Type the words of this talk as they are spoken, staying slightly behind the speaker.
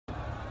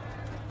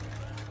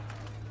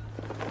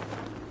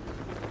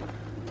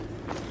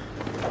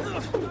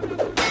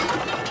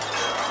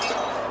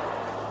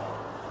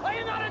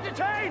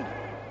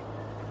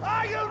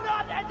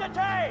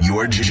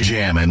You're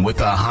jamming with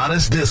the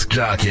hottest disc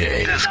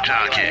jockey.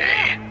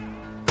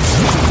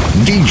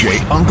 DJ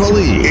Uncle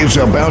E is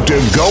about to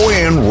go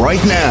in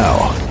right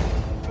now.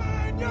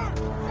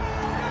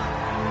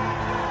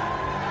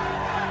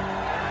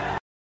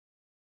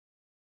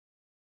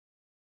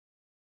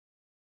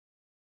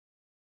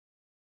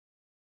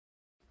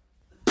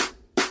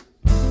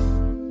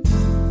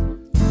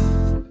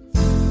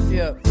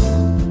 Yeah,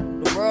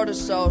 the world is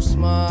so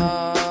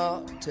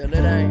small till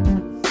it ain't.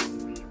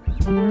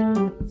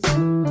 I'm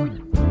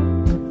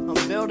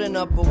building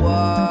up a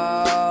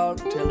wall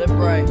till it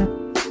break.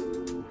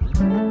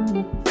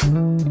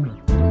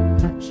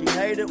 She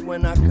hate it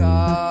when I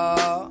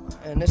call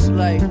and it's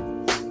late.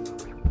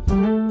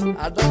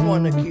 I don't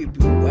wanna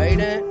keep you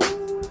waiting.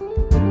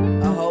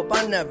 I hope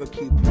I never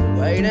keep you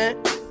waiting.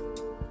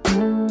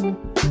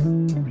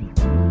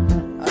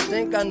 I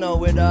think I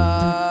know it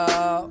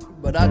all,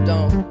 but I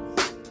don't.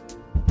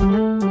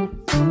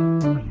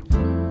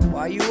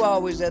 Why you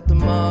always at the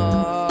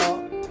mall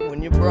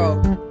when you're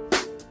broke?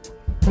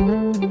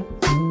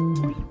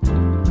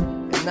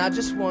 And I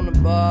just wanna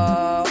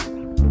ball,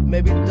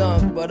 maybe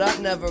dunk, but I've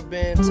never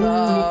been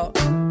tall.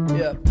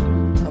 Yeah,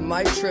 I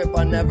might trip,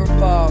 I never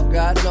fall.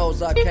 God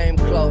knows I came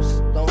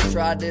close. Don't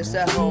try this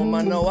at home.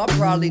 I know I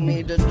probably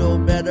need to do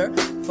better.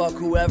 Fuck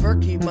whoever,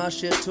 keep my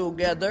shit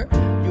together.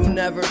 You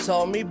never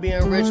told me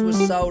being rich was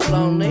so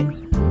lonely.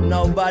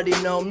 Nobody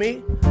know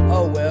me.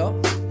 Oh well,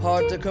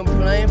 hard to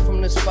complain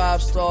from this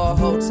 5-star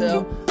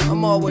hotel.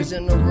 I'm always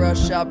in a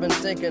rush, I've been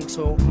thinking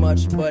too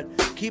much, but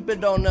keep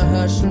it on the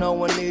hush, no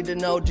one need to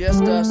know,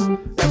 just us.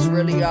 That's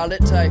really all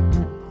it take.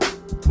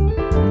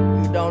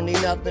 You don't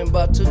need nothing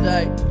but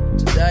today,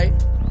 yeah.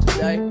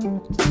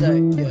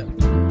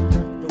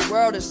 The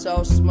world is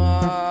so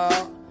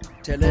small,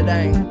 till it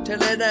ain't,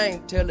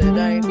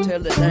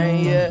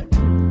 yeah.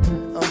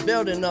 I'm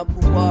building up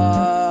a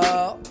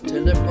wall,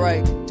 till it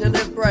break,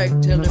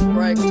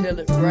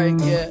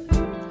 yeah.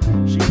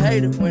 She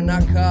hate it when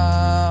I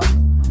call,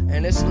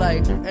 and it's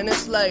late.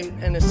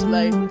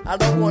 I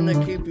don't wanna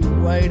keep you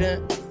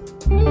waiting.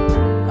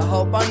 I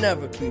hope I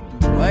never keep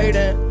you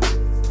waiting.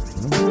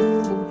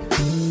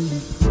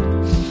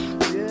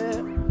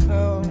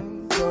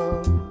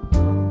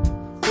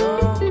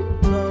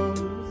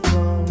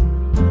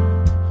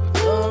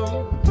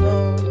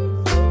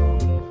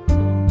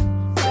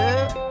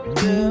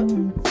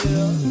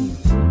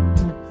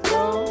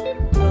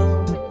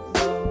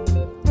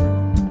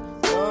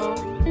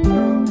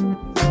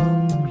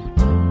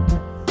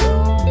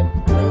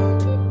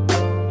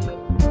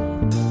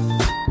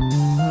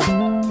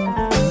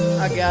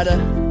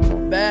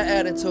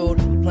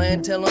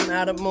 Playing till I'm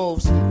out of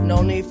moves.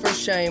 No need for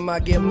shame. I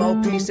get more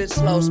peace at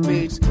slow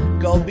speeds.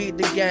 Go beat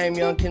the game,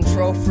 young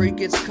control freak.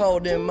 It's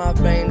cold in my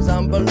veins.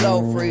 I'm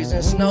below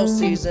freezing. Snow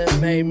season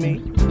made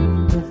me.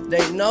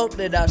 They know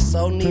that I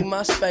so need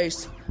my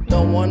space.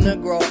 Don't wanna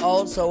grow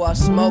old, so I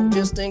smoke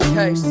just in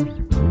case.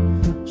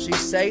 She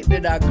say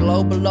that I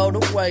glow below the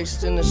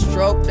waist. In the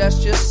stroke, that's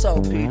just so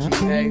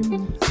PGA.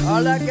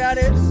 All I got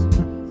is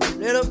a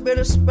little bit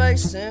of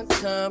space and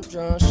time,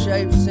 drawing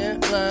shapes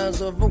and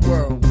lines of a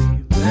world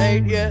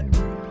made yet.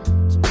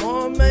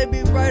 Tomorrow may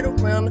be right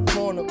around the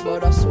corner,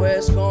 but I swear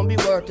it's gonna be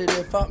worth it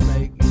if I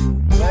make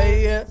you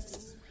pay it.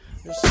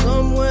 There's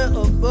somewhere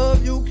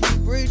above you, keep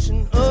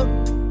reaching up.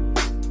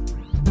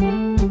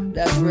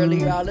 That's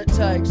really all it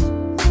takes.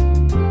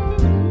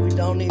 We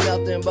don't need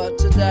nothing but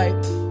today,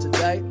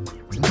 yeah.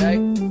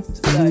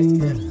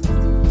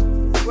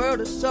 The world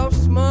is so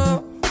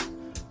small,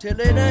 till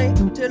it ain't,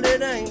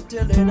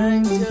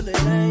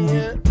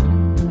 yeah.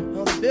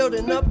 I'm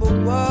building up a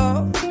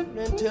wall,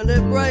 until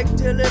it break,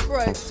 yeah.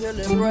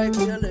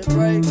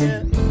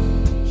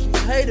 She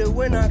hate it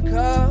when I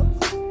call,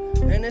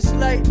 and it's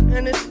late.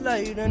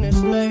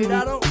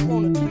 I don't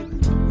wanna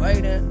keep you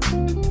waiting.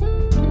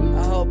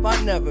 I hope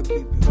I never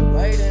keep you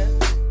waiting.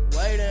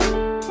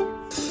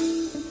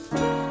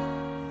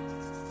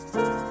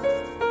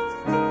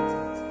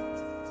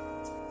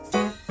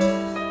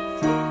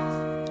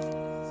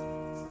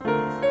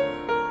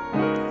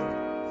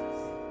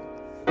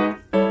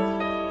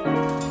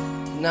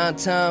 9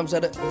 times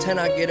out of 10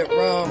 I get it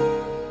wrong.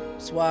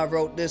 That's why I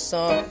wrote this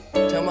song.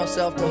 Tell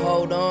myself to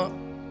hold on.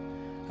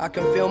 I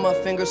can feel my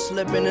fingers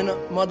slipping in a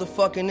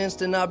motherfucking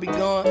instant, I'll be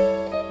gone.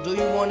 Do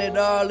you want it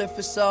all if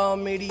it's all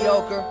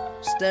mediocre?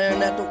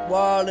 Staring at the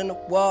wall and the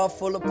wall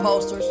full of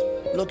posters.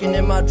 Looking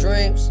in my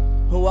dreams,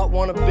 who I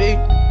wanna be.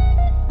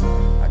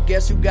 I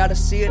guess you gotta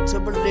see it to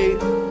believe.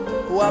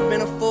 Who I've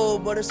been a fool,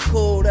 but it's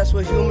cool, that's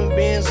what human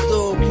beings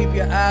do. Keep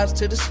your eyes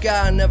to the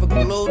sky, never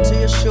glued to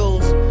your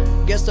shoes.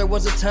 Guess there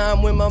was a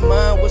time when my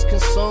mind was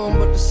consumed,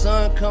 but the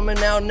sun coming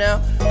out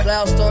now,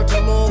 clouds start to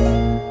move.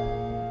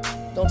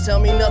 Don't tell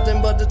me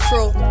nothing but the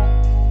truth.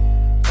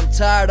 I'm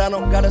tired, I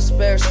don't got a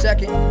spare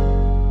second.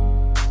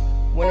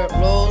 Win or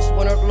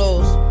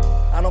lose,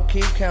 I don't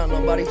keep count,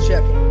 nobody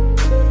checking.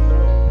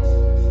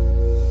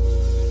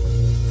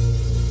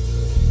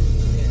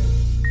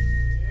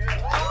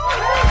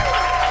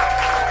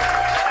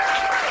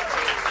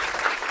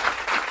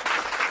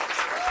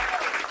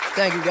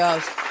 Thank you,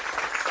 guys.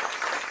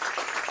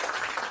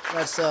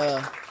 That's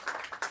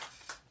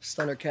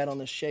Thundercat on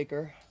the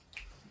shaker.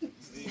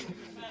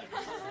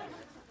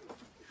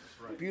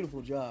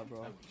 Beautiful job,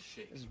 bro.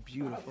 It's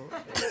beautiful.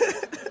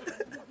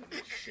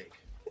 Shake.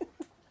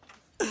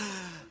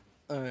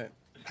 All right.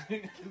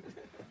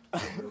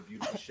 No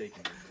beautiful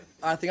shaking.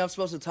 I think I'm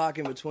supposed to talk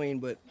in between,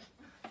 but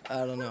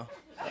I don't know.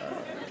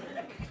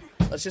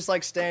 Let's just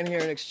like stand here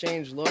and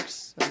exchange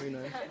looks. I mean,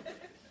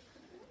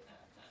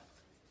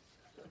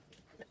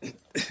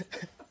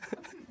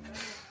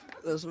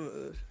 that's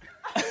what.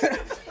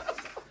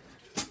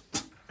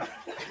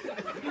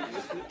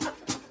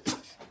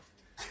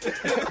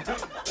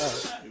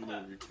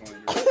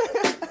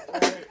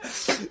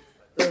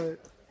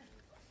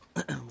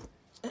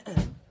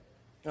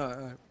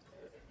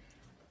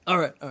 All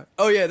right.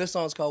 Oh yeah, this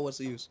song's called "What's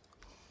the Use."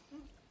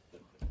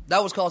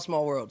 That was called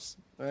 "Small Worlds."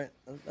 All right,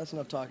 that's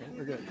enough talking.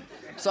 We're good.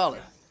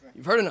 Solid.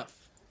 You've heard enough.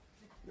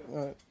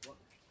 All right.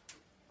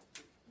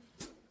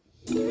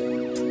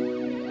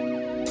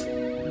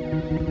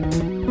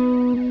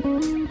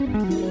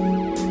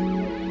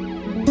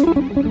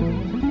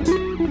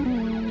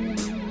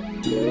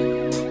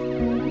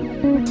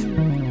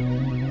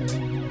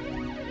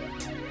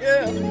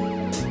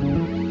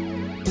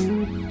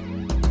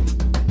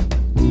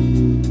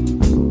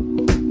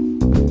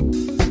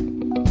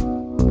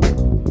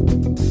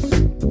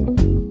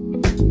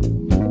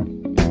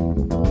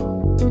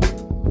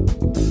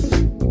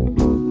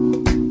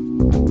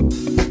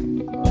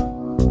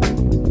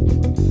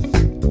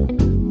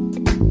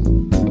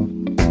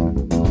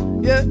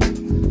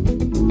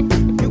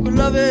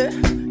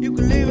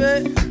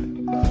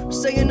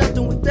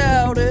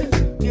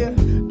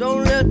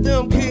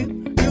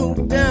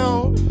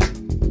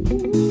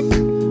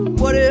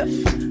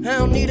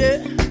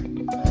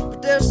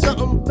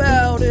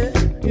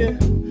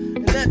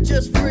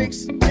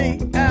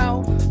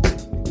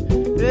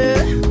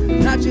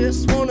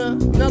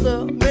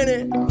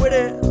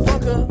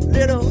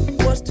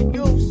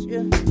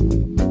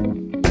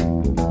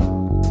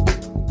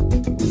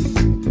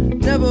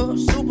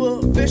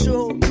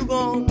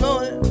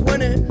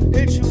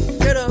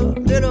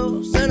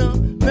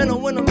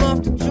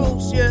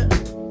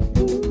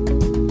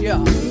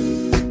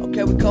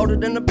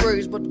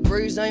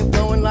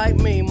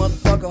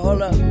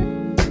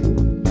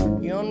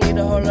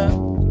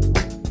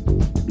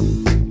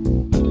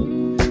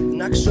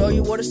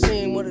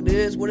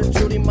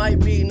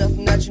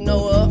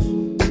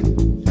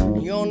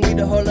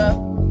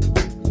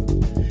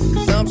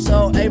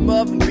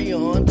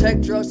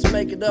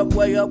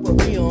 Way up where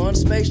we on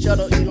Space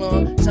Shuttle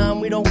Elon. Time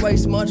we don't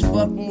waste much.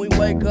 Fuck when we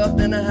wake up,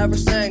 then I have her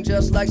sang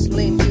just like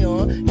Celine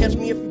Dion. Catch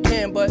me if you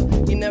can, but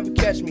you never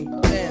catch me.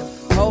 Damn,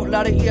 whole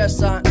lot of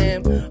yes I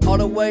am. All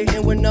the way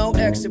in with no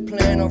exit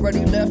plan.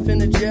 Already left in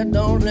the jet,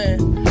 don't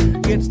land.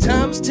 Yeah, the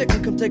time is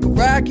ticking. Come take a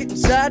ride, get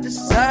inside. This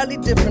is highly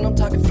different. I'm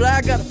talking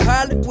fly, got a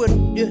pilot with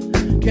him. Yeah,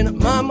 cannot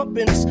mind my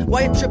business.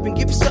 Why you tripping?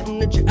 Give you something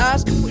that your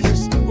eyes can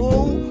witness.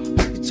 Ooh,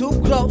 you're too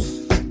close.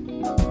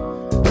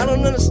 I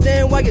don't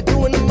understand why you're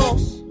doing the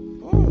most.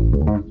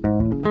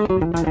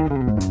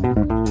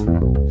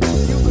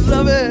 You can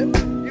love it,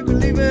 you can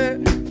leave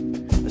it.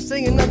 I'm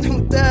saying nothing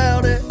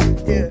without it.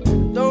 Yeah,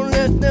 don't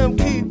let them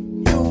keep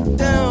you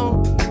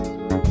down.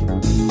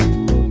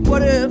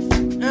 What if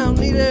I don't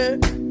need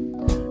it?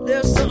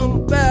 There's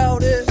something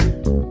about it,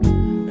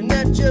 and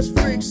that just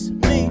freaks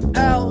me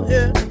out.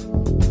 Yeah,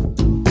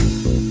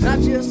 I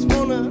just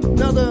want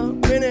another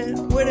minute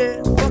with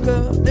it. Fuck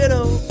a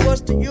little,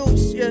 what's the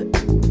use? Yeah.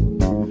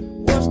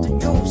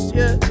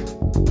 Yeah.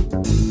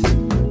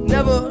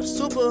 Never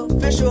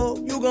superficial,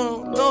 you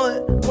gon' know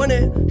it when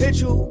it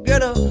hit you.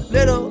 Get a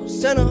little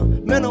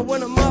sentimental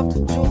when I'm off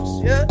the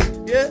juice. Yeah.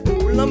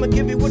 Well, I'ma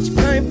give you what you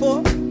came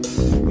for.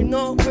 You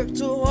know, work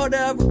too hard to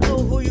have a clue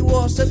who you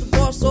are. Set the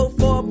bar so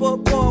far, but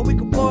boy, we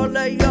could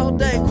parlay all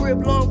day.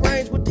 Crib long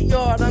range with the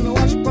yard. I know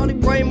I should probably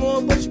pray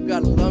more, but you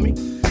gotta love me.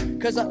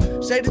 Cause I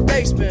say that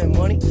they spend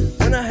money.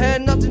 When I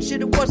had nothing,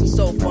 shit, it wasn't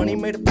so funny.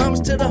 Made a promise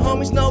to the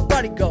homies,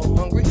 nobody go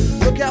hungry.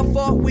 Look how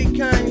far we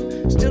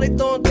came. Still they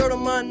throwing dirt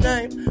on my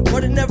name,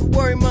 but it never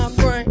worried my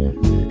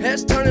brain.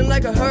 Heads turning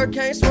like a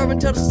hurricane, swerving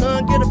till the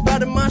sun get up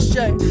out of my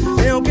shade.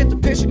 They don't get the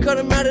picture, cut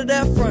them out of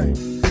that frame.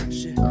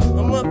 Shit,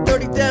 I'm up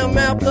 30 down,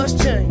 mile plus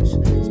change.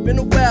 It's been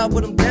a while,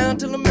 but I'm down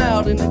till I'm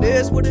out. And it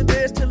is what it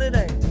is till it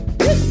ain't.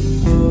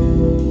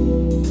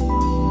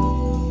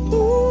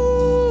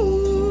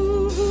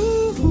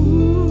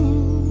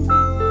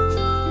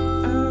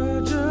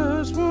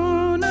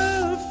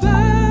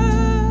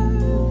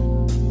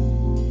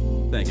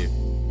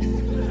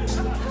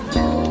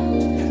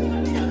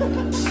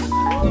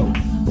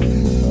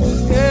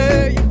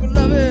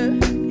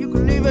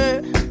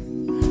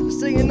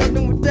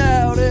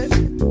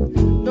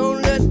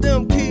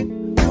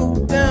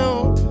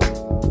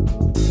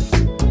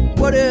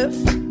 What if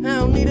I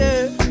don't need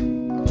it?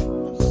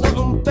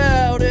 Something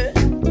about it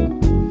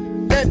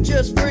that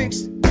just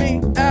freaks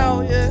me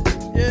out. Yeah.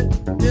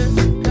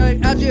 Hey,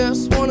 I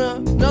just want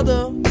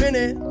another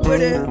minute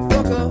with it.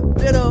 Fuck a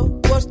little,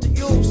 what's the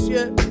use?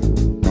 Yeah.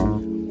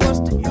 What's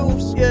the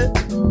use? Yeah.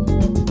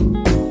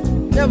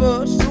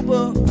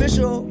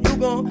 superficial, you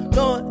gon'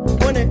 know it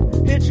when it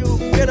hit you.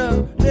 Get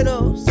a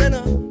little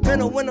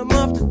sentimental when I'm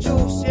off the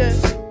juice, yeah.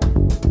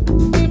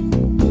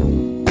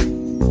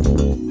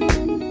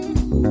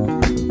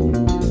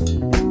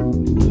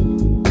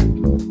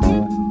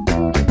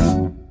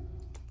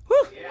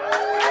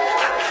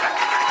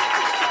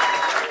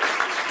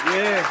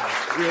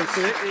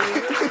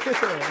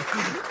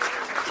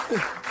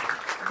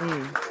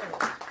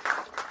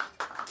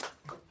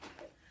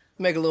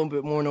 Make a little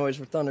bit more noise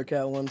for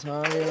Thundercat one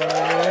time, you know what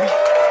I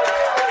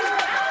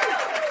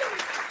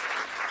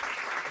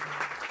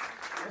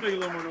mean? Make a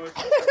little more noise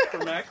for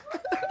Mac.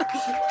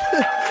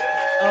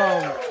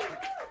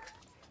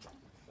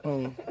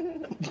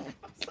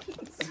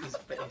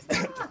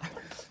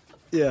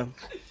 Yeah.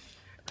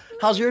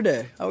 How's your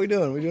day? How we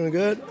doing? We doing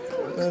good?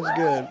 That's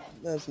good.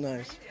 That's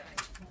nice.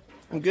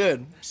 I'm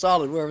good.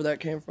 Solid, wherever that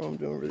came from.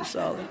 Doing really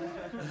solid.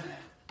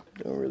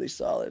 Doing really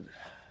solid.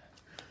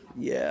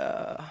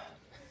 Yeah.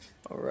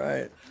 All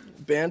right.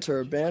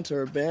 Banter.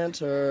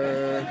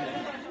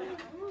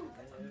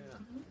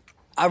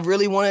 I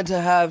really wanted to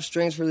have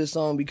strings for this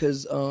song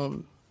because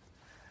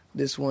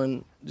this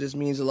one just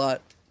means a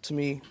lot to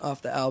me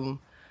off the album.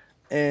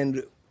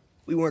 And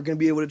we weren't going to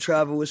be able to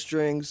travel with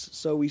strings,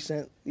 so we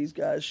sent these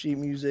guys sheet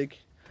music.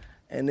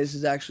 And this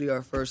is actually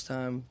our first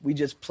time. We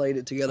just played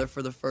it together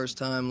for the first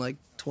time like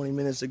 20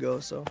 minutes ago,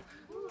 so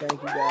thank you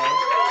guys.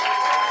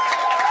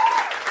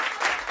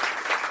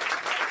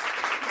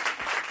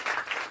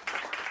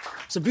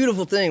 It's a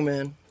beautiful thing,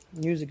 man.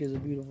 Music is a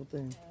beautiful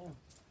thing.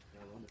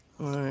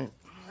 All right.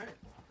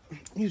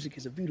 Music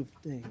is a beautiful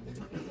thing,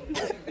 man.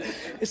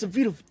 It's a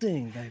beautiful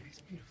thing, baby.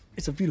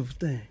 It's a beautiful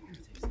thing.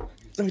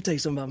 Let me tell you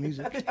something about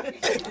music.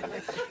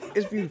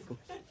 It's beautiful.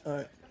 All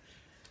right.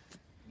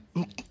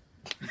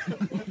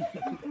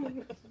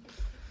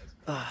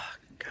 Oh,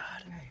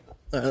 God.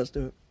 All right, let's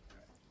do it.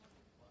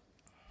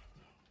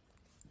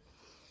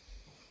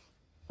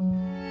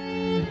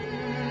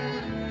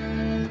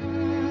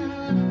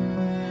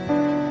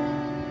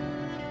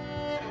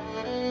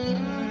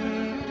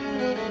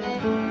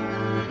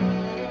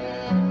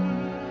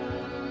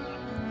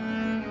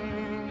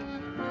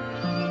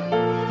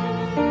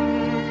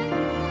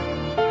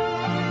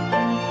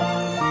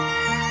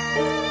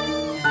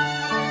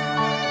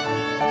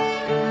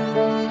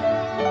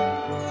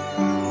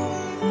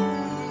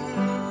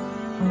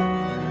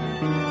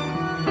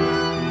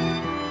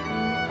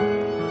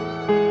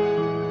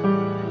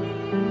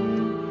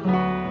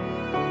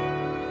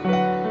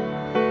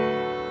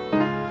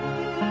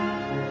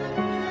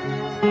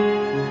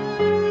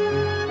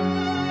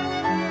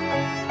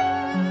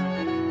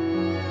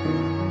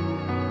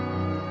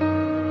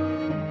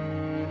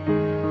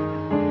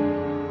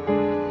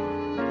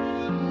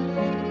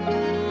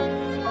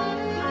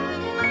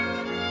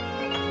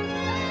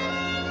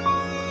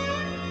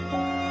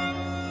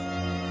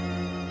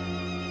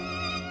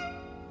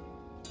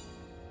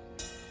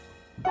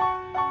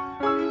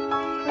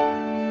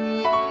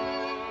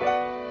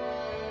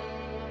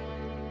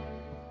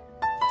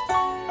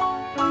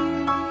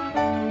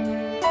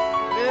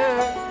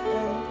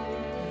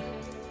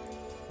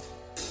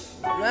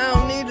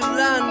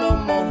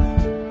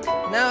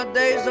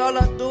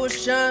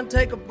 Shine,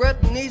 take a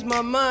breath and ease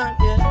my mind,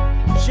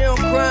 yeah. She don't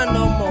cry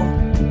no more.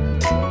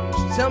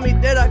 She tell me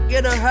that I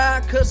get her high,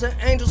 cause an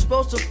angel's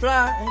supposed to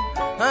fly.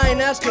 And I ain't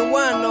asking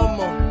why no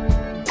more.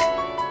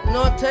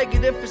 No, I take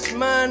it if it's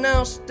mine, I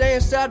don't stay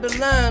inside the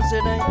lines.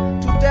 It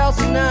ain't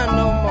 2009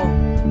 no more.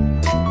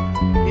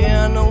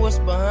 Yeah, I know what's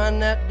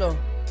behind that door.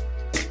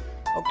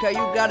 Okay,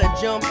 you gotta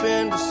jump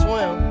in to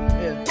swim,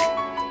 yeah.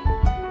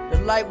 The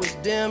light was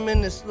dim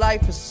and this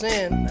life is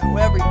sin. Now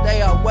every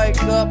day I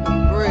wake up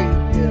and breathe,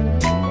 yeah.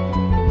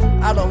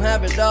 I don't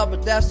have it all,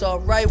 but that's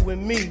alright with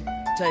me.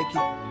 Take it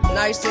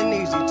nice and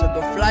easy, took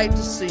a flight to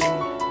see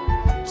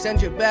me.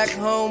 Send you back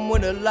home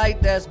with a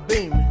light that's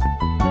beaming.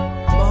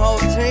 My whole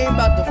team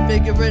about to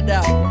figure it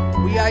out.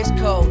 We ice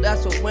cold,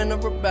 that's what winter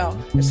about.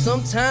 And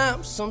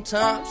sometimes,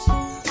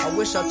 I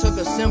wish I took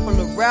a simpler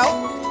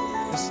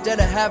route. Instead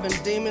of having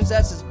demons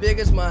that's as big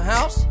as my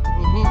house.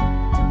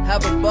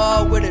 Have a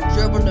ball with it,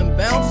 dribble and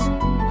bounce.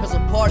 Cause the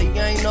party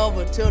ain't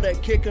over till they're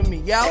kicking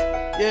me out,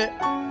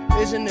 yeah.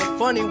 Isn't it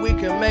funny we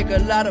can make a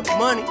lot of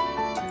money,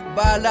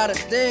 buy a lot of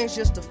things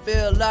just to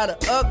feel a lot of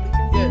ugly,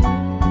 yeah.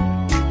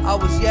 I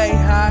was yay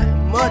high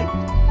and muddy,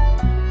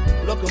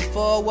 looking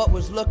for what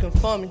was looking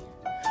for me.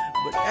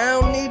 But I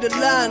don't need to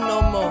lie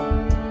no more.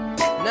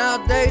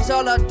 Nowadays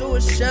all I do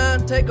is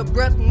shine, take a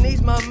breath and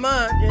ease my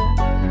mind,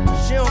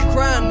 yeah. She don't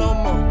cry no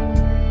more.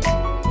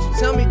 She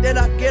tell me that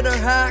I get her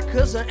high,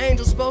 cause an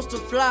angel's supposed to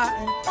fly.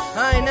 And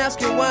I ain't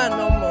asking why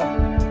no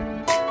more.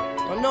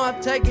 I know I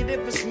take it if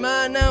it's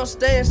mine, I don't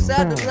stay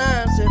inside the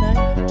lines. It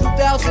ain't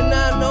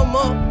 2009 no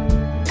more.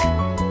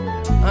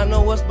 I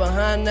know what's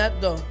behind that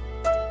door.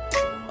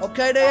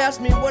 Okay, they ask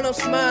me what I'm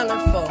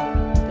smiling for,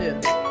 yeah.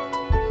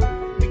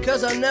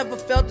 Because I never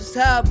felt this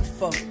high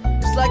before.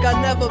 It's like I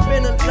never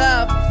been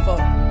alive before,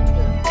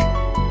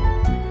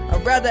 yeah.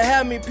 I'd rather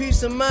have me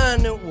peace of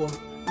mind than war.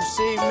 You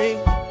see me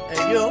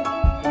and you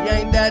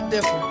ain't that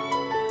different.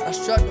 I I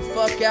struck the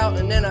fuck out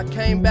and then I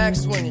came back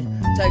swinging.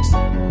 Takes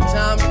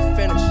time to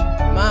finish,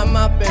 mind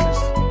my business.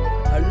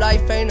 A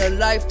life ain't a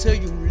life till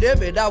you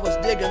live it. I was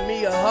digging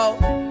me a hole,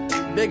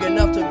 big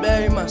enough to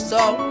bury my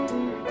soul.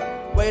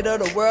 Weight of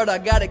the world, I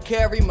gotta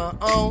carry my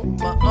own.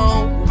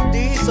 With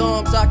these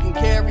arms, I can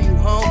carry you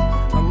home.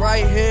 I'm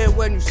right here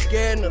when you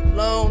scared and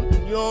alone.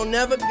 And you don't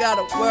never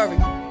gotta worry.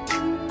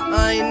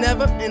 I ain't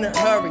never in a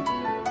hurry.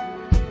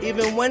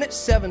 Even when it's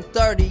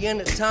 7:30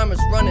 and the time is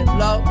running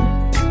low.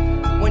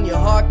 When your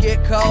heart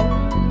get cold,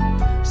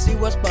 see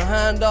what's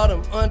behind all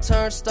them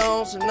unturned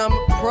stones. And I'm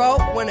a pro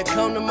when it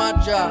come to my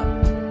job.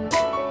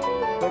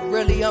 But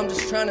really, I'm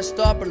just trying to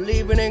start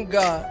believing in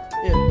God.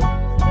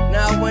 Yeah.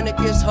 Now when it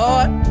gets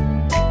hard,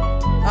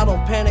 I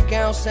don't panic,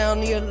 I don't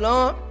sound the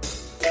alarm.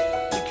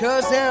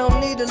 Because I don't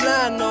need to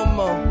lie no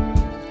more.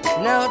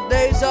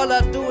 Nowadays all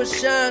I do is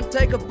shine,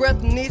 take a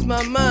breath and ease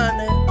my mind.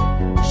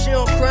 And she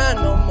don't cry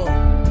no more.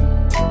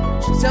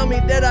 She tell me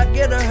that I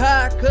get her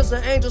high, cause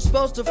an angel's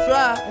supposed to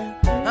fly. And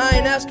I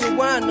ain't asking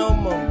why no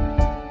more.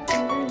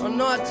 Oh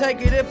no, I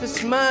take it if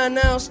it's mine,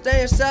 I don't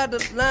stay inside the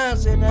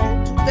lines. It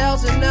ain't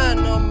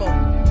 2009 no more.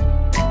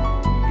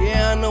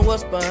 Yeah, I know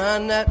what's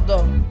behind that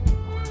though.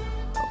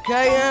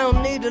 Okay, I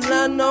don't need to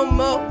lie no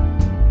more.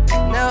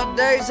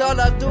 Nowadays all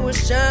I do is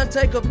shine,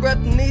 take a breath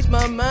and ease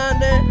my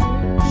mind. And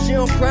she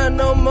don't cry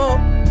no more.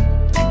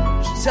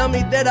 She tell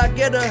me that I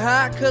get her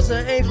high, cause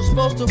an angel's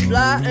supposed to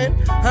fly. And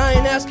I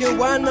ain't asking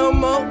why no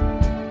more.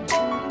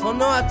 Oh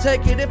no, I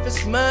take it if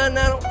it's mine,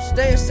 I don't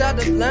stay inside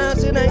the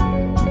lines. It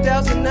ain't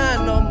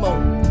 2009 no more.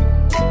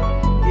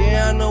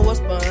 Yeah, I know what's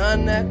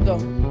behind that though.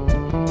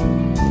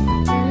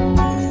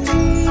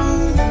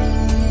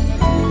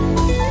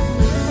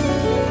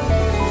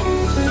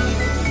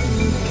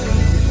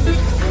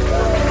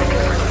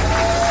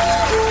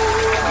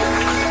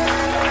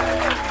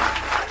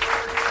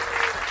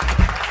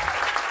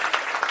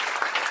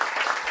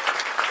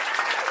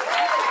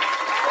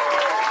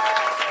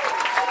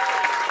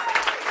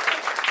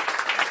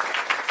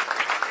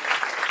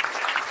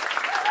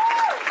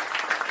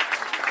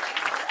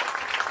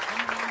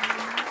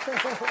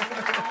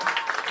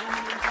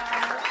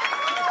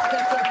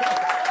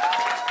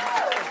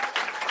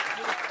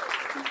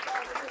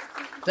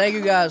 Thank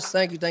you guys.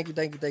 Thank you.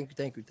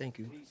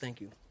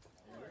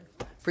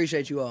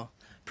 Appreciate you all.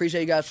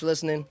 Appreciate you guys for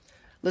listening.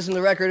 Listen to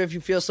the record if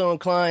you feel so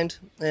inclined,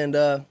 and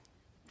have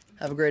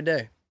a great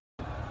day.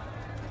 Are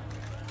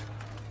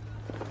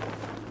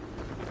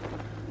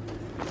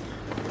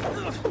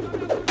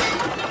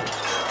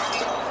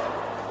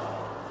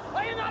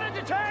you not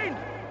entertained?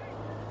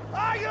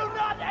 Are you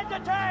not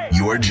entertained?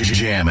 You're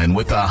jamming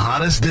with the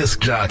hottest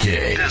disc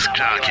jockey.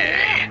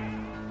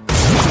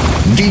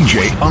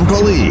 DJ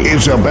Uncle E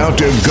is about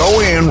to go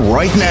in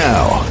right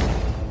now.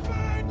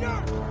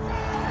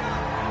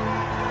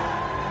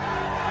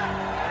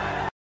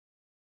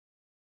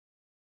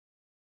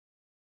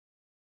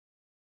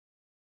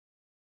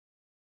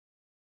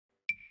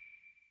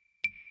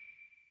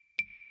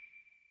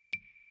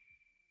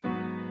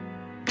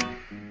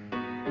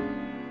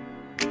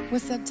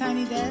 What's up,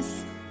 Tiny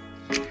Desk?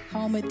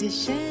 Home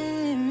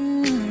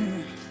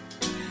edition.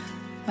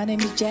 My name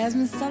is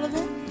Jasmine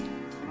Sullivan.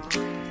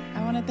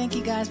 I want to thank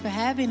you guys for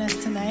having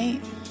us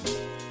tonight.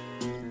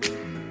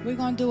 We're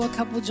going to do a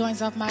couple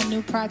joints off my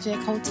new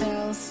project,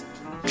 Hotels.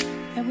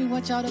 And we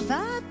want y'all to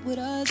vibe with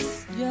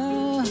us.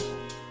 Yeah.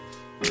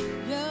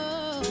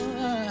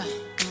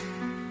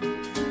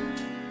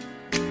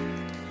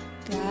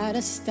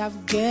 Gotta stop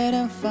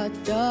getting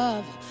fucked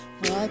up.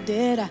 What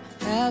did I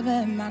have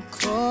in my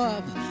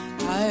cup?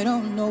 I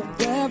don't know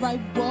where I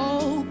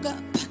woke up.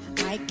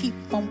 I keep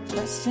on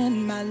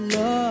pressing my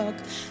luck.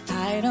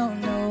 I don't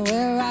know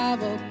where I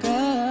woke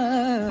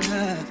up.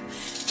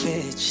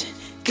 Bitch,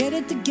 get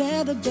it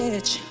together,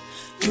 bitch.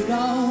 You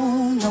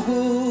don't know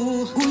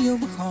who you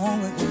were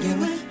home with, who you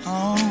went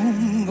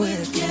home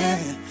with,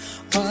 yeah.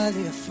 Was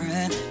he a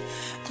friend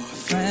or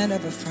a friend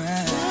of a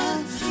friend?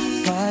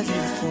 Was he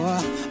a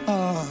 4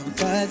 or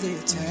was he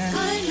a 10?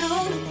 I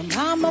know my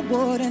mama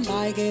wouldn't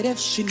like it if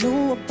she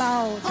knew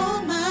about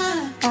all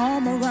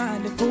my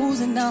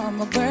rendezvous and all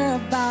my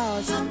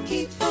whereabouts. I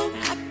keep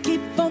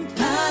on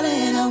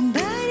piling on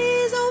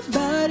bodies, on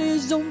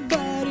bodies, on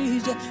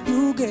bodies. Yeah,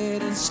 you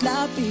getting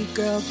sloppy,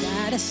 girl.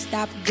 Gotta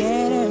stop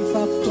getting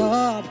fucked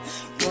up.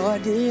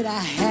 What did I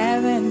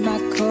have in my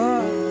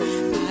cup?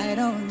 I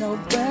don't know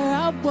where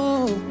I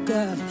woke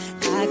up.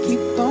 I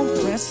keep on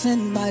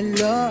pressing my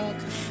luck.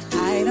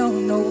 I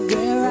don't know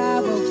where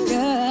I woke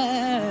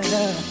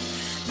up.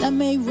 Let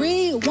me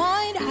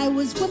rewind. I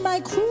was with my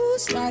crew,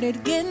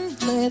 started getting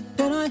lit.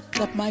 Then I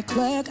left my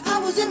clique. I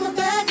was in my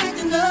bag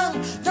acting up.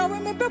 Don't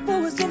remember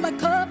what was in my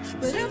cup,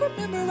 but I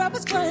remember I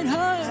was flying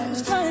high. I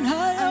was flying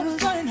high. I was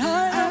flying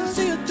high. I was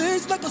seeing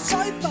things like a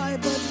sci-fi,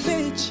 but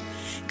bitch,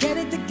 get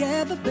it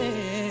together,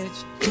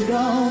 bitch. You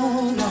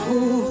don't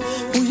know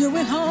who you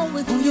went home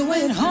with, who you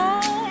went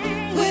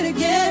home with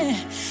again.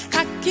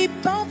 I keep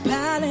on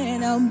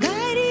piling on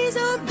bodies,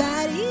 on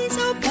bodies,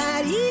 on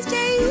bodies.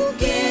 Yeah, you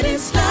getting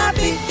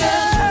sloppy,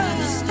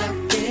 girl. Stop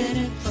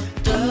getting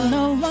fucked up.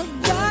 No, I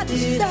got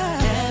style?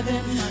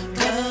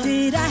 What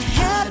did I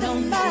have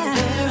in mind?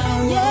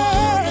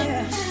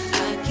 Yeah,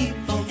 I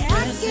keep on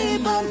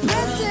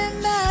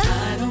pressing my.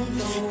 I don't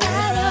know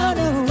where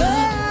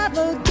I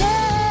will go.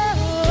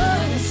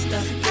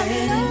 I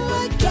know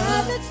what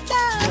God has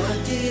done. What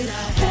did I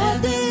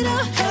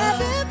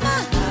have in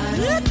mind?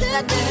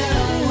 I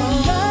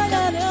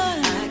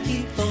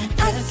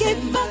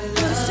keep on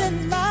pushing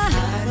my.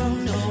 I don't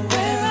know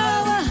where I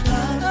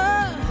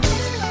will.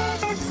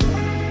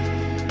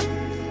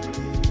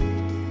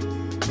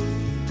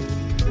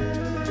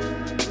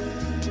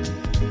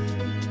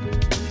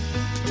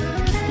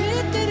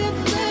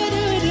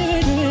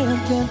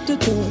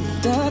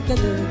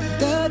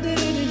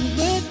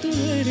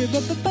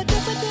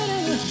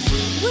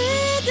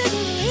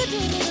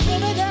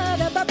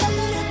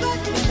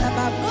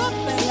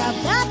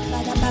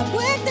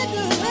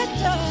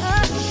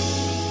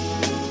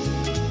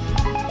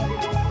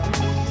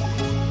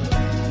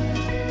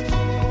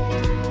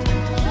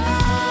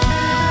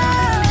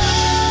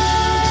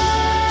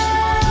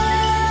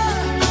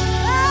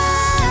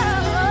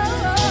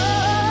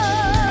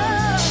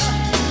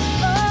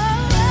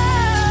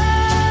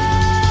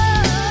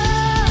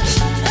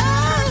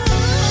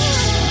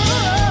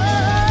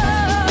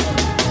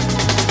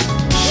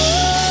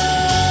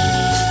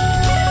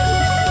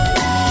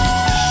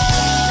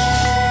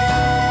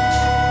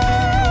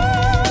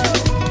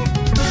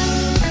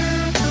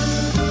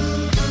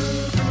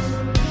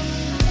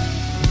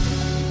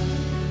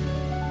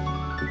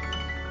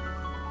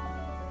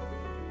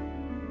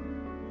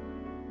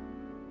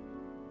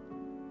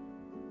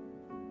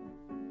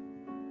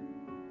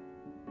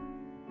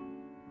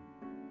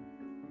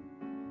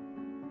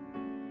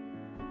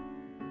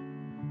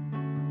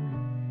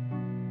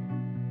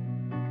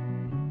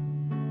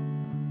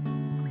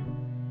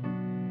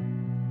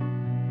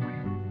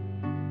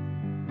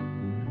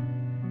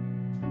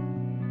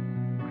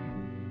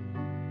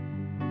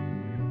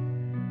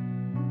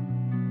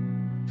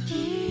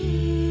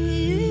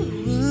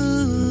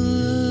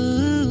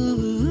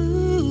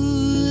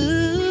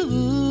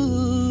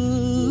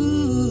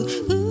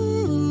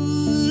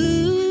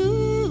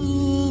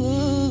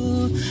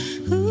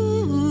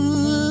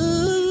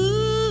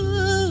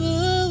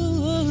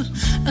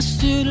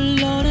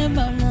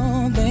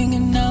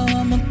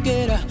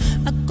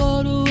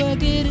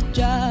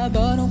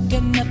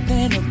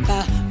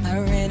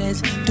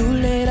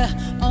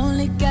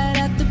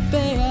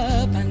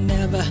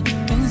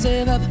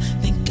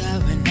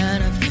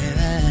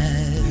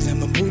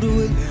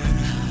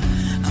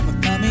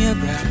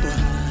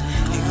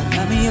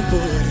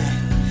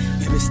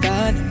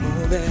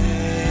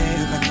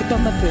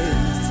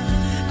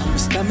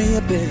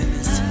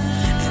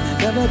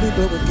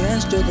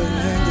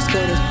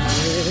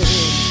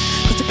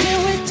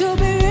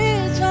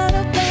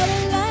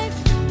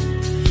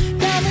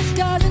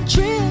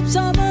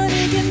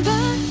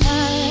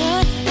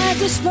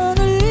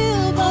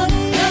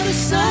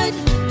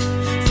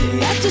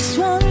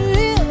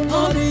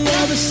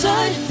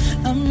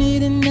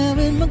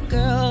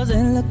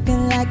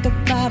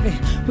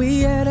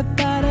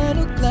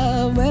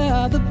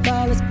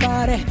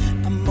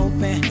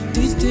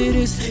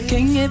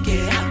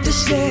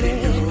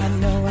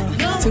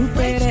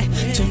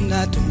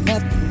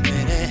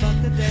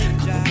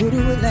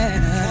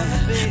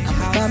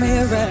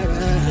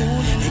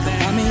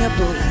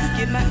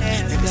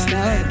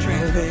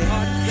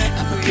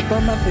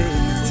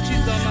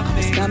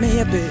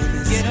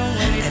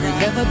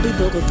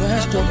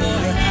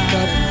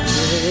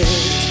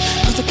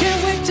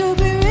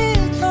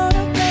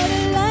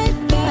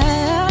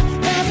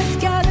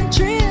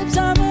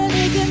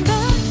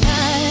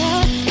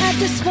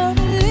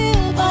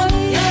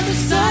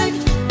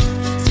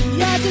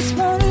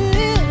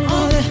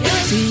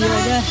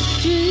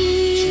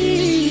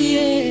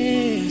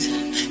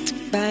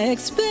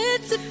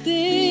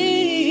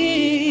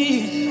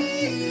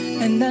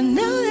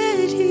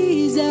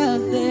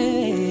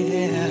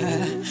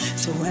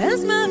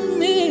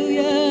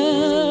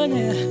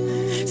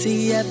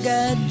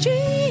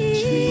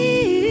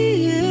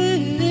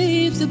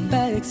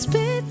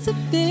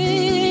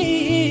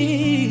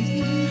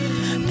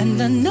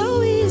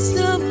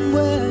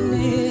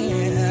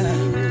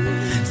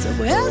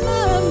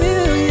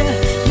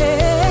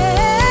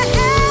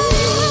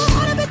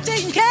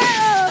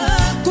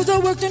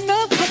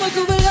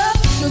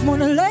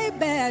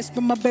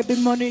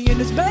 Money in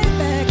this bag, I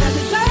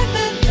deserve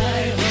it.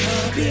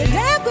 Be a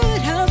damn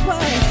good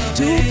housewife.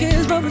 2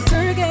 kids from a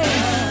surrogate.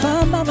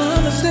 Find my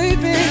mama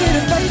sleeping,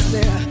 getting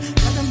wasted.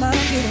 Talking about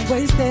getting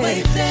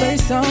wasted. Play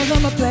songs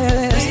on my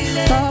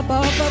playlist. Pop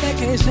off for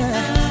vacation.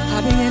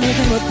 I'll be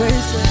anything but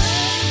basic.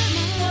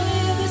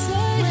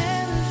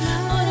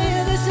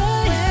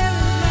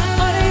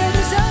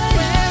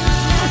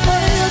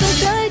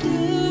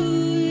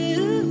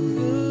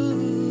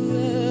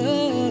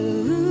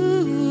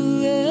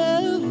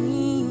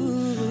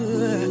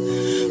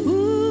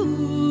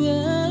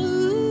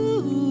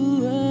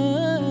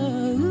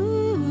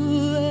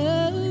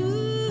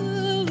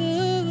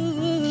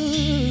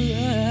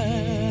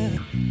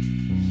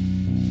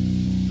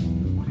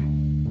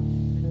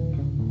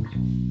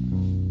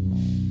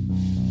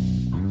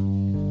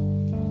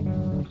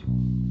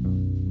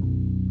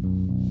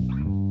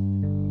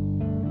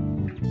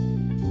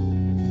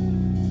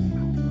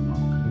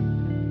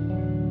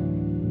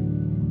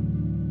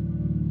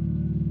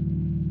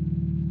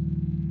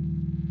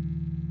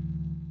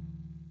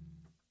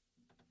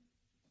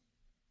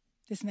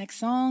 This next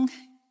song,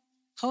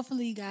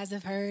 hopefully you guys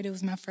have heard. It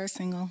was my first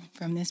single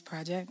from this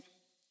project.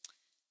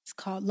 It's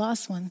called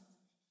Lost One.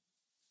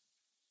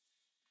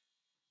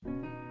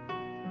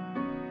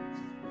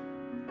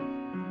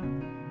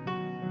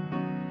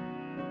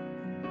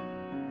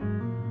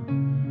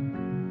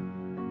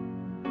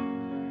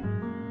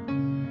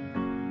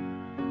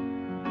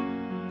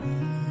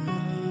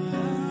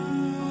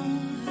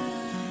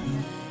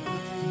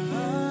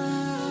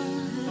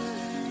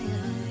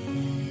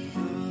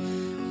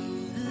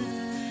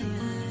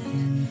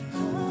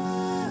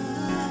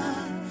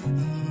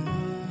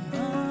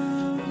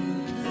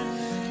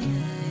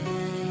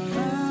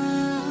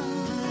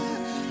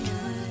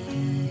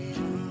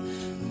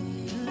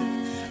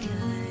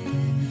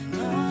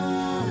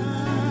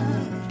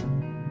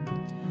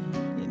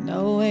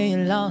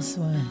 Lost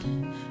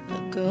one, a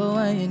good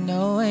one, you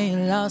know when you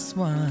lost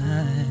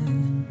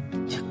one.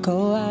 You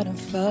go out and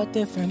fuck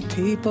different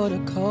people to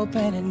cope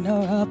and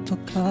ignore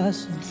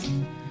precautions.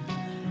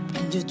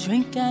 And you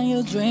drink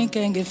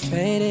and get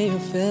faded. You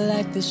feel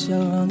like this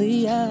your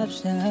only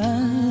option.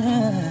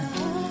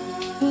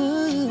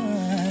 Ooh.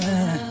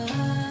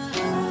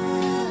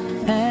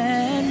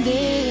 And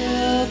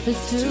if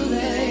it's too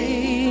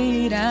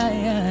late,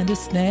 I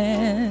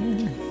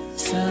understand.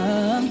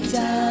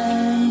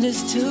 Sometimes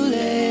it's too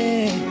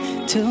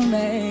late to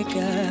make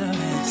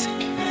amends.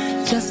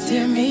 Just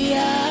hear me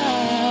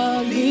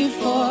out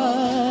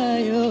before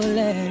you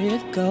let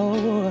it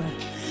go.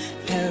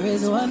 There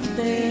is one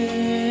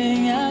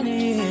thing I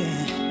need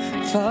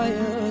for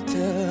you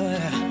to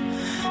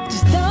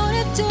just don't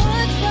have too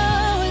much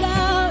fun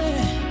without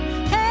it.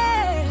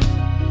 Hey,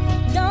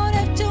 don't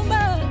have too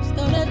much,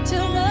 don't have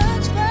too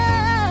much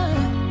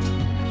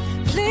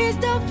fun. Please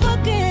don't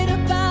forget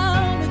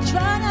about me.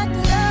 Try not to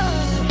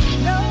love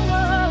no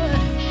one.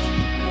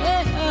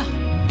 Yeah.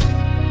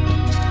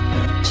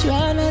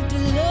 Try not to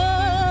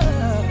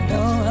love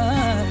no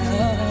one.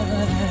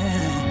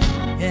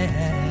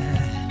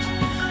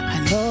 Yeah. I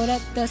know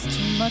that that's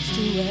too much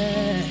to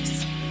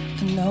ask.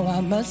 I know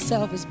I'm a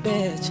selfish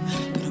bitch,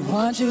 but I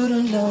want you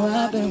to know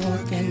I've been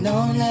working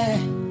on that.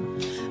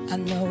 I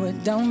know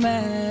it don't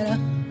matter.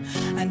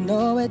 I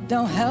know it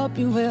don't help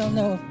you, we'll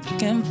know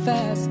freaking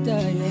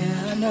faster.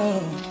 Yeah, I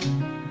know.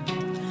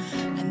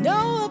 I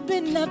know I've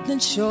been nothing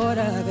short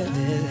of a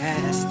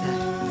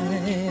disaster.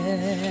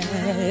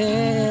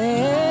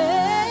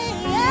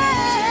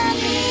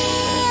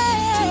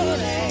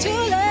 Too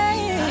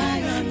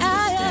late. I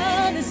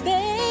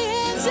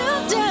understand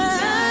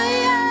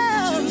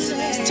sometimes.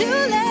 It's too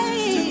late.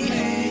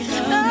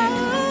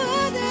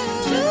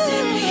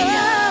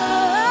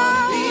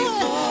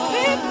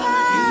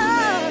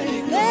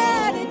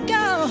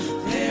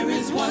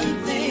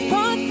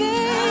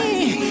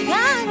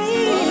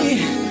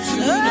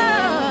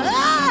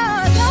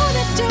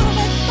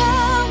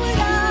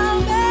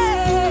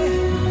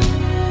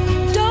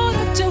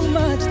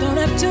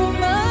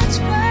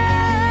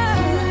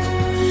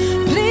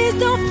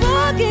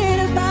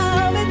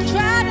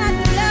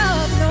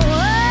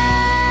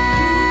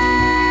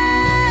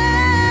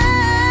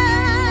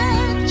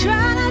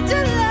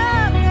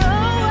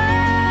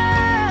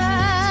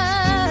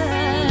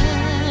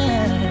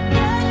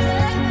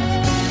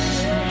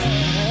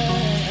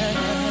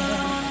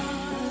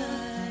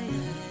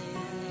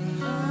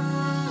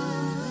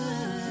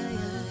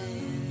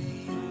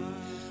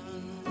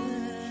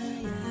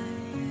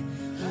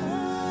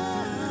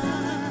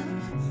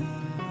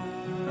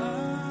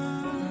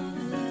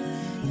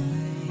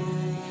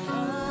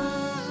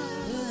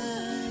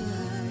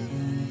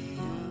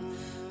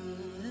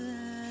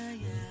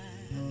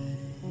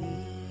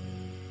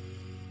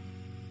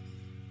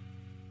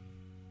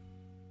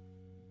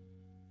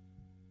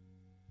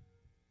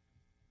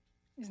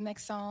 This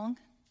next song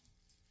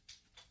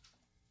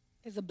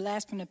is a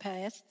blast from the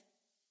past.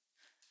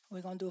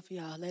 We're going to do it for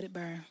y'all. Let it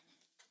burn.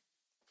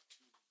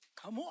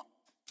 Come on.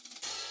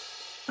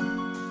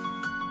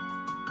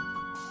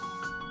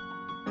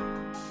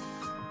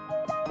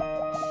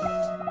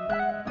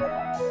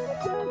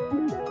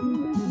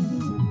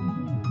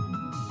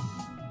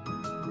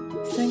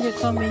 Sing it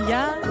for me,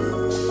 y'all.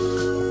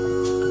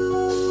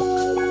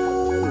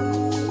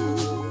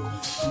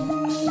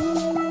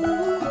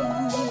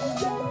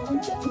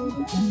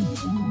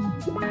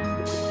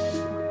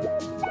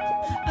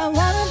 I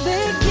wanna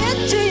begin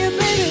to you,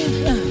 baby.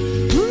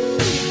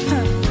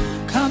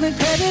 Call me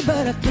crazy,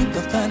 but I think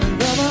I'll find the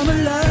love of my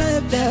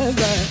life.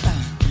 That's right.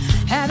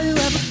 Have you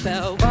ever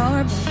felt warm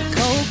on the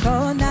cold,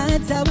 cold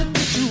nights? I would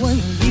get you when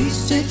you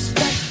least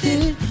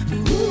expected.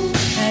 Ooh,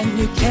 and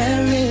you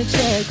can't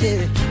reject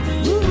it.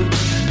 Ooh,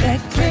 that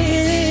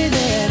crazy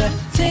little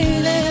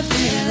feeling,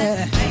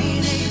 feeling.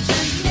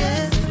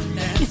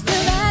 You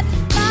feel that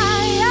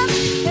fire,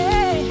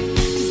 hey,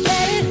 just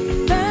let it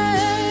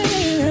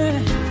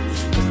burn.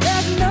 'Cause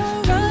there's no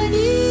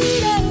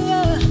running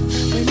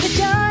when it's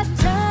your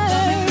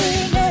turn.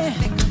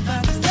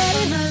 Just let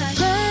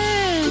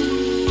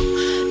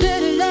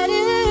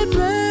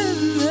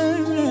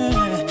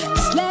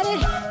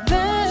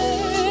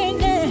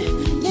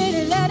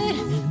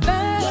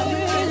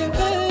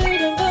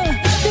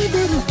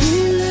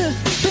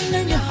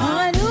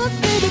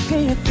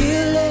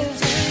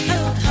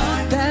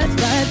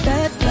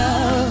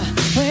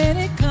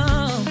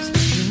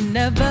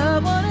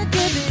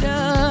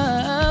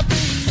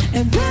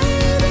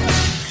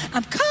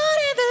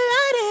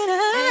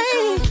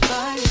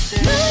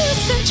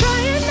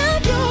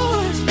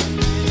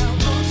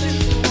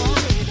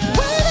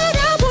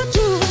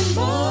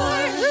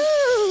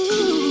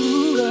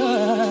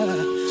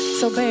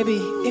baby,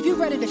 if you're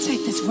ready to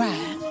take this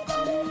ride,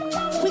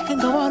 we can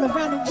go all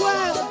around the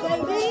world,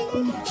 baby.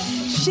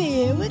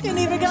 Shit, we can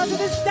even go to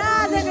the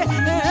stars and no,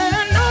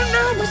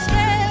 we're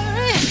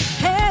scary.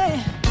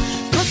 Hey,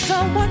 'cause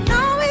someone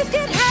always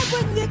get hurt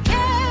when you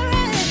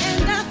carry.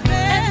 And I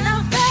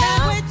felt that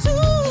way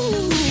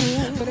too.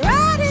 But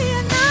ready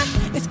enough,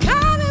 it's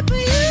coming for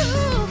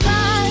you,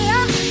 Maya.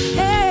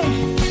 Hey,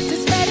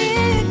 just let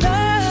it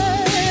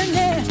burn.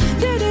 Yeah,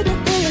 do it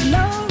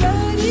low,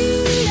 ready,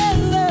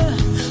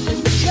 yeah.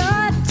 It's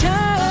your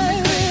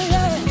turn.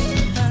 Yeah.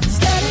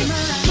 Just let it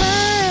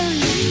burn.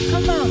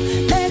 Come on,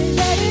 let it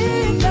burn.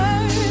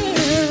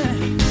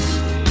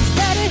 Just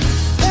let it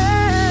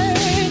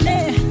burn.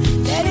 Yeah.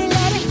 Let it,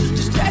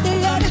 just let it,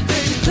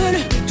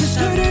 just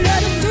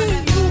let it do.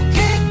 You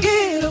can't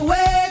get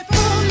away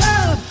from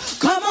love.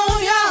 Come on,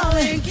 y'all,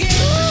 and get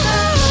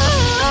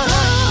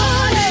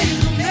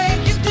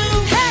make you do.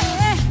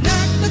 Hey,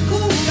 knock the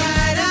cool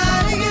right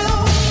out of you.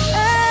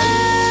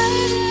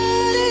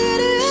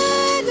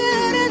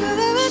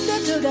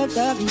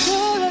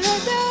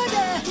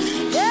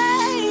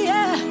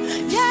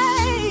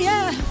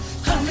 Yeah.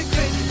 Call me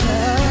crazy. I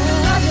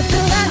can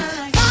feel that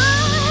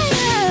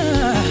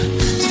fire.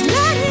 Just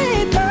let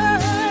it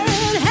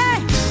burn. Hey,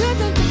 let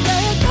it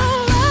go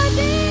right,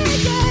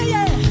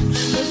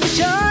 yeah. It's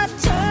your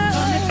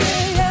turn.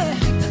 Yeah.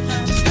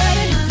 Just let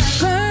it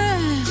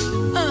burn.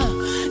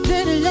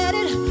 Let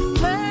it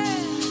burn.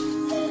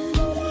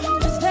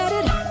 Just let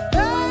it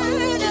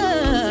burn.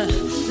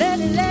 Let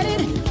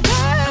it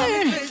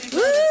burn.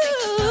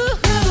 Ooh.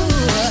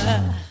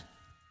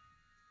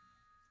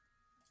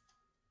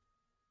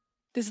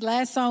 This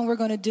last song we're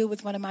going to do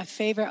with one of my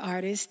favorite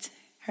artists.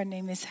 Her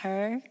name is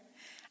Her.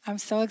 I'm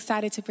so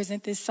excited to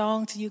present this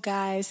song to you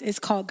guys. It's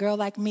called Girl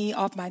Like Me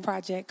off my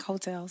project,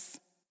 Hotels.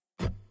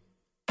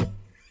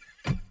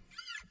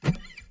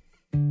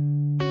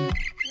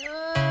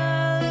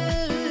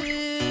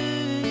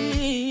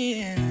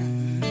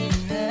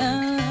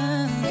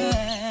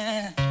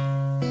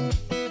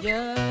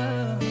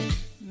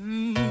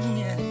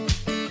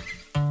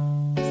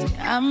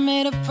 I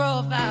made a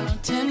profile on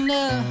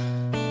Tinder.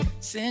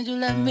 Said you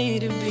love me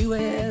to be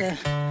with her.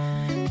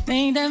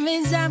 Think that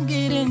means I'm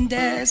getting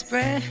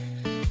desperate.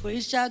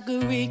 Wish I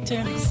could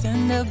return and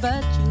send her,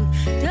 but you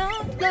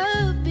don't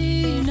love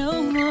me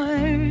no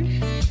more.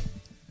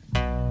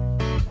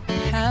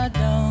 I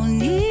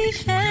don't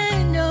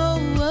even know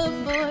what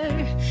for.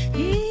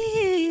 Yeah.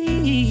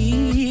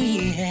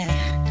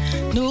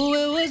 Knew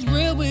it was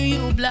real when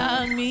you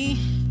blocked me.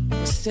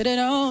 Was sitting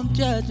on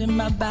judging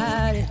my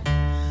body.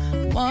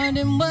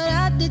 Wondering what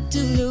I did to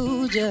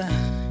lose you.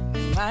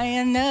 Why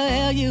in the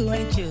hell you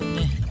ain't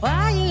choosing?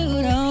 Why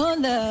you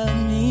don't love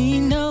me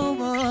no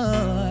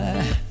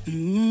more?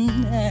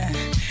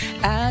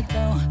 I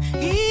don't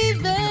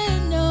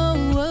even know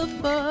what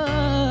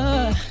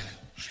for.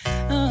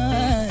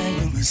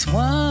 You must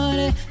want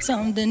it,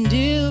 something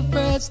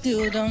different,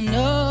 still don't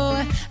know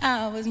it.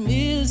 I was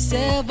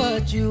missing,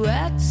 but you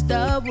asked,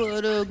 I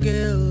would've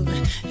given.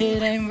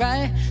 It ain't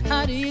right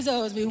how these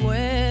hoes be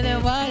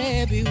winning, why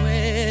they be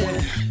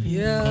winning?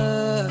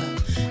 Yeah,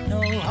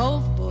 no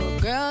hope for a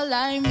girl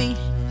like me.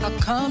 How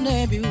come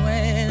they be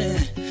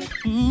winning?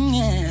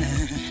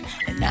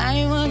 And I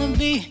ain't wanna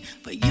be,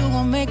 but you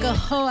gon' make a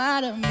hoe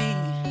out of me.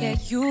 Yeah,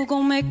 you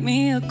gon' make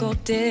me a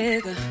gold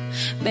digger.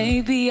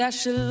 Maybe I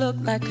should look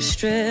like a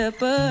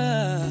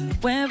stripper,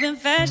 wearing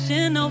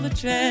fashion over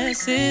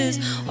dresses.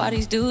 Why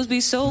these dudes be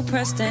so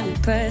pressed and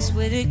impressed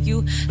with it?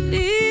 You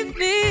leave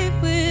me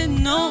with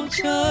no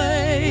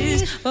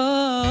choice.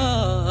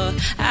 Oh,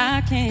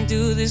 I can't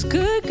do this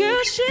good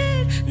girl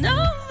shit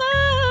no more.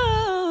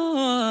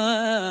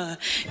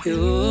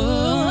 You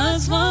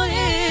once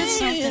wanted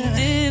something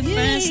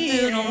different,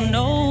 still don't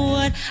know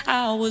what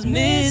I was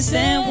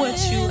missing. What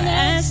you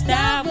asked,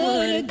 I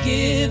would've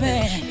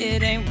given.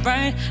 It ain't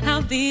right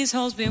how these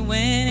hoes be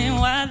winning,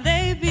 why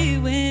they be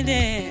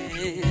winning.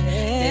 A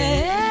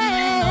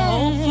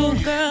hopeful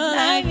girl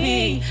like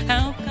me,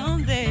 how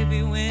come they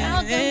be winning?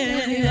 Why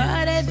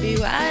they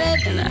be?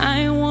 And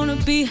I ain't wanna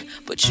be,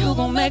 but you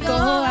gon' make a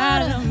hoe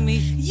out of me.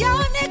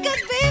 Y'all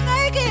niggas be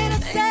making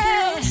it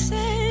sad. This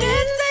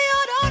say you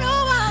don't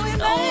know how we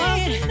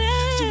made.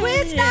 So we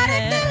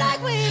started feel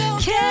like we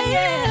don't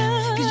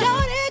care. Cause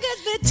y'all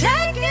niggas be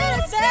taking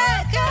it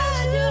back.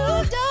 Cause you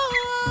don't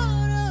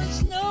want us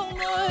no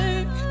more.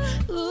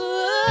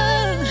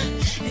 Ooh,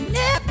 and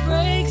it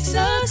brings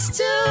us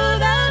to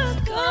the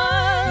core.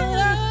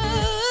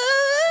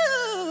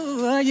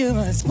 You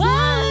must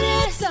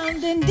want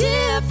something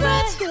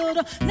different. Still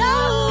don't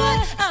know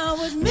what I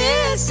was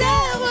missing.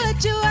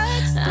 What you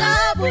asked,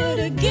 I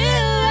would've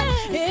given.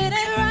 It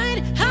ain't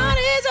right how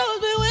these hoes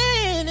be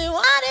winning.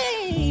 Why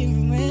they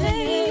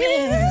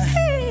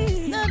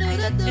winning? No,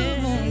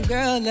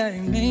 girl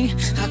like me,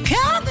 how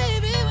come they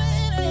be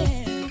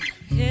winning?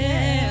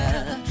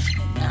 Yeah,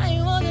 and I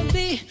ain't wanna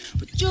be,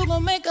 but you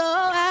gon' make a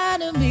hoe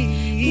out of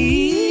me.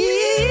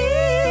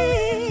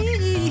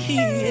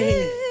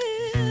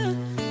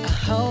 A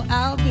hoe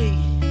I'll be.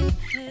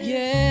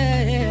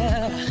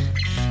 Yeah,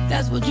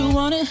 that's what you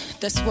wanted,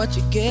 that's what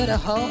you get. A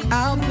whole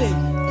outfit.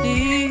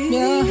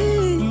 Yeah.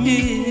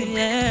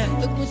 Yeah.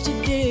 Look what you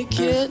did,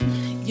 kid.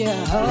 Yeah,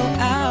 a whole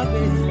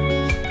outfit.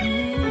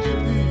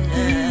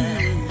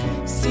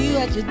 See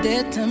what you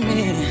did to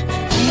me.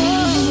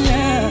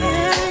 Yeah.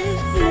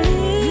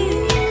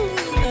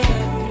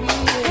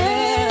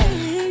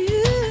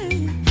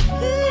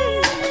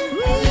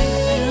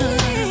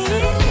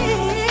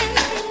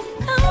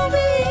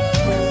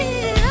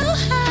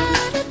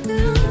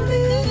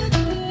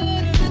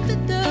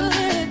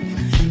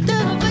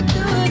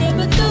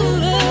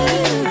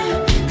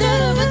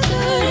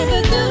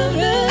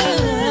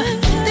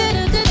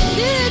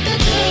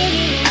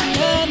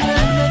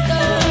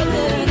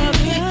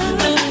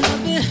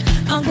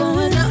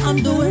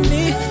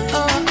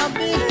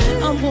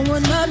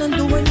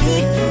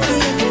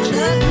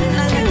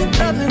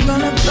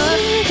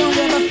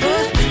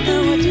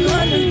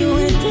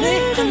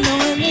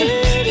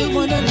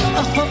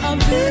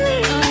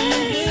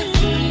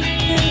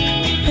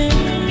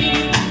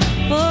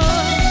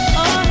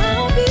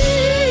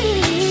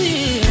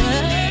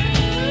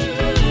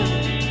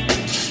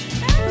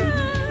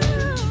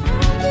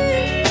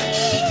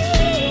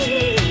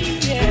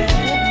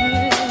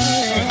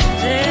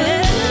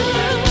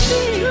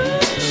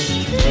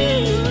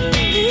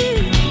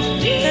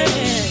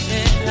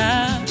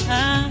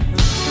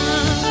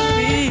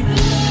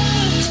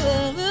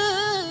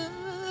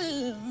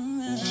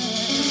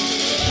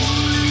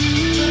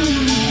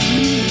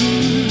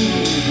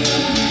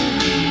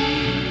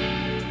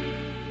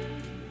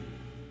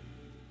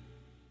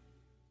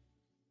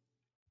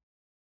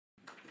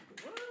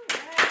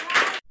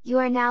 You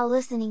are now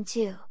listening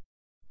to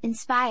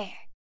Enspire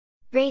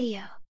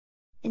Radio.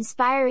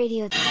 Enspire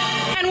Radio.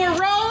 And we're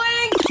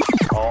rolling!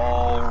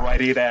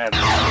 Alrighty then.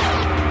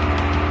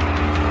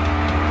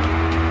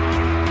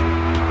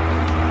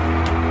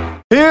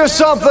 Here's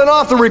something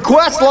off the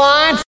request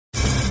line.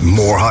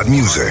 More hot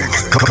music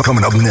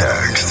coming up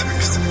next.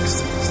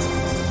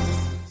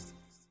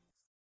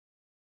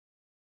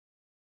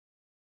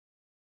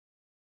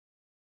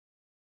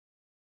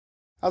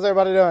 How's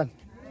everybody doing?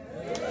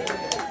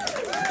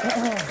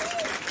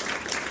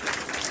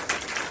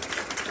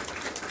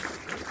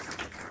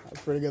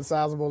 That's pretty good,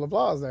 sizable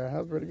applause there. That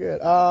was pretty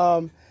good.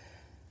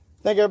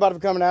 Thank everybody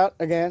for coming out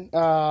again.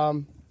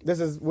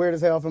 This is weird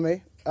as hell for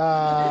me.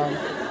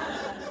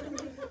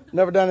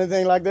 Never done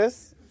anything like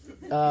this.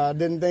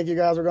 Didn't think you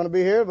guys were going to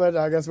be here, but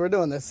I guess we're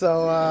doing this.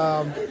 So,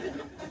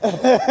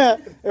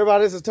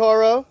 everybody, this is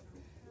Toro,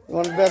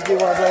 one of the best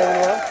keyboard players in the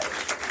world.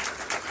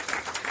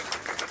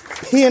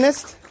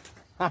 Pianist.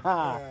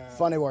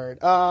 Funny word.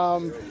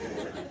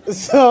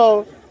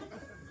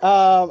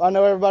 I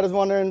know everybody's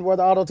wondering where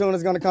the auto-tune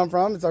is going to come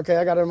from. It's okay.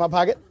 I got it in my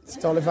pocket. It's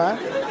totally fine.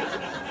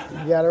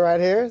 You got it right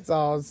here. It's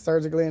all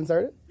surgically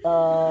inserted.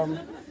 So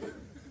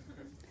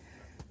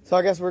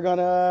I guess we're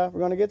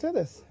gonna get to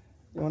this.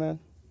 You wanna?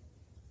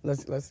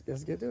 Let's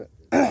get to it.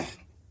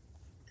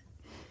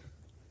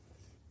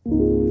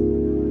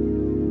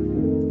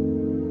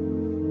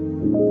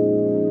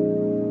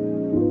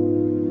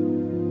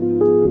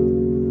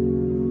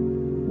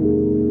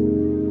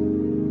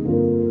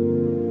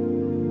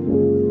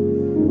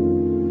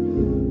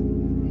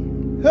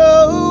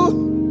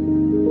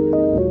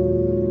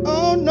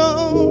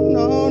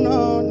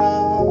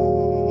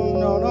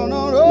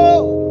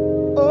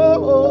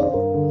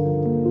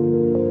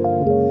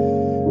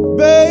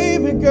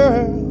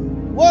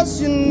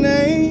 What's your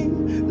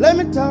name? Let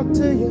me talk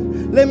to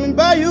you. Let me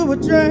buy you a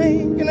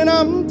drink and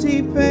an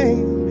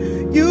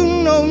T-Pain. You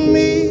know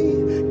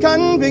me,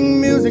 cotton pick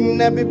music,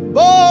 nappy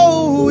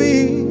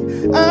Bowie.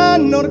 I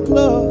know the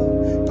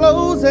club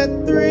close at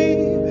 3.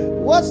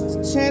 What's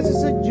the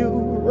chances of you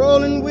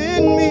rolling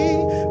with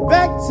me?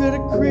 Back to the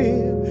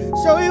crib,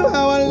 show you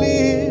how I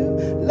live.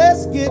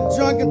 Let's get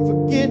drunk and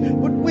forget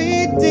what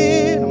we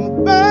did. I'ma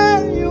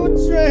buy you a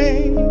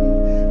drink.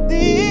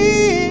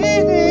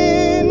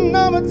 Then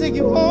I'ma take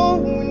you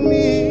home with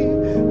me.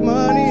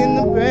 Money in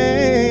the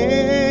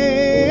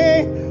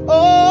bank.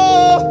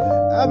 Oh,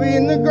 I'll be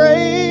in the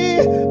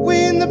grave.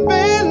 We in the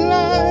bed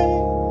line.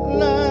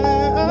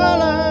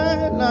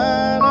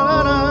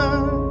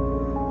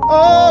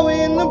 Oh,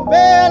 we in the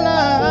bed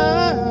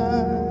line.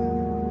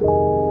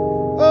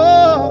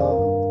 Oh,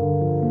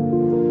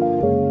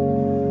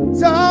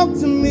 talk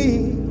to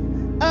me.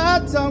 I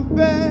talk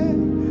back.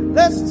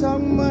 Let's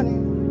talk money.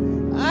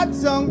 I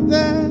talk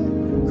that.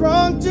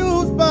 Crunk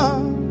juice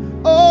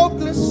bomb. Old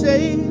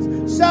cliches.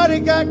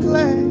 Shawty got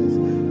class.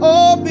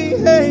 Oh,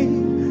 behave.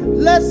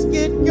 Let's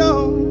get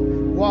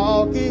going.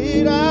 Walk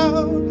it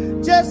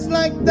out. Just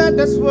like that.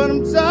 That's what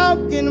I'm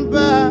talking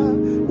about.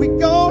 We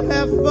gon'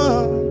 have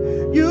fun.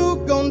 You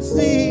gon'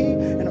 see,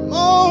 and I'm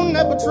on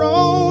that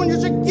Patron. You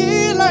should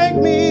get like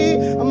me.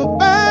 I'ma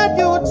buy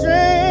you a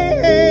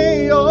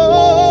drink. Oh,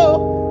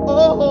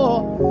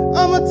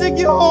 I'ma take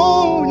you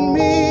home with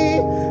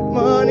me.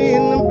 Money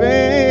in the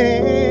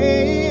bank.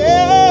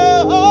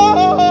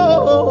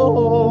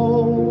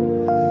 Oh,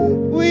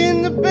 we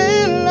in the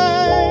bed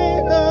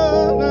line.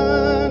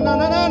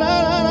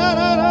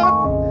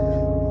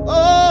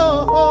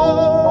 Oh,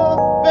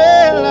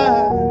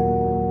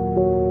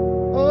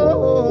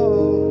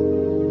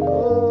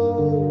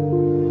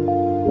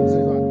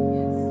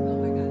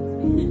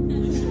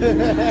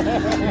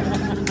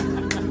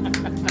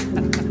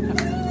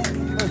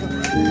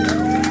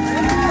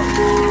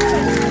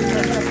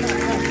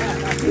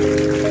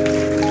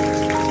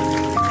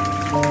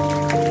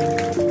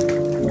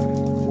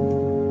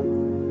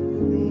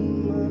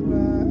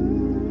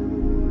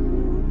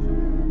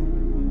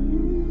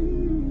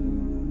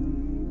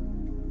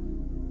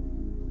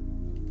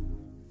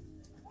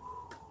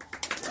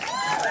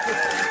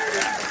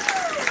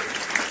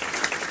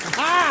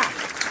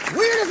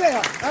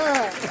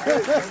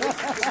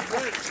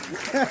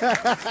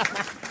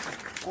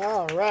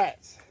 All right.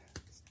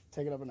 Let's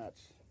take it up a notch.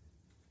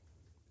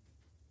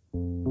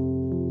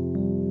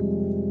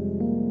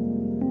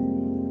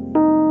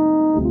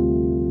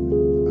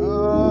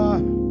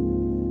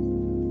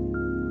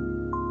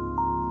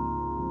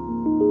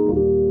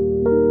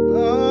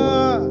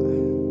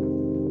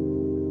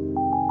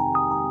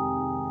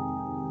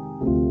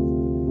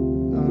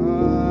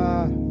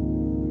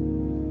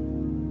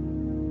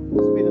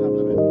 Speed it up a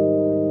little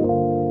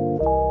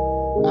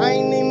bit. I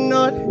ain't even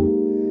know it.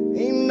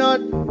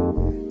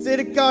 Till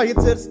they call you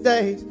to the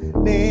stage.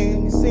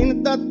 Then you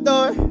seen the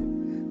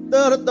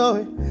throw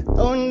it,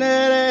 throwing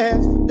that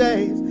ass for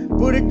days.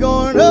 Put it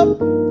going up.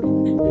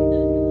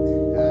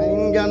 I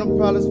ain't got no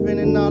problem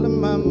spending all of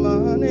my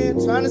money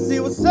trying to see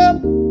what's up.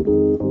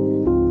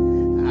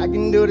 I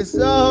can do this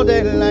all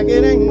day like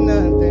it ain't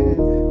nothing.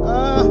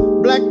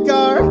 Black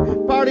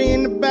card, party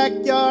in the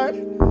backyard.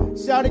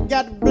 Shawty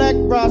got the black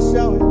bra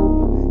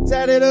showing.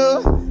 Tatted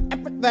up,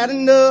 fat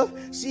enough.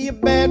 She a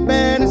bad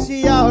and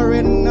she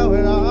already know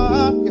it.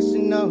 Yes,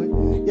 you know it.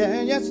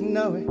 Yeah, yes, you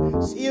know it.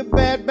 She a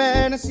bad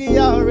and she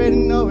already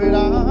know it.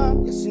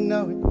 Yes, you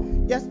know it.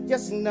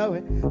 Yes, you know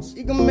it.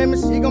 She gon' make me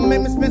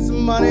spend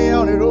some money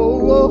on it.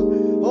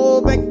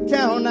 Oh, bank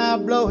account, I'll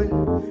blow it.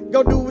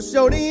 Go do a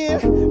show then,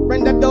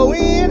 bring that dough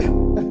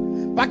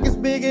in. Pockets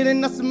bigger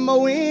than us some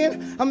more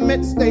in. I'm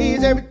at the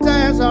stage every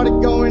time, started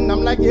going.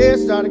 I'm like, yeah,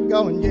 started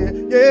going,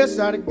 yeah,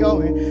 started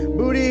going.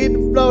 Booty hit the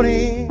floor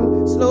then,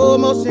 slow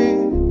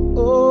motion.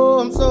 Oh,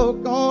 I'm so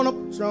gone up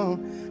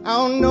Patron. I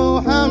don't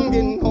know how I'm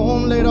getting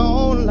home later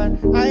on. Like,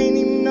 I ain't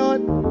even know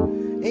it.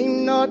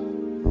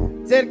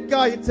 Till they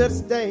call you to the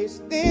stage.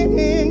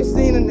 Then you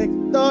seen a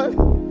nigga throw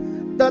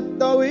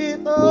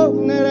it,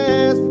 throwing that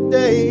ass for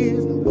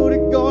days. The booty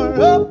going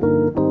up.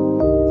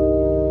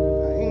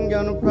 I ain't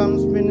got no problem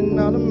spending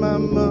all of my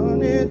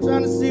money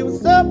trying to see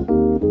what's up.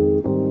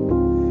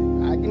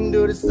 I can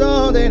do this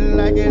all day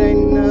like it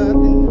ain't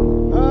nothing.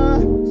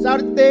 Shout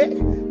it thick.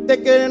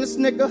 Thicker than a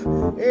snicker.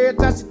 Every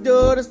time she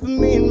do this for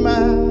me and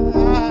mine.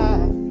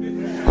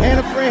 And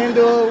a friend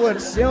do it with her.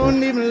 She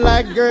don't even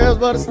like girls,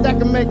 but a stack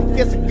can make her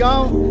kiss her.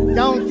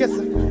 Gone kiss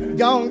her.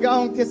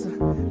 Gone kiss her.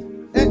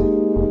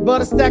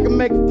 But a stack can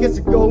make her kiss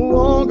her.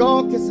 Go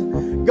on kiss her.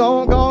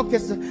 Gone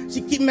kiss her.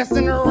 She keep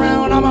messing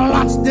around. I'ma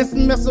launch this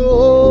missile.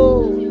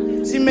 Oh,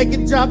 she make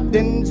it drop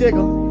then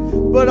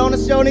jiggle. But on the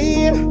show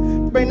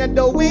then, bring that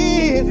dough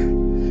in.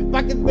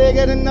 Pockets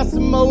bigger than us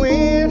some more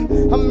in.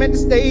 I'm at the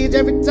stage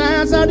every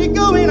time, so they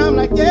go in. I'm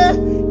like, yeah.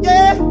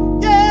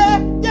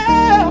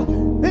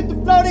 Hit the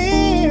float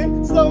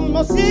in, slow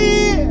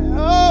motion.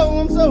 Oh,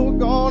 I'm so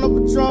gone up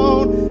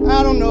Patron.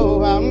 I don't know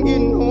how I'm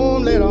getting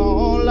home later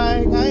on.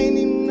 Like, I ain't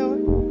even know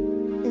it.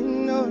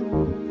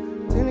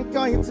 Then they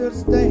call you to the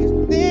stage.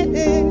 Then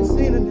you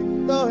see the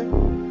nigga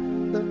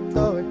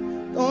throw it.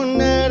 Throwing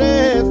that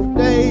ass for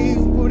days.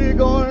 Put it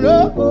going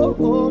up,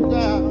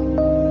 down.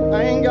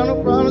 I ain't got no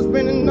problem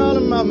spending all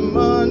of my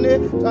money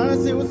trying to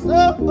see what's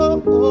up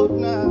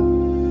now.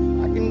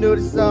 I can do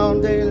this all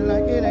day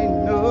like it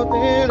ain't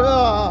nothing at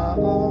all.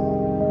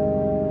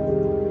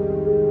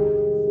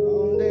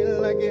 All day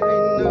like it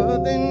ain't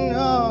nothing at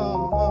all.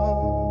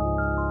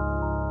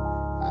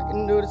 I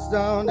can do this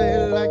all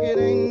day like it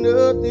ain't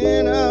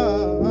nothing at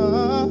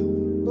all.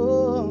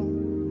 Oh, I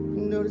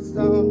can do this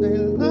all day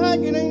like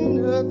it ain't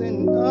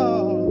nothing at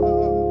all.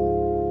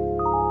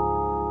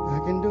 I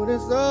can do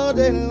this all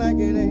day like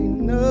it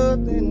ain't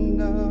nothing.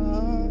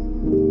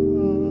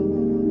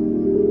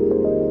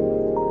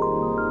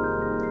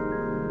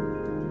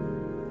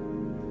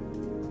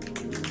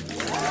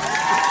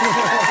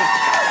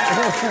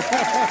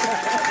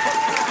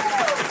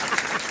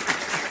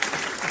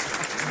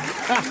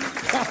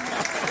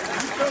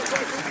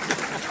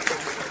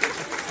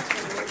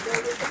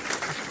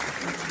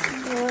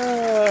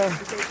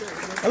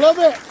 A little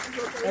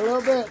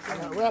bit. I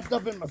got wrapped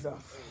up in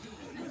myself.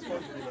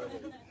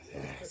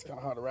 It's kind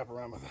of hard to wrap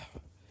around myself.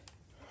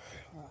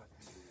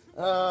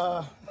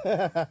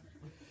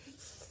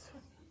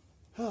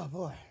 Oh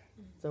boy.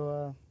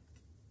 So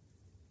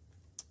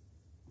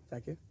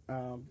thank you.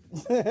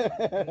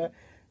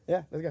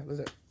 Yeah, let's go.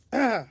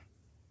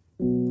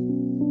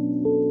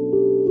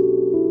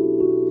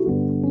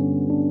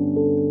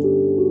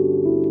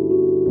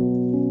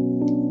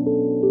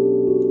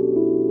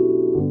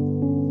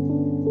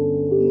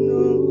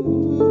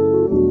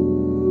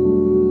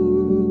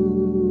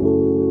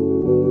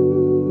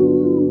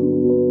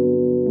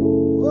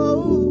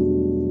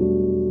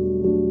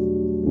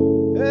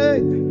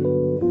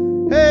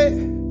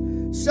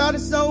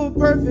 It's so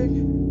perfect.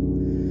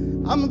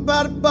 I'm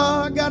about a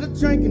bar, got a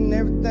drink and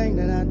everything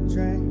that I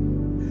drank.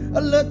 A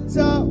little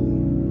talk,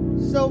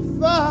 so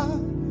far.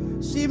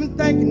 She been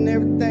thinking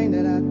everything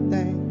that I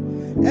think.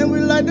 And we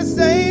like the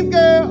same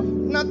girl,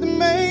 not the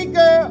main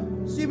girl.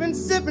 She been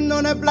sipping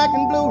on that black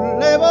and blue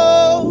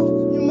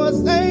label. You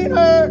must ain't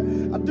her.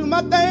 I do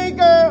my thing,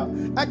 girl.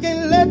 I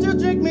can't let you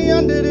drink me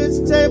under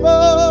this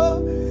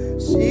table.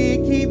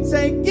 She keep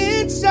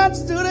taking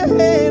shots to the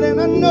head,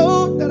 and I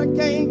know that I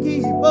can't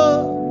keep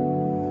up.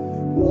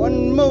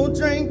 One more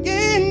drink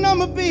and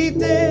I'ma be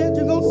dead.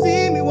 You gon'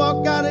 see me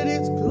walk out of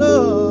this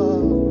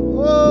club.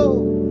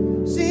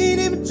 Oh, she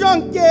ain't even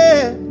drunk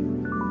yet.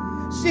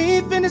 She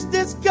ain't finished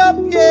this cup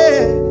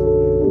yet.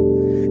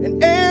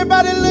 And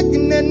everybody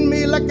looking at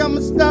me like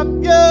I'ma stop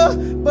ya.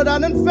 But I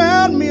done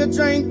found me a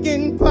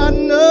drinking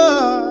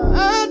partner.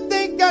 I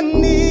think I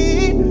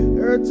need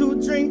her to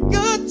drink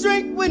a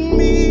drink with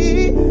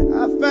me.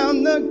 I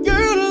found the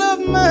girl of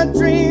my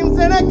dreams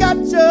and I got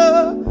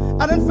ya.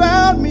 I done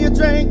found me a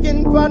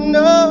drinking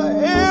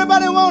partner.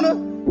 Everybody wanna.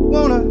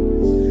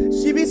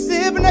 She be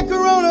sipping that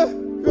Corona.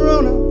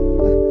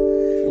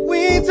 We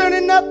ain't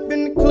turning up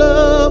in the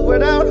club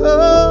without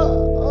her.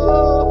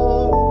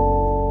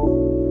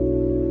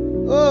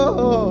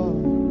 Oh.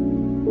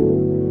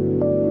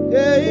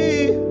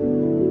 Yeah.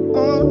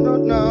 Oh, no.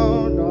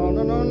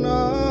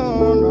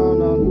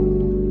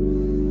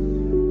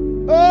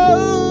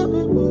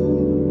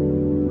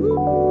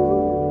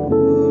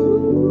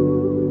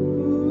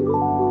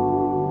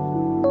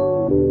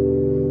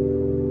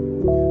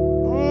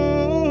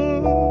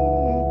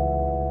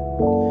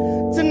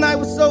 Tonight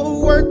was so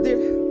worth it.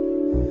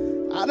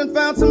 I done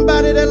found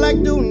somebody that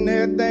like doing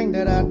everything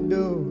that I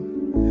do.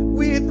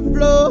 We hit the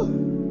floor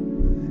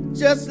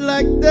just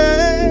like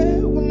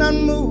that. When I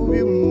move,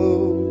 you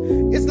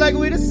move. It's like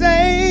we the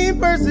same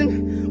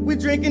person. We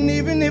drinking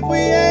even if we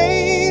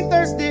ain't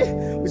thirsty.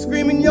 We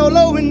screaming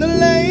YOLO in the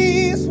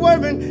lane,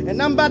 swerving.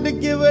 And I'm about to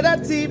give her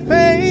that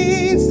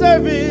T-Pain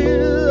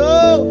service.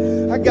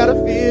 Oh, I got a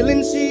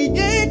feeling she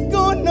ain't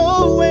going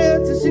nowhere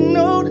till she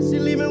know that she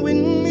leaving with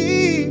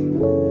me.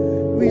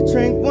 We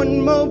drink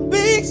one more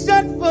big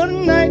shot for the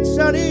night.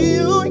 Shawty,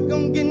 you ain't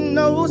gon' get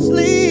no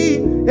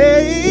sleep.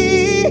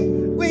 Hey,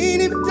 we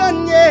ain't even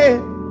done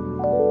yet.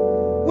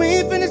 We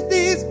ain't finished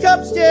these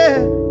cups yet.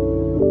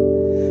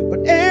 But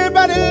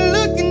everybody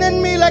looking at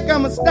me like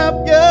I'ma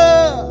stop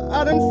ya.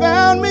 I done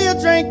found me a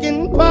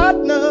drinking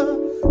partner.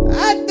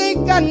 I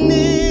think I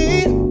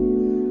need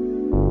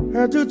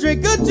her to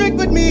drink a drink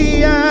with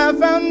me. I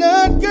found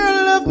the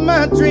girl of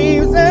my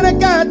dreams and I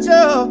got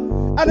ya.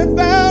 I done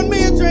found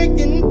me a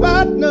drinking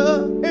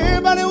partner.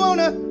 Everybody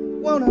wanna.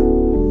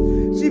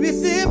 She be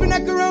sipping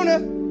that Corona.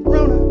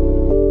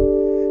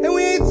 And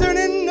we ain't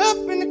turning up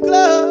in the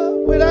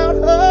club without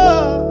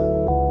her.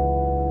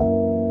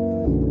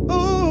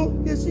 Ooh,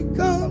 here she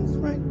comes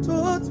right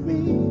towards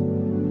me.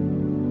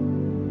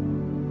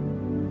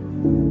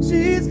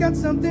 She's got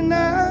something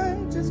I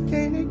just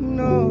can't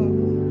ignore.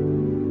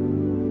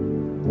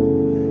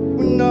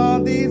 When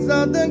all these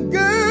other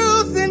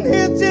girls in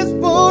here just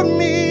bored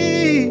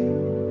me,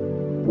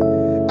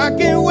 I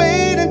can't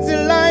wait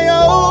until I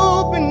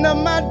open up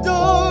my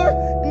door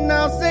and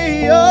I'll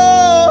say,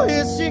 oh,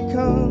 here she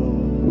comes.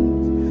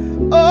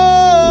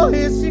 Oh,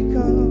 here she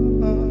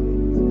comes.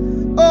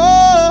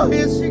 Oh,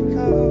 here she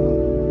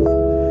comes.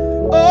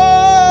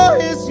 Oh,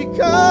 here she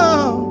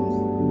comes.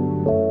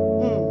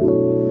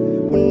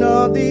 When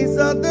all these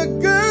other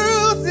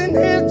girls in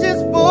here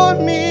just bored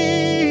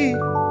me,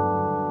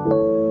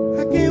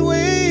 I can't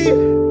wait.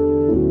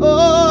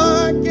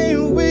 Oh, I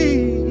can't wait.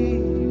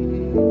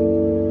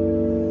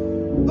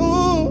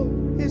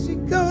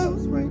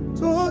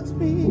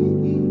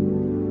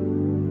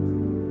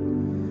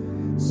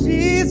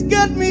 She's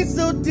got me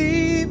so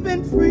deep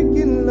in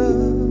freaking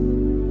love.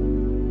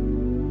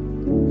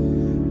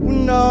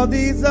 When all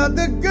these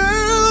other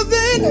girls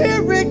in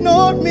here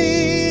ignored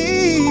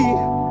me,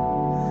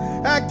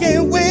 I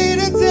can't wait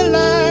until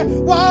I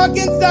walk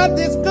inside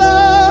this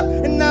club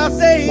and I'll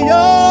say,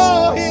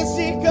 oh, here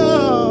she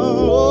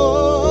comes.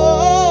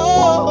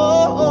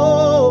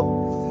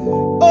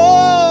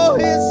 Oh,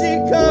 here she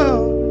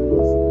comes.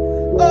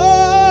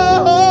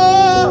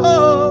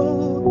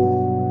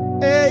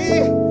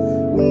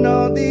 When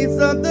all these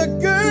other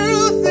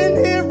girls in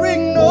here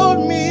ignored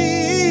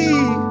me,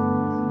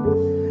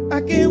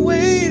 I can't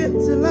wait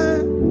until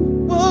I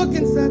walk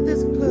inside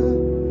this club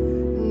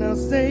and I'll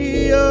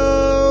say,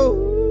 oh,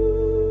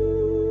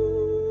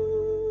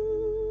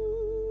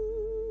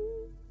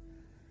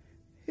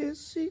 here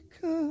she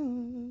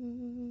comes.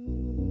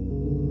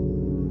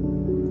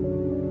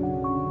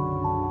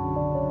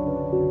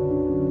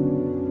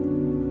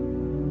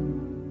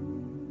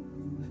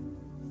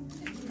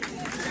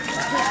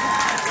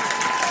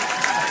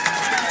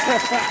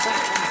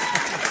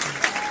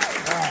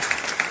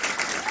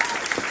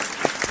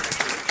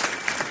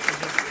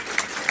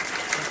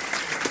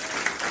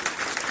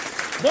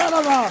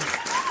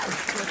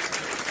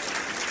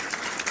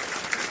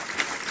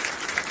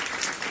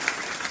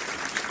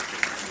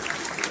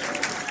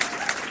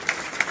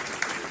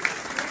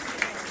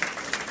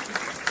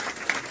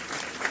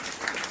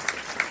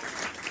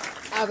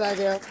 Thank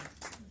you.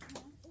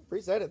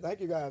 Appreciate it.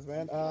 Thank you guys,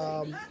 man.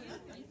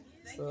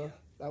 So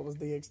that was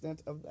the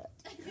extent of that.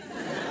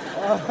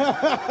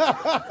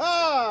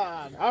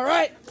 All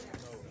right.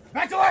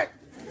 Back to work.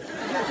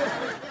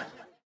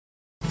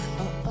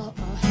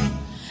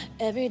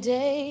 Every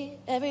day,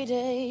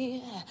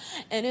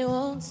 and it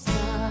won't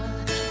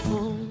stop.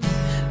 Boom,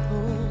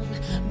 boom,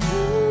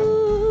 boom.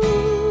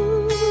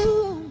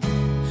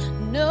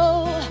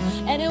 No,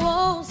 and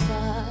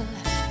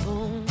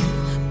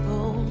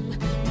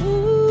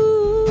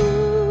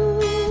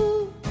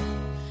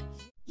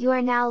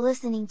are now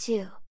listening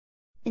to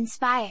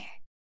Enspire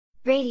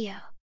Radio.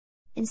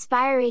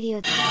 Enspire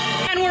Radio.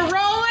 And we're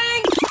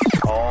rolling!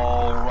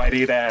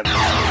 Alrighty then.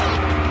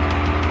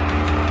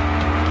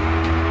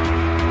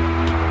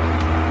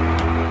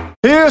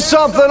 Here's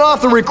something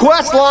off the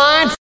request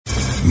line.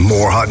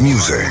 More hot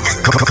music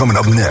coming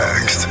up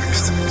next.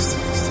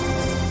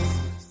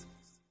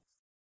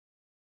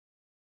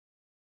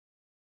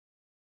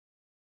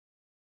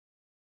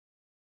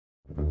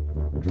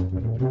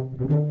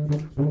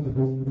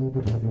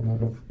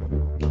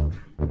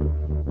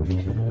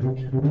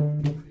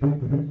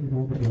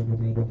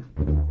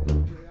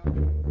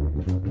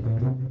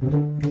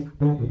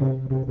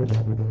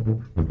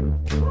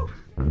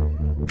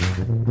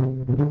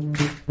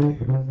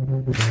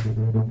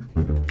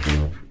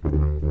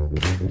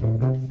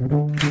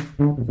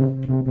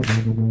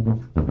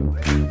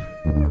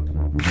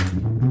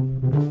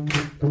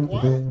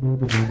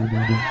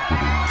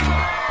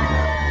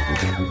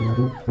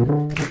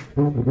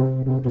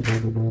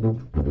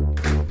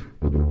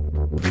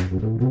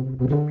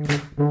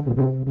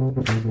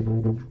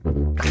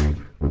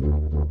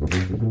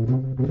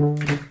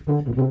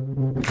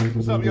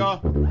 What's up, y'all?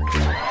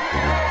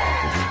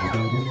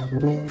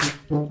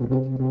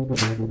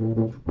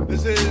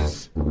 This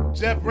is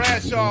Jeff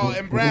Bradshaw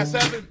and Brass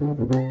 7.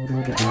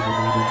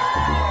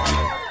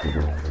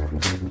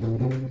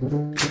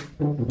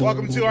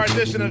 Welcome to our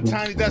edition of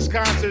Tiny Desk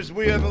Concerts.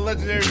 We are the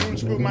legendary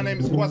Roots Group. My name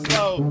is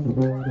Questlove.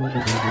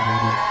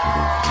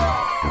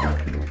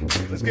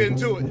 Let's get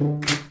into it.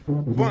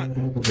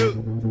 1,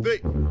 2,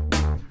 3.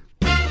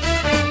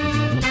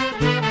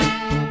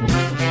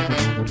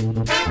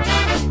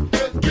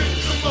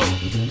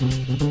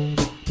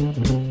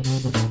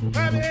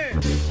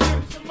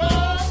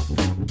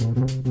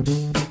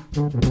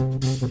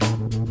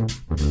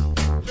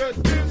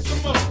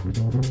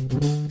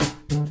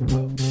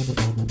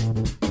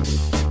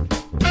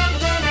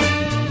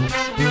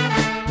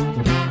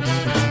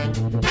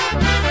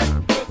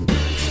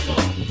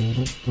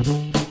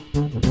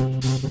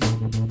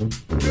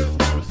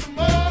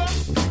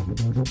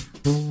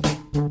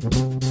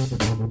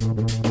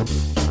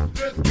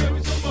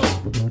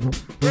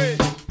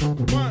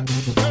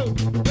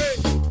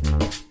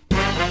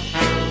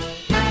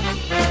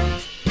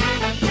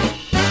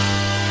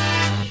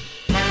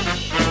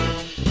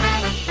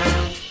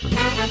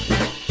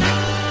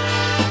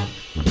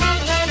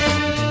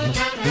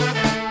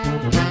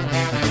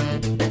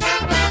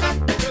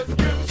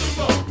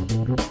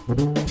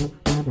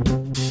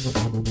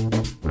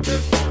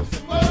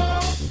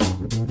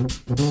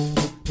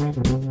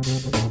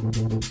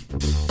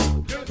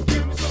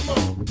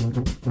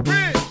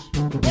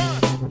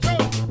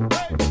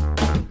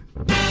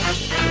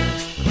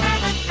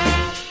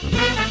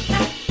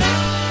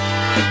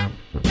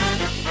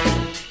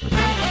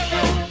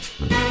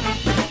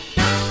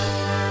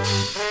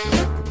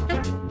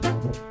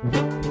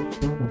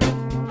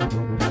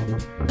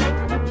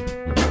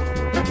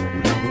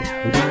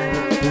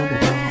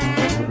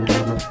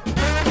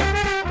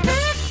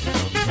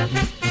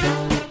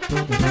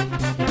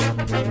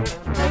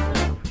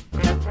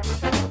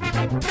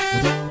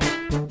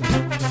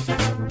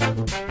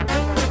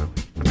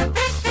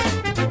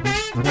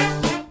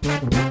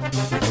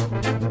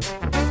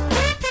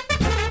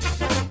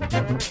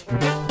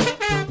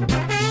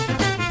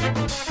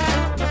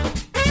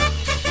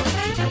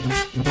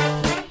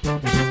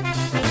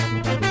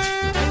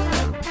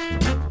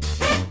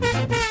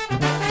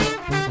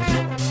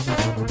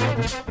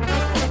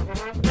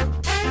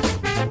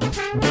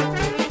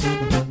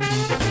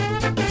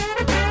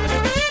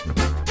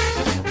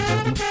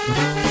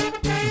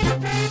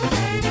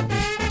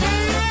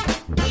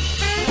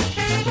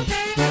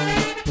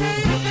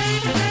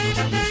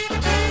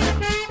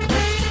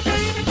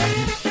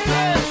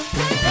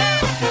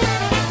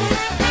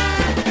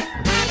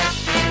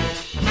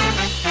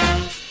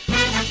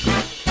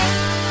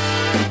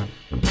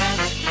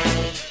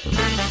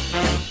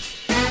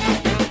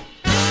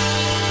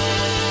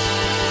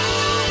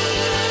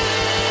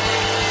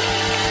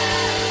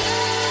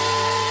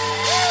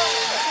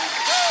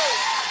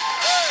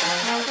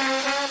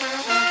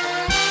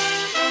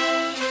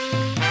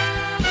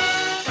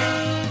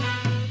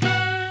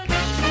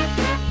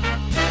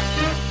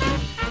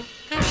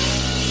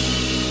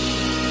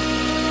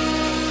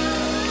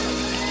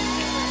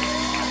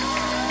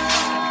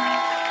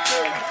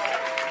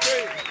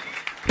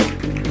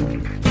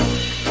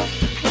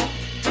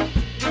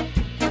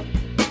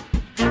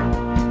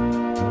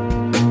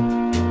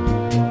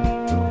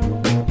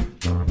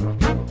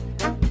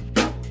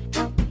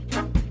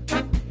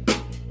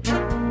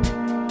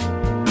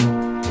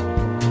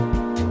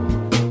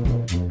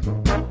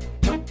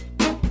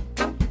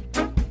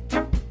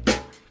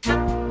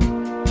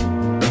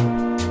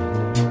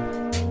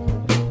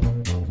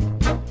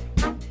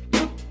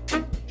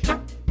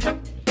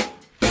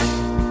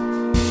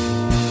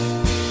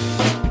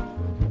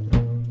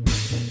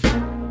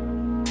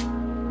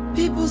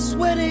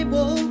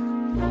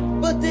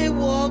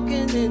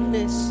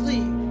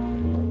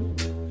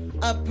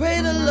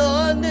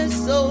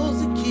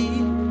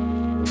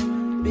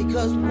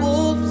 because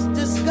wolves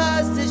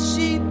disguised as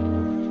sheep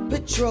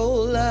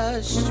patrol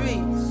our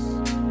streets.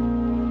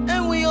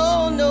 And we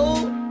all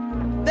know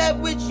that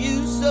which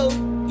you sow,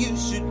 you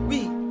should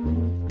reap.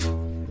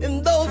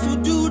 And those who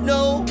do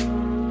know,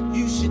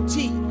 you should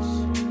teach.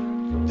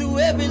 Through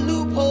every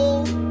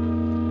loophole,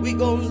 we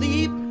gon'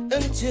 leap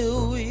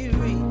until we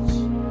reach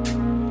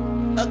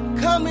a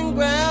common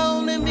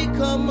ground and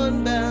become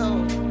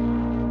unbound.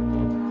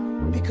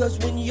 Because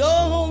when your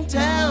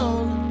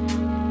hometown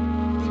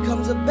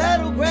becomes a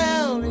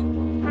battleground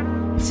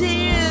and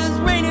tears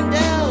raining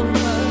down,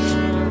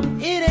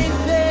 it ain't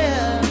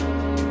fair.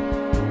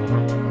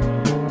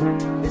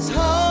 It's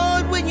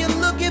hard when you're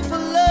looking for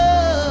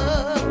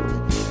love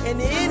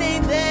and it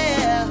ain't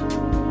there.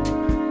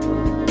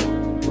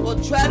 Or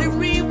try to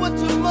read what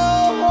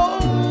tomorrow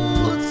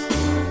holds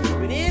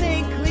when it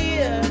ain't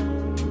clear.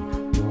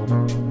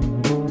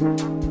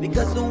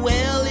 Because the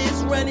well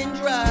is running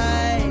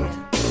dry,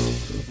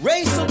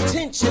 racial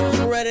tensions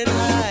running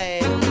high.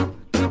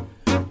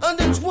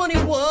 Under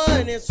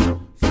 21 is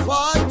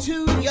far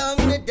too young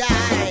to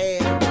die.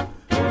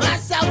 My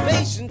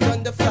salvation's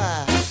under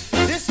fire.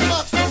 This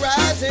marks the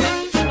rising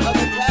of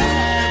the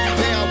tide.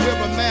 Today I wear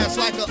a mask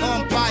like an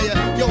umpire.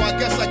 Yo, I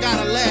guess I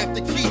gotta laugh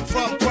to keep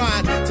from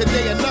crying.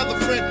 Today another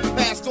friend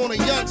passed on a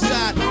young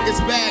side. It's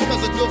bad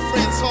cause a good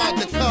friend's hard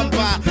to come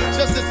by.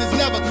 Justice is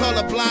never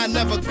colorblind,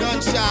 never gun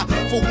shy.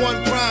 For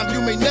one crime,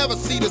 you may never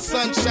see the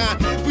sunshine.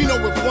 We know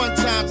if one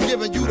time's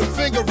giving you the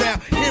finger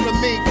round, hearing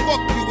me,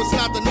 fuck you, it's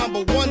not the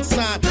number one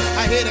sign.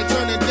 I hear they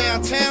turning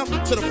downtown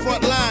to the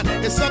front line.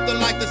 It's something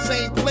like the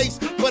same place,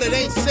 but it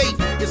ain't safe.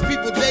 It's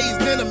people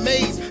dazed and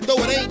amazed, though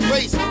it ain't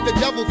race. The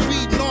devil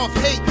feeding off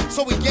hate,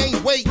 so we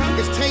gain weight.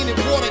 It's tainted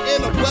water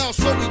in a well,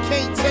 so we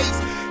can't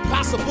taste.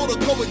 Possible to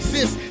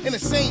coexist in the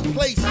same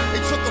place.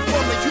 They took her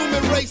from the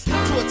human race to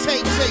a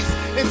tank chase,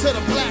 into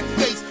the black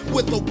face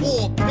with the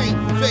war paint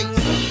face.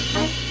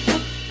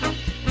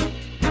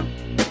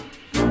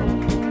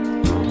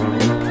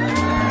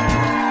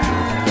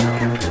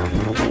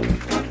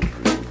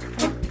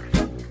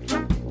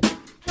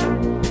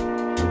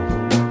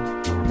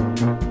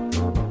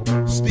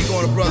 Speak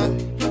on it, brother.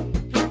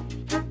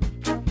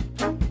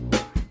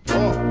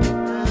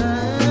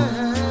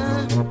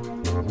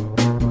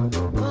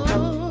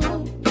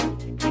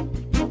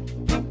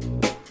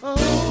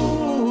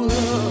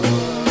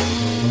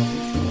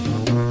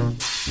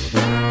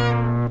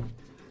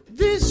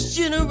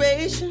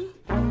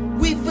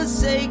 We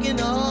forsaken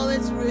all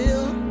that's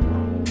real.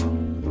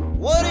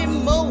 What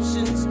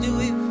emotions do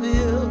we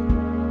feel?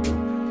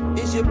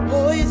 Is your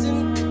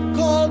poison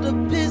called a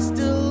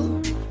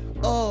pistol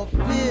or a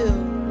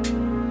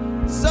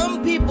pill?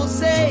 Some people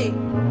say,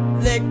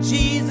 let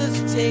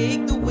Jesus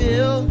take the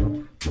wheel.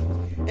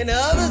 And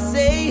others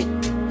say,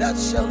 thou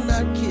shalt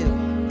not kill.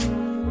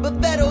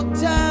 But that old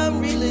time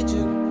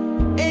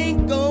religion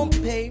ain't gonna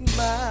pay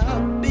my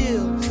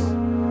bills.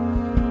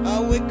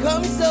 We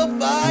come so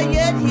far,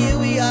 yet here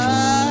we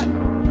are,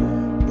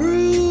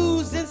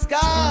 bruised and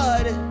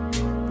scarred,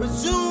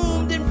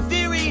 presumed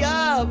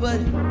inferior, but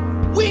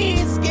we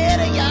ain't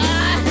scared of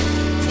y'all.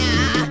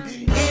 Nah,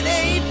 it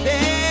ain't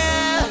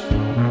fair.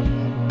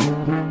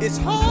 It's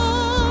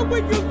hard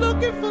when you're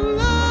looking for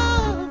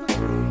love,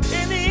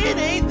 and it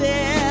ain't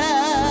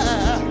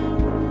there.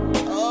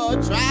 Oh,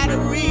 try to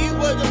read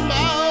what the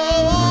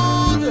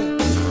mouth,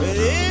 but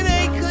it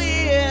ain't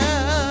clear.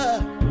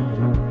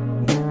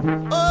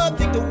 I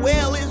think the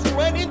well is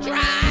running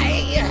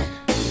dry.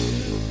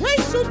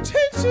 Racial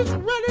tensions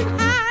running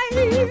high.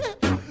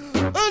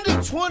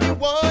 Under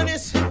 21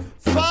 is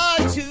far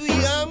too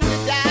young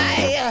to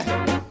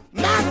die.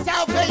 My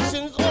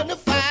salvation's on the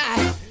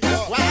fire.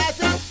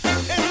 Rising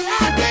and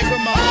rising.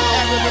 From my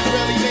Arab,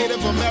 Israeli,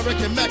 Native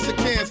American,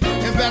 Mexicans,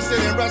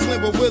 invested in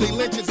wrestling with Willie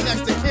Lynch's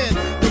next to kin.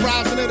 The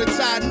rising of the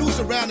tide, noose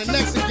around the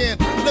necks again.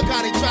 Look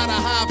how they try to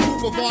hide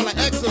proof of all the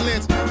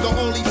excellence. The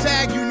only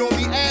tag you know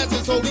me as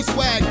is holy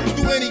swag.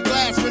 Through any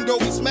glass window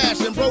we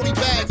smash and Brody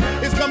bags.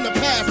 It's come to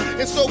pass,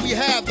 and so we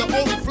have the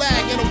only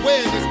flag and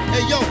awareness.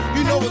 Hey yo,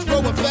 you know it's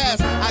growing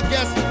fast. I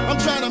guess I'm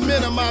trying to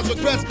minimize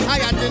regrets. I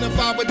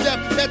identify with death,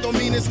 that don't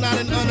mean it's not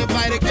an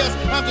uninvited guest.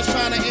 I'm just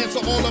trying to answer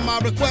all of my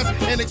requests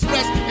and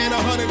express in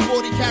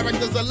 140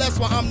 characters or less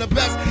why I'm the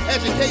best.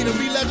 Educated,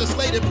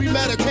 re-legislated,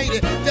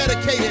 premeditated,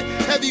 dedicated,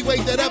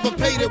 heavyweight that ever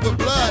paid it with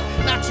blood,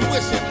 not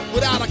tuition,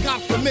 without a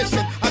cop's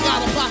permission. I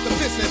got a pot to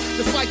listen,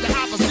 despite the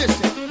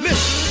opposition.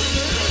 Listen.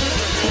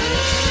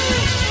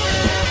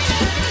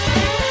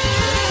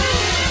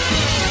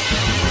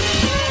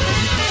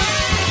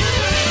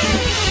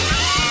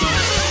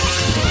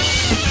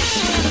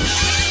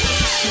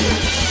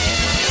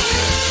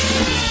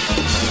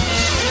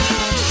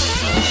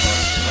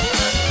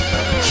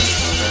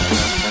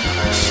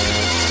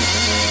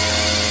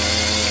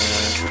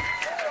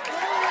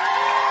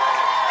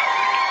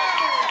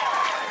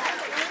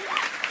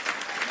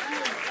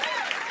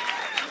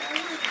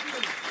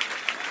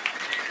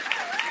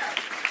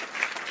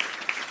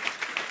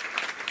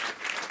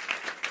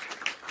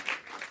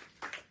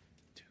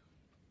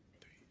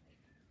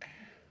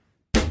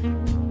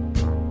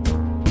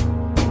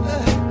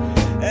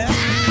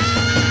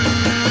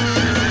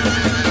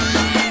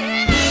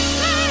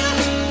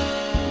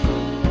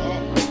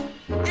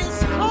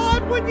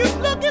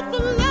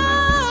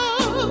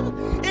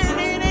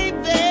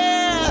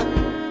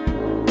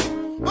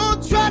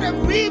 try to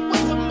reap what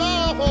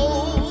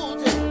tomorrow,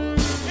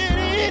 and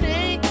it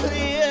ain't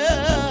clear.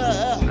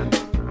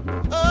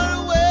 Oh, the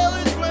well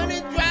is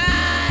running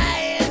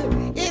dry,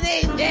 and it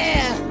ain't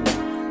there.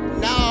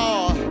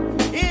 No,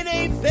 it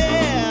ain't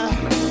fair.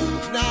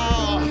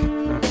 No,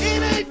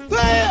 it ain't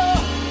fair.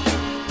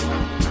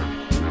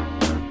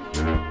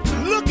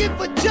 Looking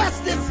for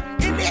justice,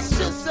 and it's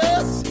just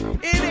us.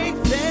 It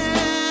ain't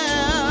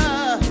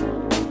fair.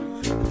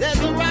 There's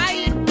a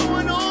riot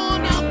going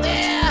on out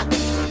there,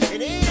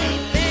 and it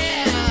ain't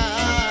fair.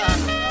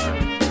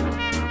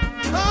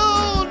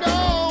 Oh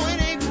no, it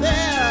ain't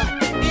fair.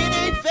 It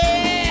ain't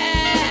fair.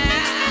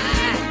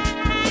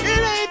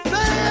 It ain't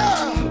fair.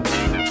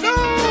 No,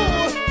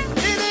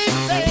 it ain't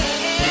fair.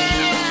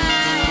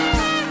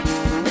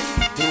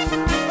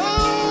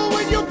 Oh,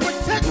 when your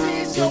protector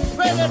is your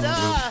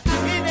predator,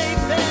 it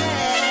ain't fair.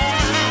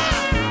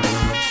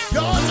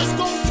 Y'all just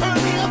gonna turn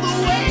the other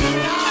way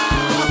now.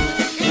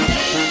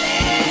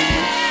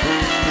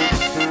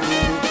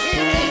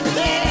 It ain't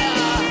fair.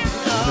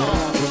 No,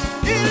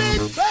 it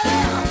ain't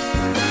fair.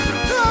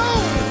 No,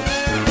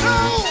 no, no,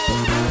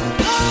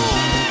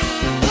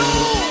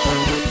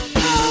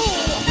 no,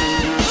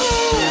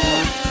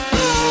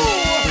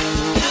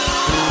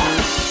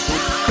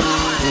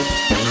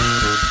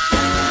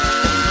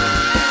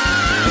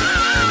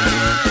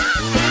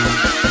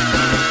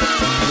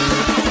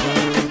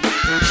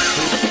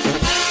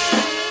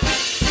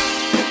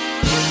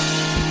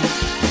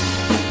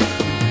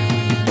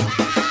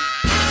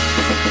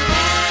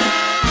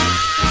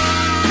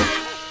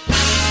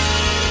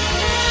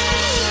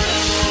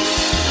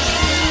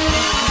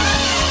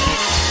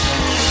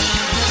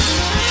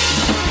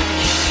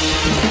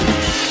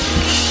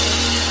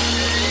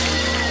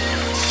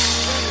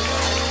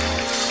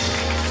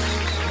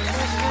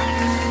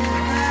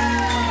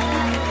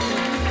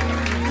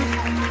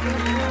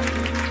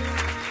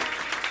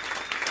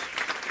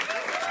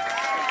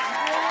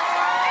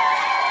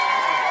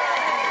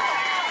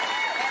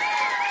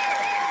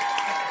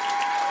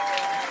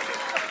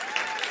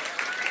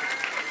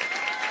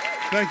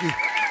 Thank you.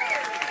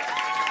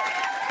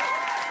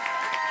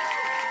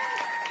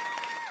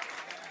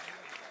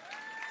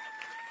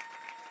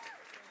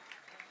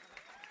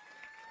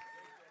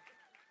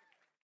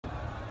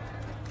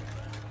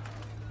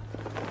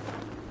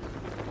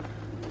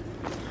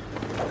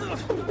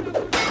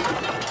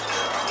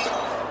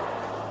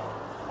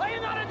 Are you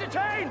not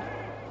entertained?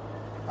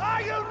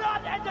 Are you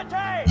not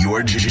entertained?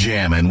 You're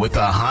jamming with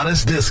the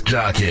hottest disc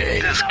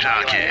jockey.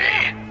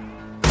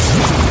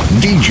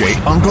 DJ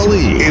Uncle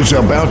E is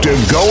about to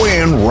go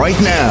in right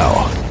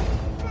now.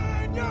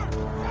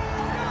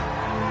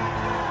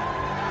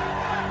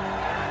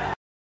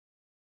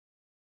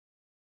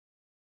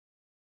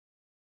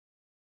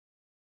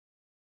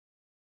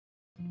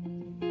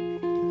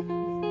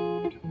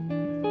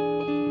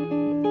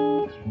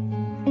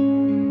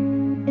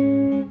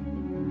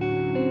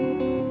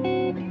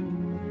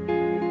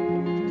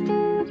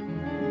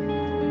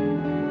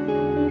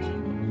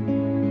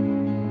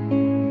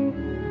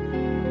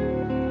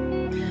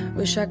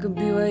 Wish I could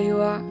be where you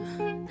are.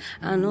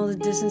 I know the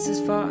distance is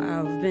far.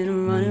 I've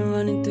been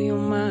running through your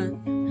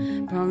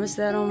mind. Promise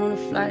that I'm on a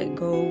flight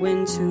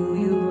going to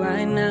you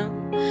right now.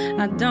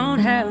 I don't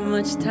have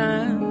much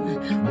time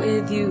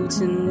with you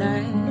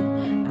tonight.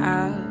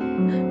 I've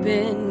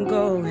been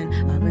going,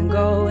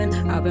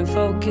 I've been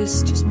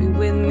focused. Just be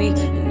with me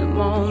in the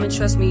moment.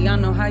 Trust me, I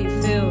know how you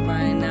feel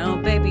right now.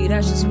 Baby,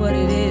 that's just what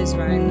it is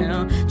right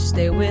now. Just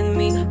stay with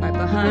me, right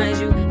behind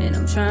you. And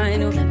I'm trying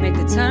to make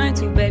the time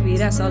to, baby,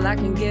 that's all I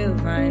can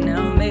give right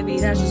now. Maybe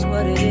that's just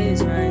what it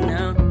is right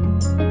now.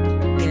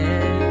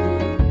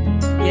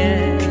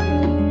 Yeah.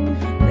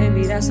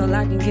 Baby, that's all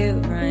I can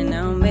give right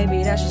now.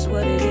 Maybe that's just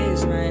what it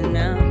is right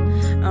now.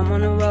 I'm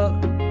on the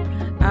road.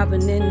 I've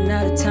been in and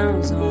out of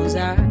time zones.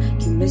 I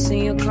keep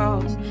missing your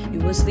calls. You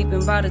were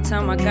sleeping by the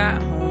time I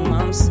got home.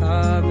 I'm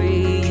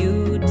sorry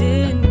you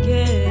didn't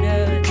get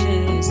a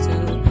chance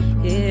to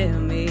hear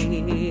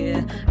me.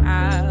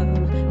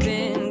 I've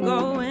been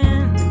going.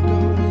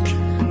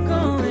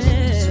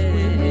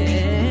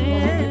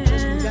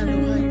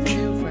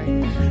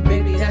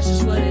 Baby, that's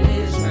just what it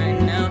is right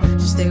now.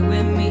 Just stay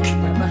with me,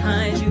 right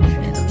behind you.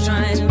 And I'm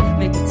trying to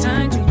make the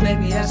time to,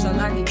 baby, that's all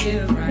I can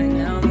give right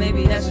now.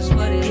 Maybe that's just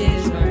what it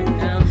is right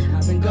now.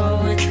 I've been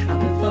going, I've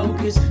been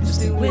focused. Just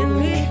stay with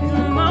me in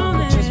the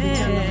moment.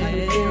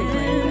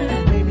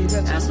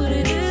 That's what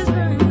it is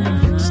right now.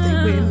 Just stay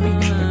with me,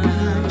 right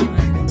behind you.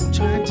 And I'm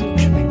trying to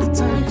make the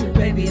time to,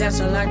 baby, that's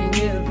all I can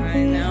give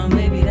right now.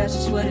 Maybe that's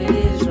just what it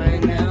is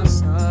right now.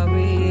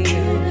 Sorry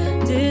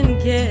you didn't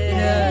get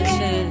a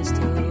chance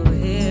to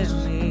hear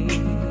me.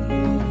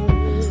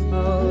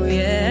 Oh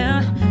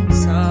yeah,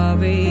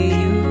 sorry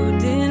you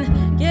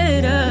didn't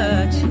get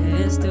a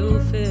chance to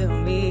feel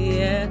me.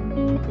 Yeah.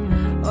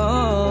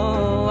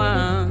 Oh,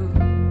 I'm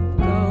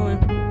going.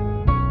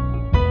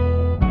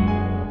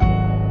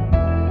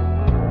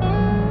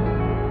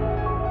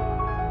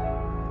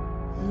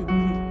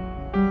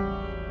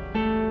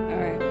 All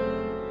right.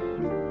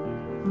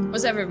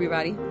 What's up,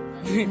 everybody?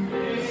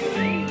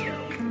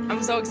 I'm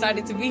I'm so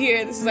excited to be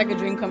here. This is like a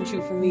dream come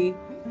true for me.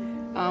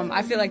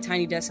 I feel like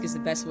Tiny Desk is the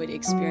best way to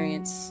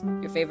experience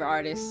your favorite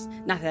artist.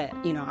 Not that,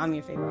 I'm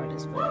your favorite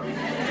artist,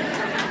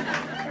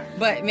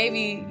 but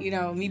maybe,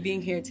 me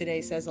being here today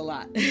says a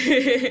lot.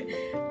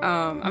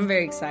 I'm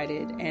very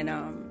excited. And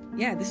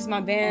this is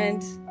my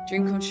band,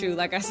 Dream Come True.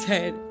 Like I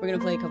said, we're going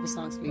to play a couple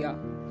songs for y'all.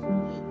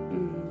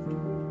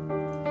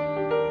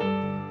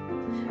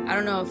 I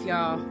don't know if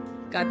y'all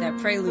got that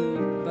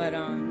prelude, but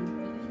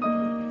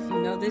if you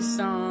know this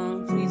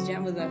song, please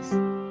jam with us.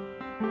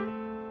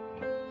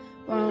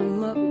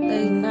 I'm up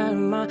late night,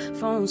 my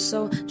phone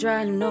so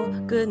dry, no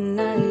good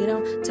night,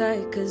 I'm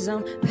tight cause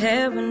I'm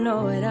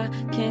paranoid, I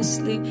can't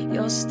sleep,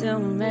 you're still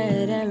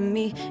mad at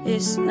me,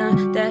 it's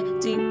not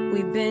that deep,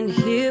 we've been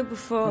here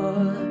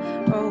before,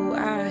 oh,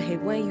 I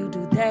hate when you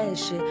do that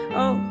shit,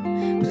 oh,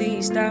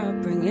 please stop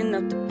bringing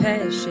up the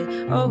past shit,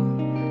 oh,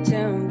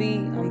 tell me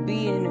I'm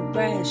being a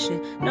brash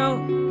shit, no,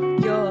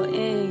 you're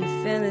in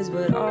your feelings,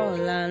 but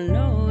all I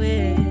know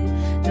is,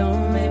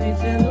 don't make me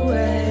feel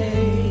away.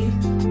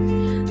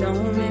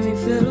 Don't make me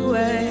feel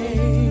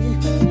away.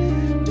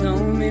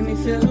 Don't make me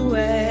feel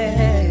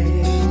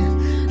away.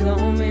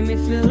 Don't make me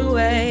feel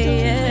away.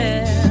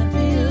 Yeah.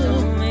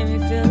 Don't make me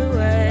feel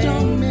away.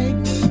 Don't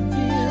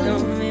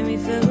make me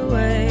feel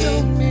away.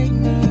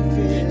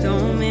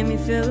 Don't make me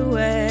feel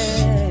away.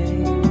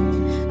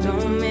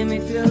 Don't make me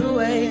feel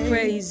away.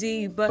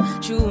 Crazy, but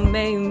you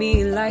made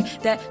me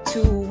like that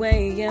 2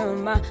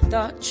 a.m. I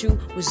thought you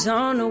was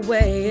on the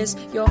way. It's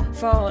your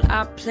fault,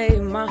 I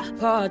played my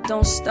part.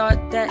 Don't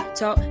start that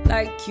talk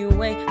like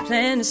you ain't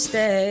plan to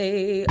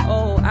stay.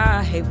 Oh,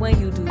 I hate when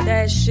you do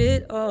that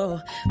shit.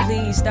 Oh,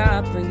 please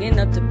stop bringing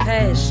up the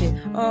past shit.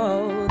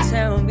 Oh,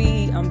 tell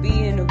me I'm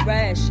being a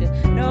rash shit.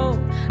 No,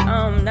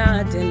 I'm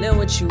not dealing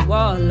with you.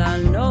 All I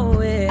know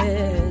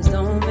is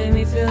don't make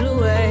me feel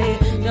away.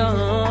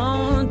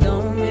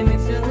 Don't make me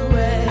feel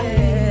away.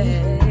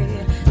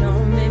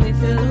 Don't make me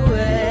feel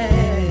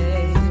away.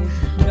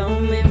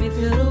 Don't make me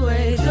feel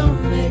away.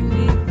 Don't make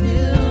me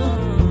feel.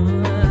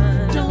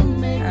 Don't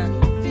make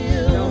me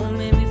feel. Don't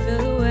make me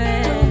feel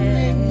away. Don't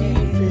make me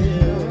feel.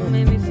 Don't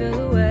make me feel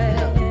away.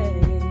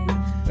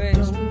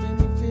 Don't make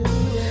me feel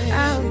away.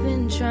 I've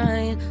been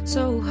trying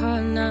so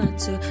hard not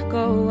to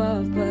go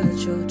off, but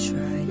you're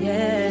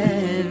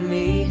trying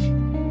me.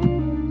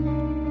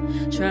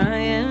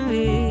 Trying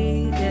me.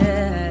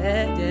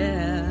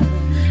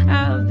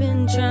 I've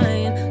been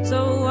trying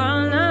so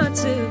hard not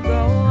to go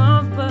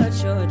off, but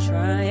you're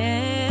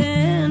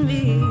trying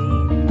me.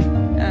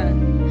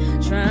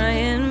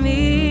 Trying me,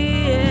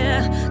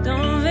 yeah.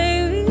 Don't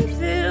make me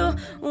feel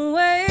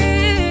away.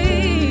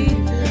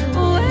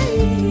 Away,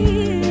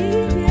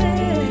 yeah.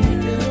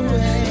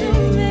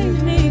 Don't make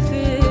me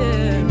feel.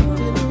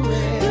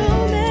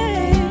 Don't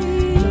make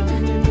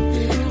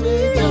me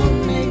feel.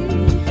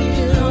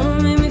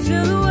 Don't make me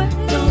feel away.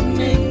 Don't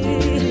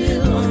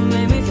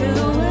make me feel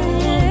away.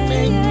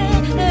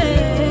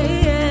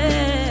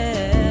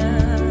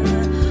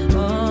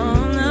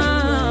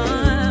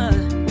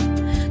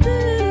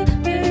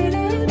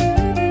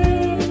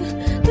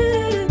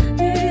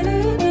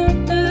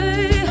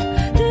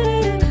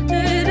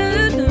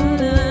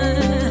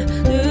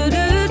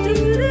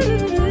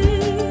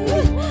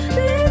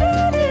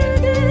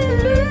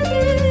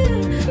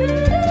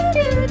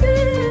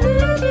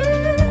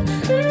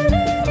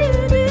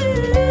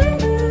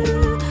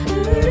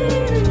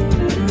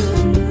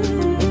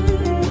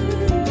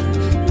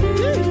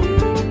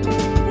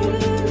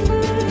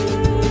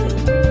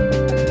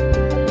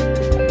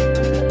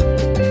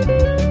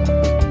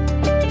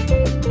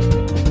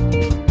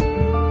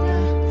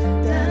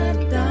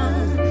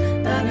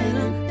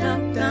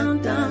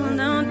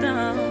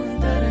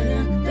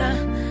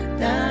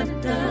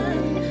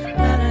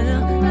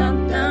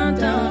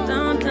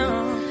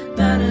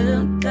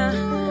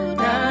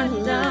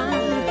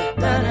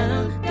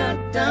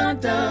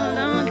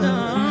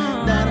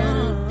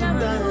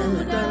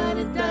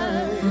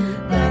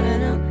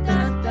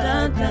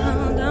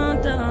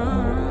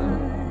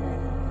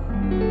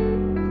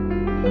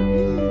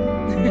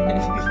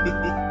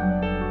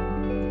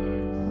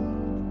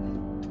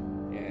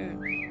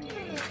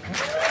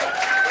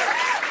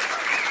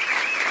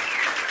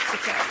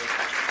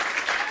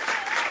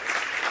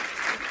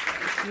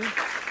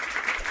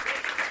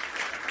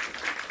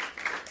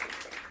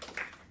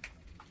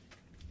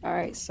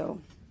 Alright, so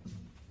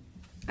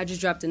I just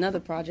dropped another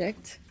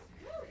project.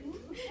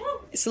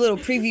 It's a little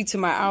preview to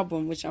my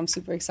album, which I'm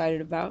super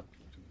excited about.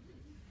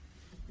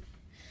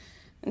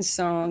 And the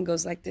song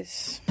goes like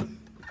this.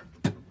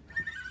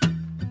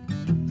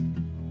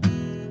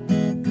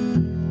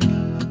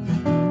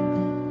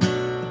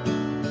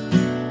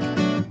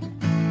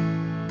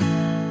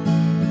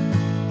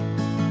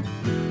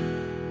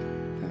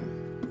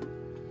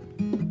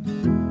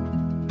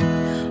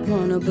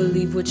 Wanna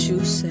believe what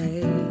you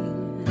say,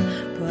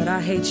 but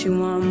I hate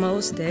you on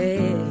most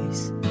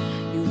days.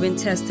 You've been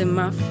testing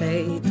my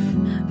faith,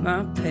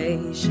 my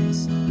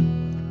patience,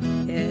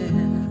 yeah.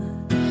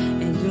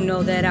 And you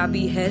know that I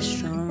be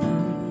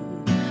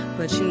headstrong,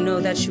 but you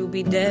know that you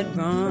be dead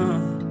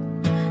wrong.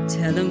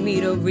 telling me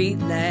to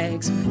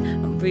relax, but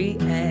I'm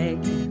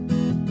reacting.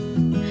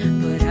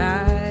 But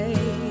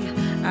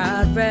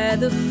I'd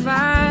rather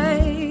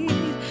fight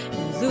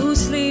and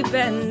lose sleep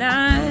at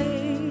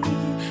night.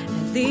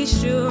 At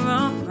least you're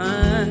on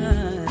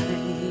mine.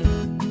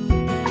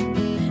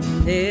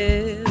 And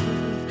if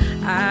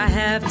I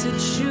have to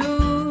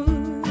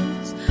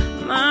choose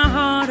my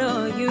heart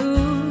or you,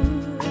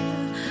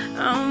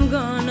 I'm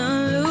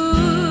gonna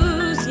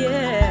lose,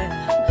 yeah.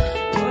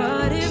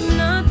 What if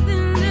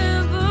nothing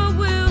ever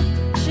will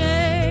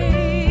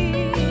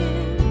change?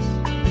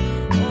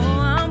 Oh,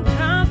 I'm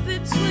caught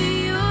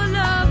between your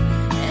love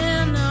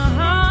and a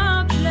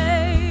hard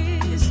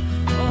place.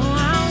 Oh,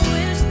 I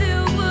wish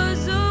there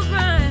was a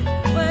right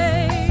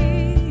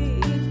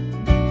way.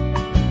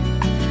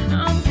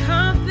 I'm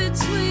caught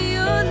between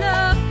your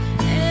love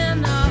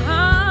and a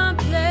hard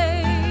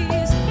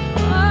place.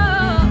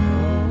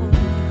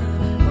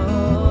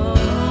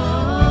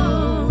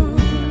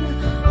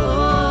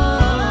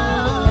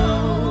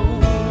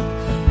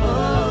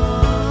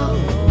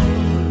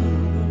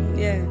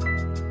 Yeah.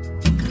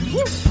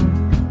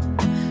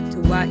 Do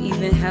I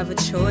even have a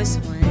choice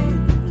when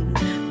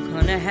I'm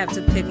gonna have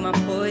to pick my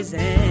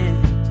poison?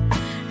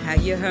 How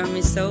you hurt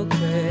me so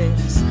good,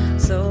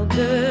 so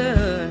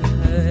good.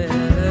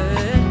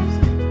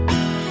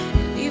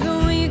 And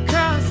even when you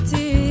cross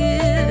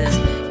tears,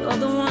 you're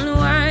the one who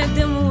wiped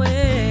them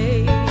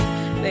away.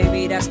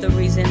 Baby, that's the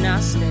reason I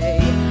stay.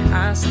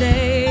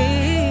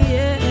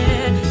 Yeah.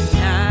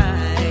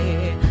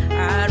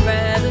 I'd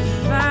rather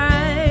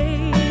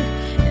fight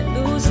and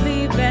lose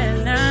sleep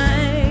at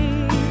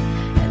night.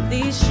 At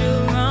least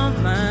you're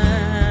on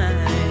mine.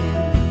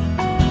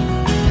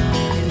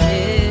 And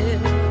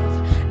if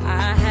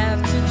I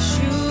have to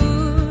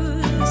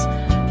choose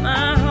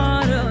my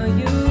heart or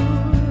you,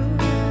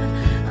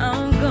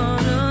 I'm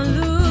gonna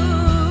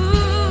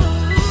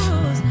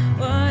lose.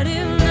 What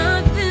if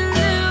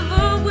nothing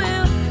ever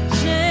will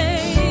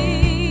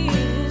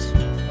change?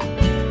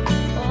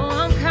 Oh,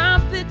 I'm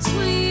caught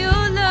between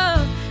your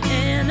love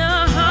and a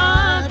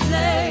hard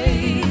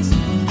place.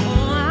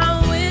 Oh,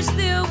 I wish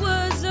there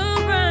was a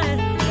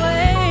right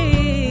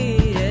way.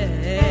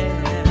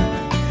 Yeah.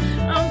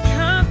 I'm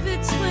caught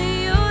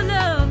between your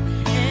love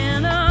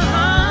and a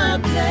hard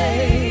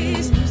place.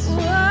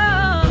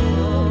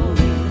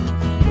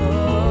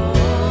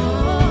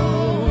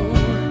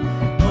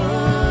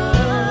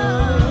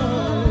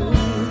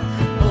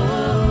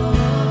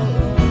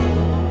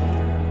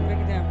 Break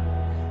it down.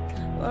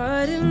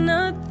 What if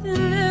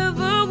nothing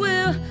ever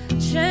will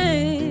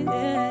change?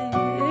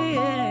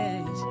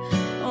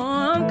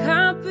 Oh, I'm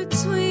caught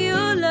between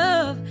your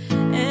love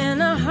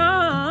and a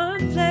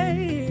hard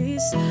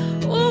place.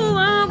 Oh,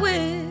 I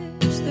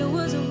wish there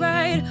was a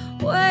right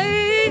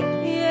way.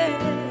 Yeah.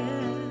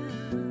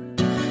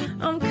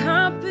 I'm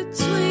caught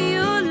between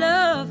your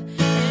love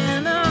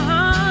and a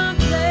hard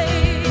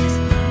place.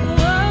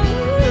 I'm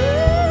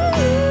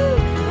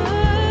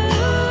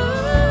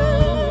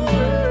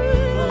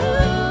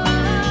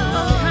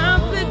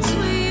caught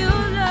between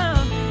your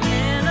love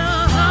and a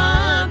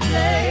hard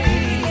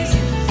place.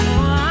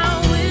 Oh, I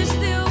wish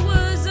there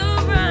was a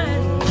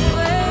right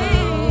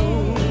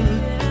way.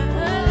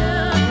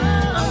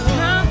 I'm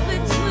caught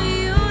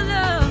between your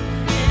love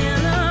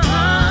and a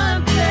hard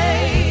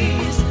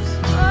place.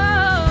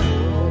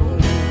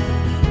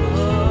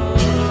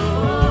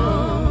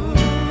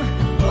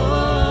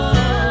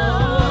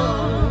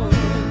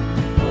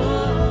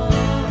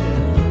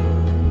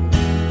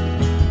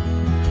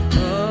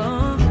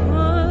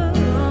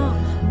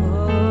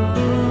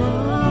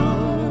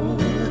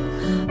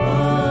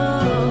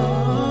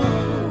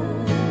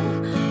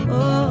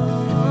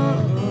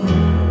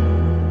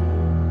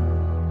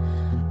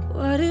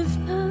 What if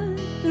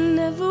nothing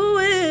ever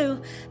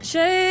will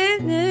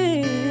change?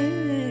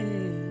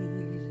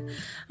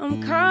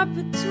 I'm caught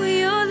between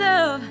your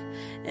love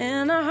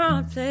and a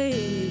hard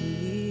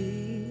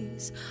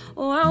place.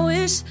 Oh, I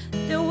wish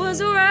there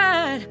was a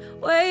right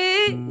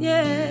way,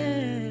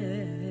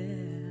 yeah.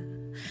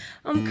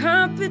 I'm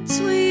caught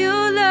between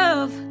your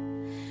love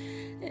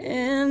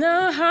and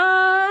a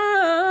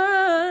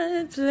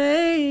hard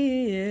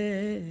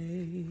place.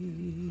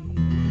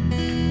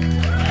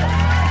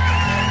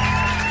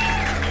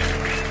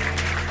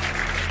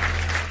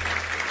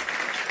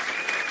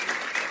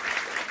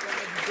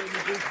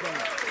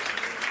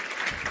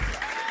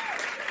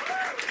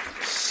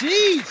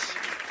 Sheesh.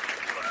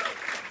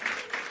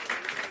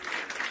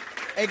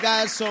 Hey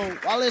guys, so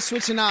while they're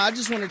switching out, I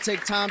just want to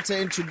take time to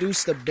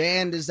introduce the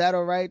band. Is that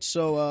all right?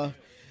 So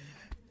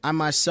I'm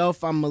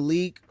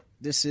Malik.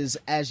 This is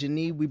As You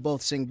Need. We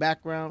both sing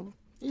background.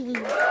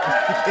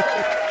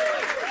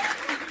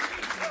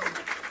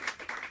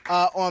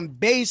 On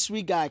bass,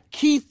 we got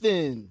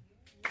Keithan.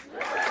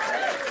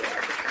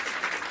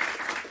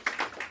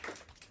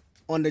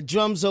 On the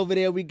drums over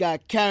there, we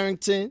got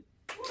Carrington.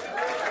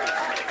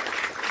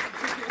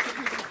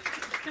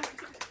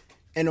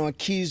 And on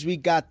keys, we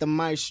got the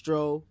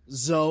maestro,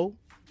 Zoe.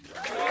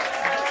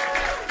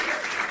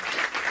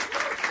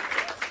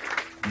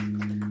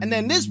 And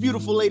then this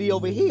beautiful lady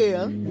over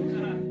here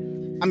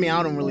I mean,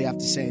 I don't really have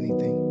to say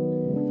anything.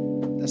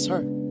 That's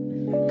her.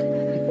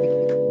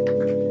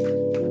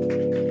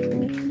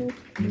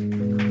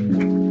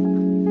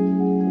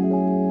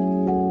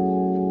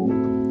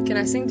 Can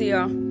I sing to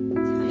y'all?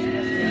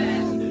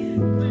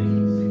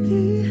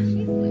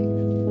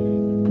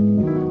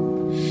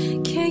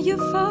 Can you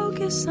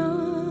focus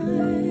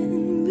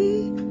on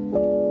me?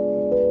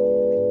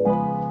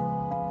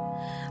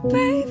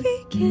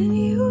 Baby, can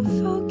you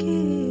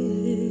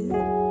focus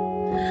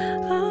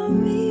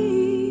on me?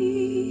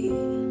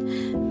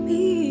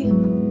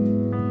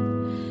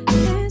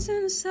 Hands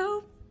in the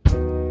soap.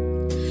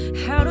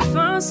 How the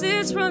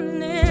faucet's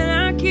running and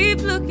I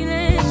keep looking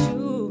at you.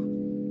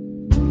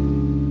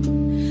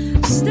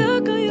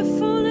 Stuck on your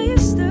phone and you're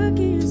stuck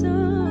in your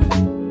zone.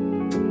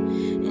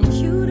 And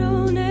you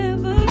don't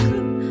ever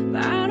clue,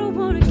 but I don't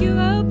wanna give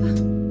up,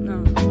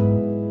 no.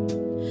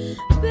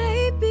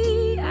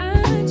 Baby,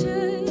 I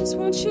just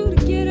want you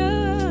to get up.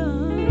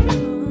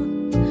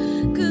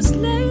 'Cause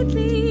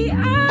lately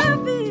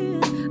I've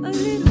been a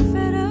little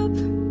fed up.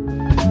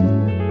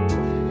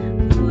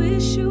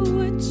 Wish you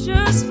would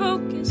just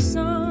focus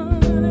on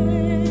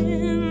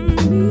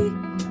me.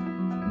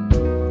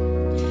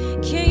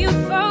 Can you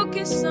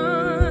focus on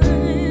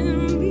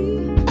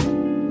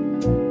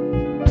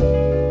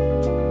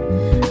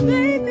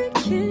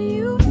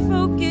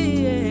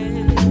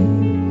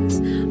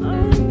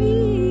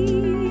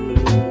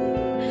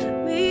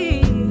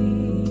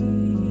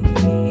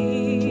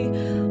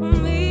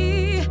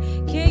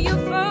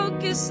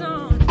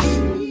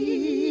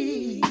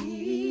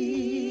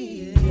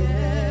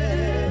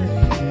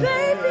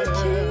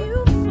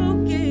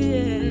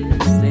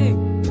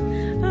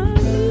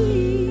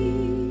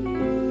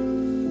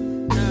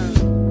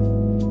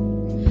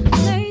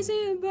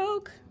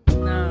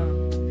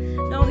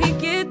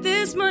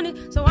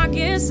so I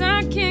guess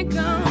I can't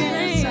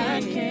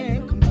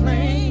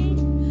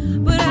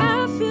complain. But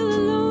I feel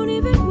alone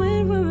even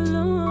when we're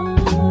alone.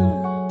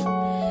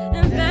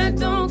 And that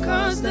don't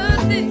cause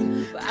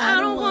nothing, but I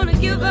don't wanna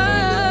give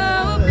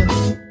up.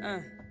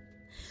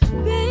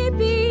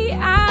 Baby,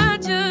 I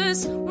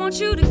just want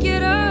you to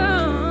get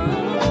up.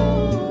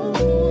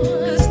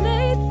 'Cause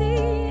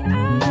lately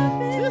I've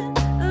been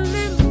a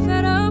little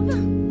fed up.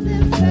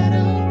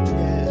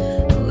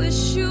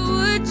 Wish you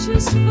would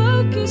just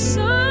focus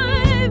on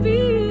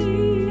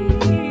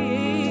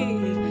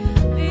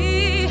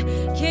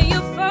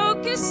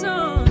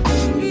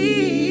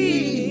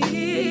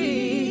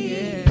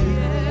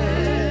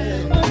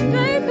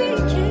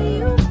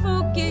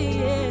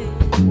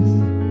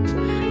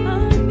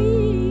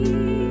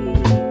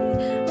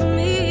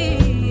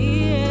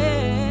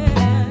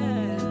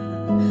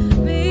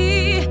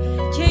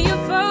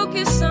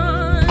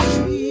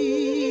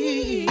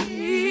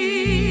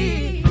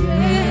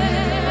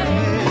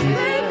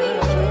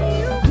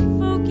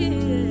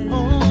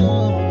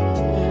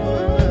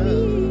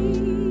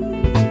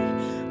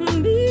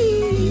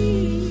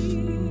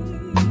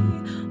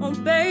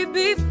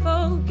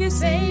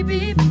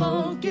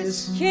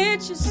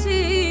can't you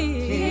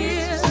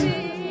see?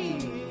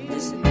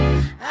 Listen,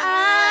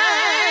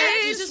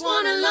 I just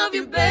wanna love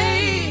you,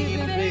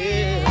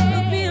 baby.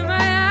 Look me in my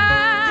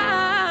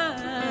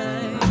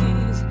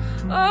eyes.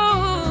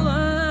 Oh,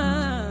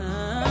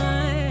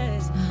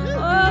 eyes.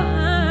 Oh,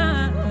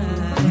 eyes.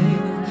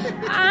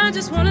 I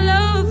just wanna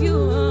love you.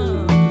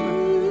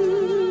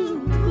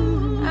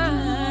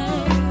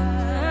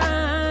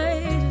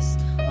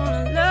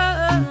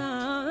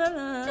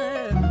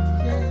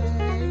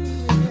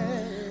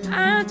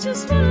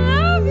 Just wanna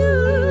love you.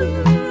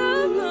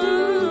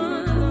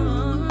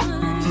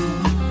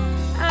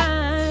 I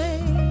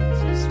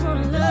just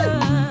wanna love you.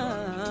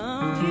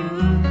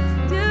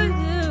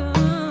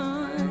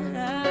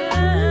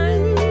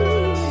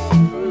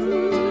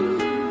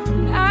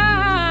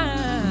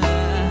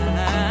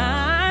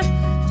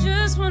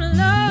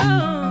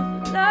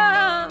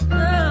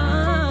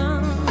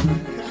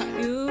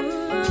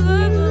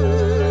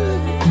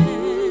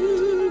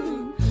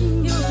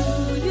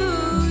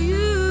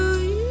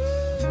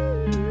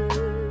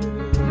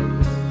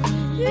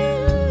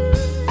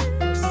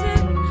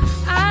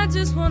 I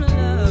just wanna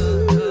love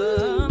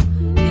you.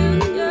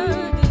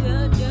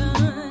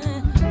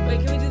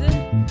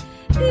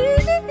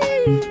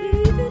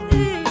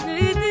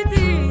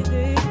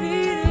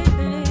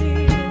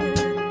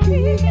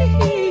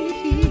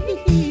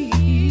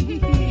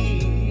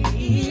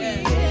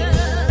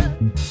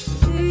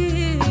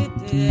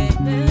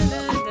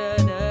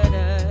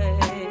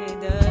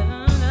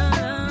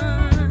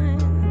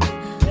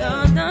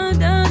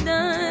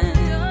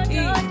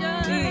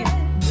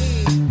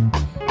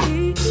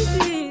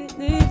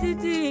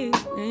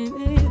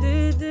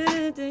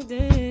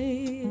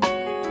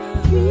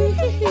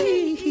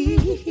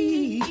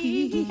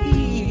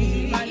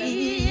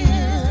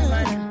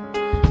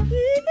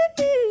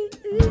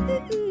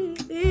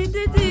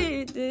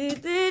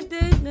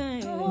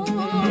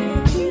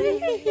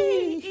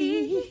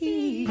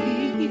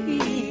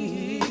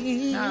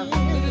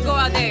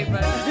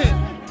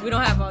 We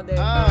don't have all day.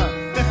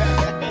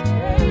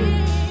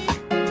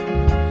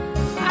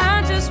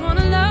 I just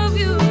wanna love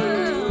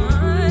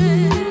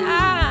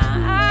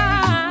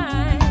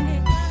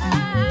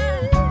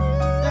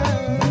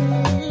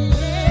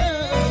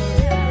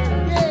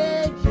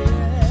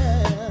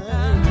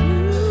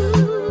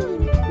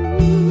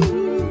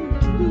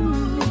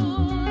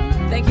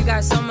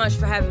much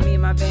for having me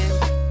in my band.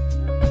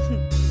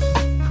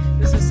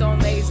 This is so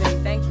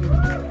amazing. Thank you.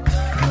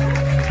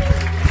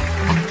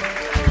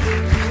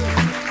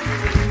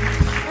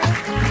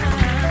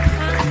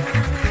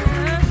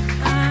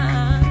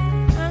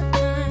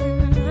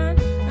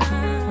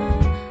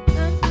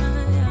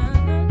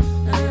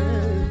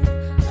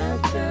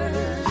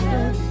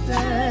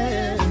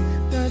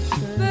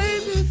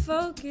 Baby,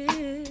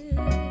 focus.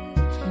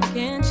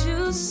 Can't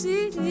you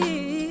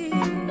see?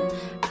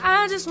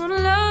 I just wanna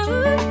love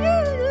you.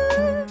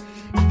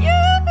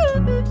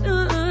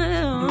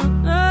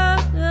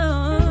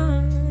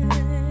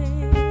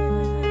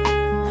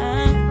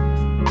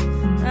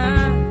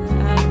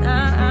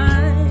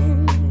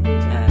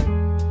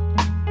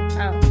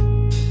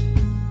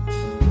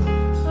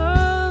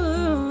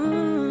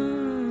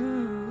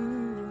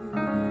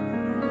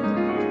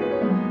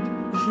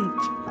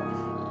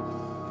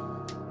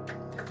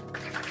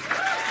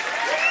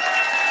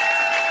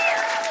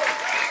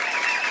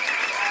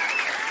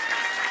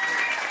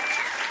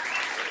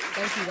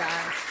 Thank you,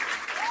 guys.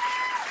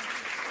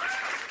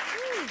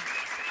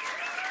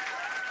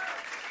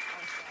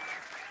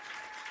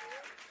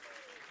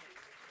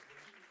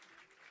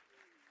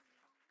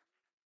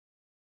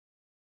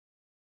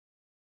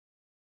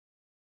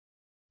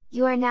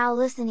 You are now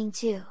listening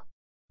to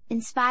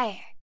Enspire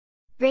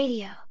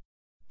Radio.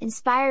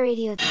 Enspire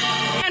Radio.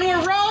 And we're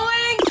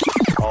rolling!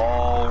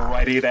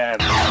 Alrighty then.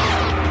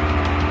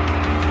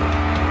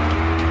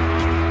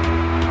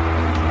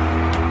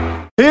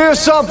 Here's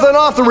something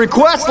off the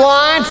request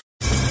line.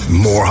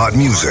 More hot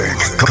music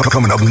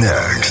coming up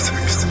next.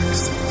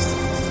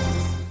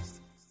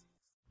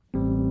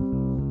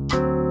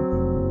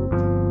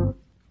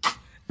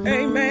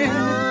 Amen.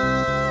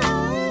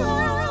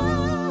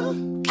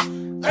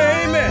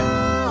 Amen.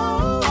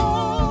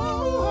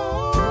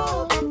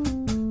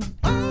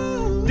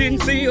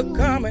 Didn't see you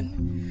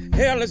coming.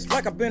 Hell, it's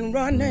like I've been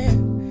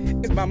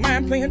running. Is my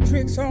mind playing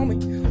tricks on me?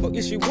 Or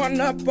is she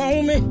one up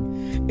on me?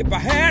 If I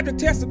had to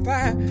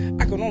testify,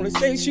 I can only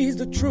say she's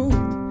the truth.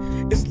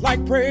 It's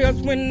like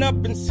prayers went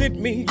up and sent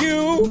me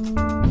you.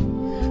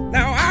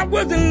 Now I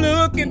wasn't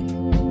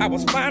looking, I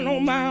was fine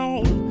on my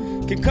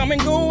own. Can come and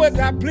go as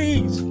I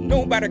please,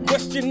 nobody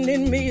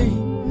questioning me.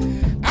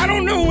 I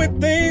don't know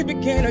when things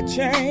began to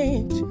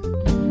change.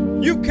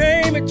 You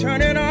came and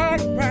turned it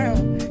all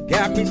around.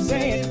 Got me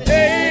saying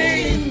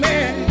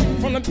amen.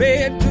 From the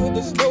bed to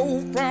the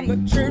stove, from the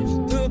church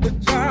to the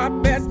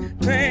job, best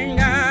thing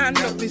I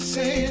know. Got me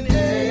saying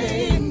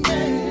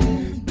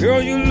amen.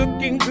 Girl, you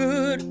looking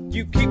good,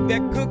 you keep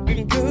that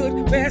cooking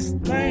good, best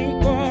thing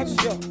for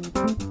sure.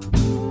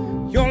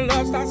 Your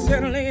love starts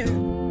settling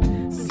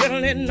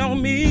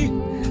on me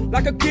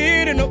like a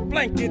kid in a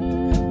blanket,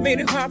 made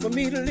it hard for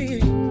me to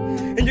leave.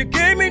 And you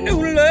gave me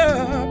new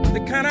love, the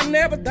kind I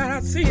never thought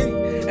I'd see,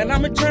 and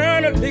I'm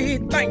eternally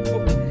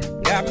thankful.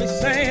 Got me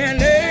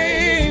saying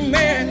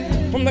amen.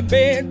 From the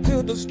bed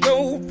to the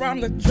stove,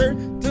 from the church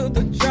to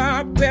the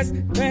job, best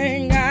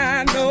thing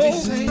I know. Got me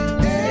saying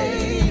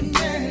amen.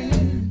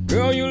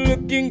 Girl, you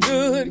looking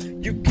good,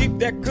 you keep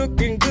that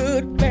cooking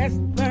good, best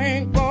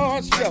thing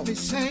for sure. Got me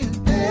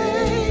saying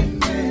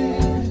amen.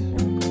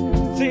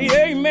 See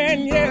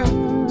amen, yeah,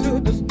 to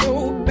the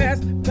stove,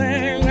 best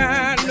thing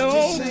I know.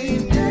 Got me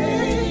saying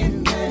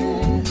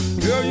amen.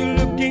 Girl, you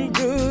looking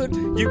good,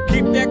 you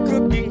keep that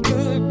cooking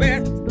good,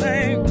 best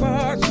thing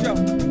for sure.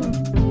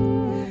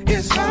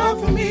 It's hard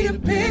for me to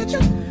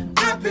picture,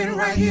 I've been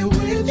right here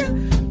with you,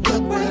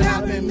 look what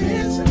I've been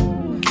missing.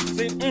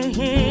 See,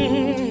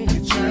 you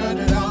turned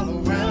it all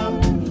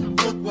around,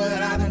 look what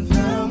I done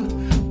found,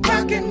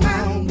 rocking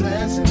my own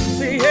blessing.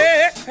 See,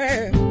 yeah,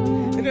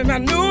 and if I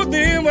knew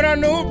then what I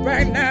know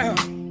right now,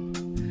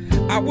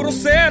 I would've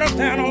settled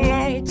down a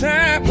long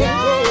time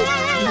ago.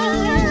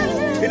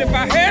 And if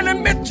I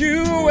hadn't met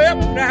you, where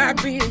would I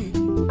be?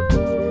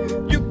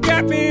 You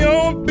got me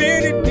on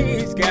bended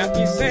knees, got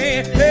me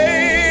saying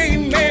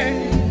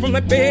amen. From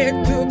the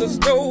bed to the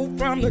stove,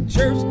 from the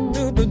church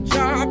to the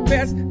job,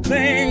 best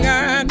thing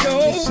I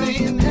know.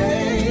 Saying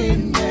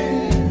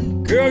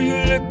amen. Girl,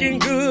 you looking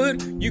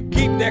good, you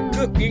keep that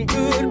cooking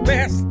good,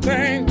 best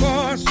thing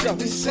for sure.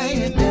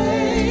 Saying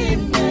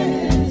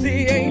amen.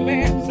 See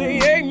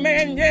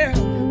amen, yeah.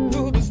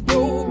 To the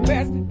stove,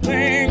 best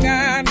thing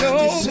I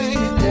know.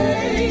 Saying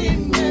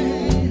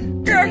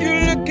amen. Girl, you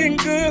looking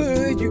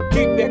good, you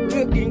keep that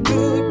cooking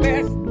good,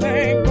 best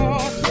thing for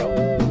sure.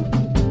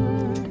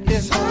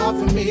 It's hard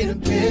for me to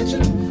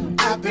picture,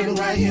 I've been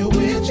right here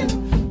with you,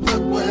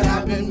 look what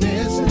I've been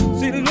missing.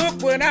 See,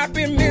 look what I've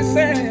been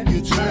missing.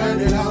 You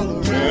turned it all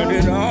around. Turned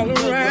it all around.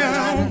 Look what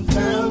I done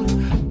found,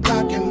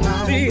 blocking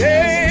my see,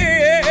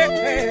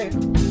 hey.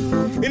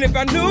 And if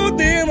I knew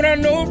then what I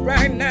know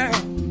right now,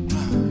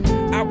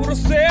 I would've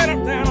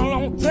settled down a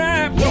long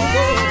time ago.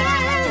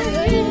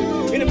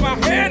 And if I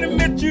hadn't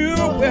met you,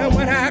 where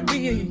would I be?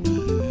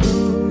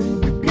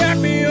 You got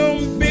me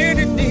on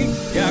bended knee,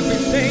 got me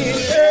saying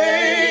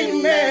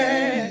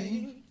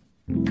amen.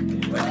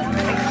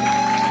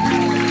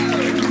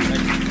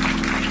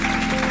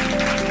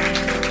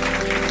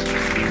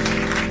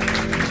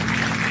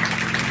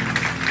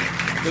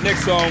 The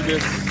next song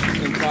is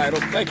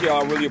entitled, thank you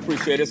all, I really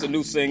appreciate it. It's a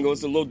new single.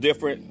 It's a little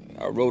different.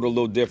 I wrote a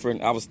little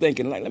different. I was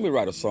thinking, like, let me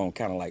write a song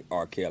kind of like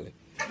R. Kelly.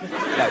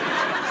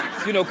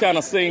 Like, you know, kind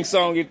of sing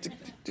song,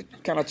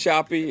 kind of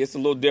choppy. It's a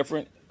little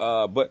different.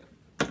 But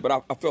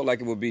I felt like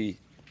it would be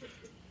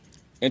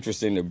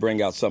interesting to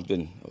bring out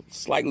something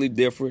slightly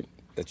different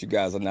that you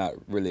guys are not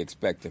really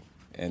expecting.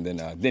 And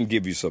then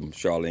give you some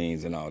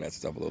Charlene's and all that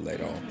stuff a little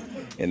later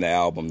on in the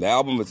album. The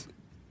album is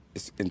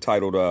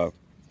entitled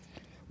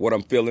What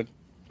I'm Feeling.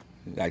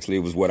 Actually, it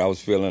was what I was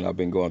feeling. I've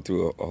been going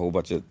through a whole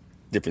bunch of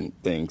different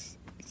things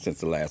since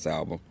the last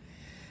album.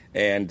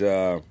 And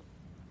I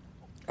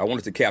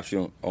wanted to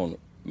capture on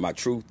my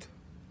truth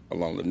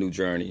along the new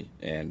journey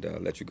and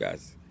let you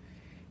guys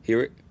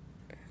hear it.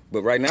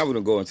 But right now, we're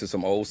going to go into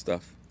some old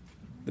stuff.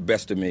 The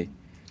Best of Me,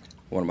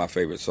 one of my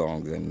favorite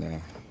songs.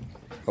 And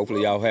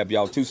hopefully y'all have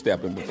y'all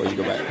two-stepping before you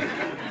go back.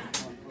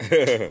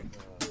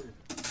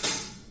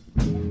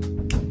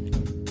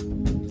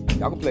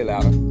 Y'all can play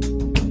louder.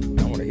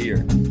 I want to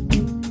hear.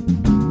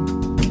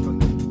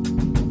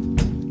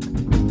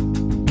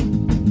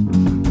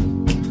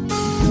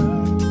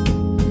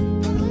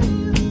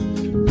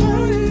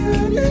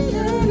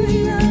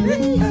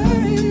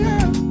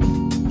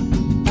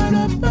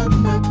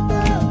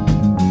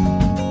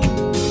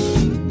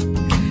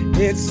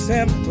 It's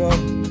simple,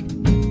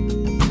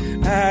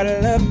 I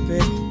love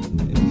it,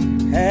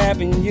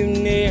 having you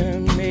near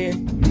me,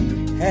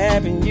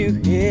 having you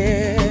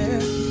here.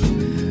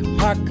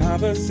 Our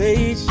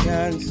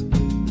conversations,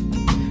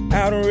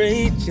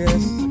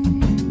 outrageous.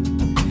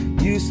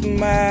 You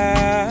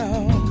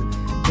smile,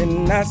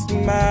 then I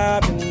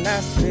smile, then I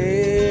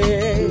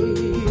say,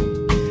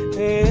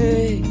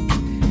 hey,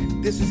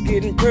 this is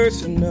getting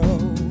personal,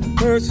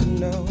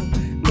 personal,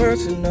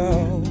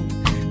 personal.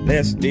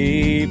 Let's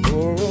stay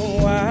for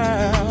a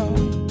while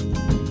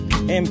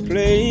and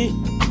play.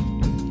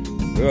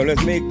 Girl,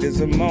 let's make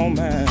this a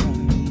moment.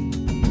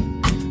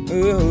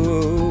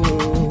 Ooh.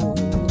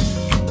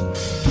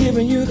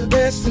 Giving you the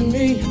best of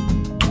me.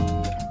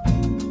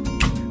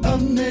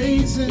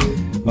 Amazing.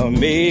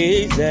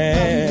 Amazing.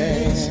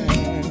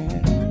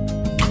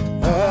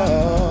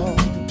 Oh.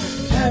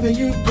 Having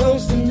you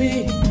close to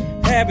me.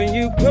 Having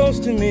you close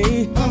to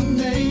me.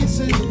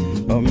 Amazing.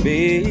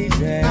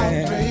 Amazing.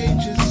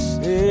 Outrageous.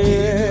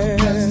 Yeah.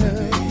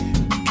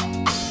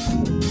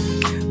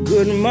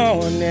 Good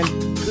morning.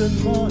 Good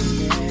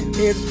morning.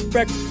 It's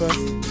breakfast.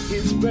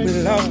 It's breakfast.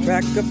 We lost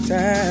track of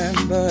time,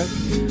 but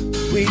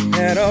we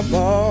had a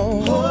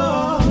ball.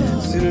 Oh.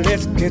 So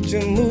let's catch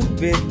a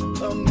movie.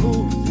 A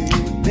movie.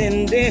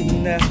 Then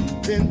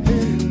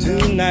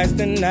tonight's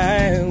the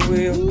night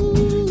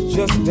we'll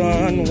just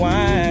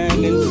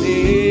unwind and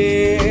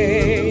say,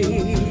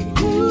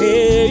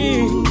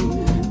 hey,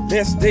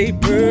 let's stay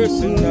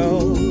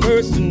personal,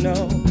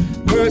 personal,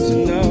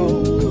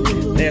 personal.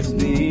 Let's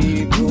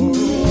stay for a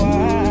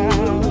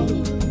while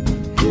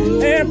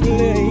and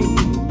play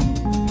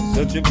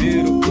such a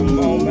beautiful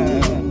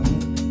moment.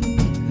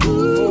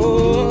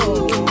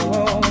 Oh,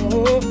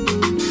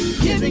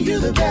 giving you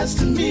the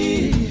best of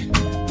me.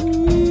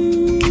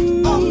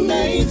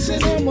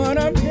 Amazing, someone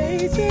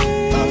amazing,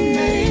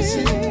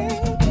 amazing.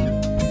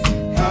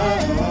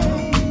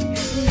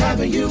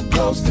 Having you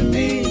close to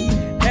me,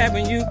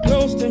 having you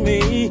close to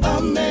me.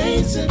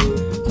 Amazing,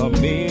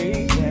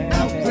 amazing,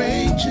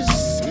 outrageous.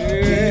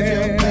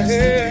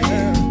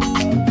 Yeah.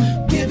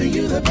 Giving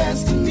you the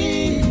best of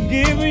me,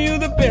 giving you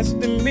the best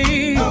of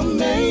me.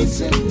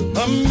 Amazing,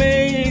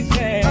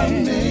 amazing,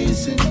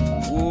 amazing.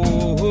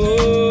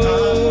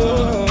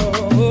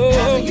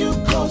 Having you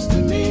close to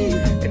me,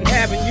 and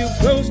having you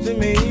close to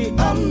me.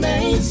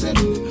 Amazing,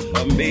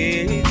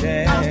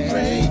 amazing,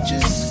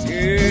 outrageous.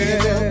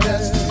 Yeah. The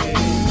best of me.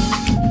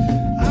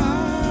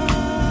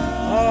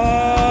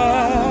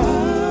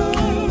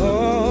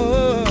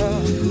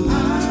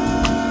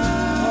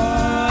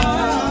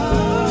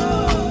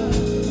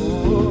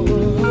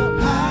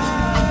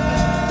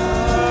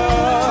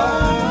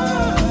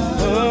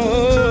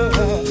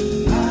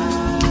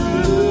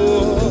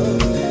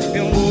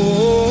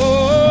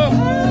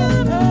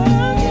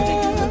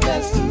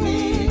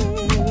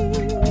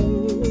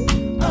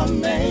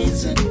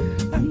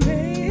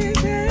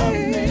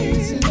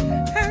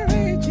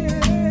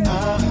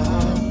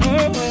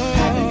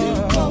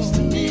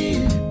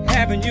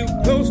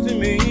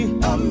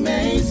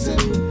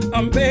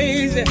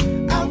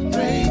 Amazing,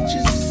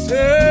 outrageous.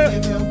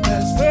 Give your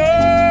best to me.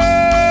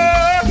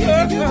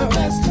 Giving you the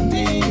best of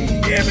me.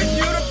 Giving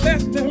you the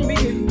best of me.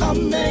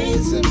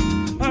 Amazing,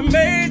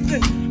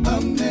 amazing,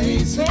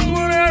 amazing.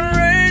 Someone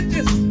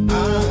outrageous.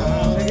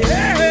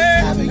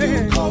 Yeah. Having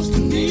you close to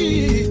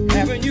me.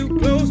 Having you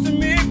close to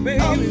me,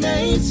 baby.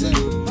 Amazing,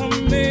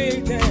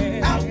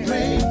 amazing,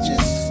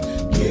 outrageous.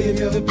 Give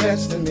you the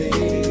best of me.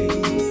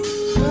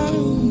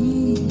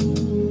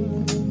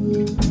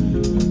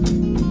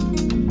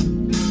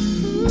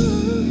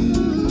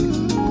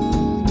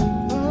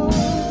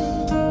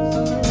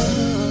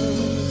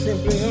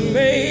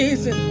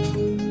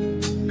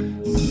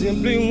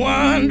 Simply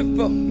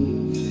wonderful,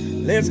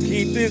 Let's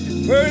keep this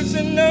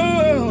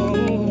personal.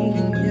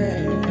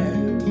 Yeah.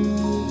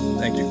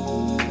 Thank you.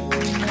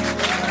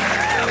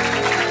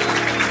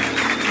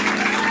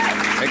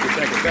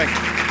 Thank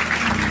you.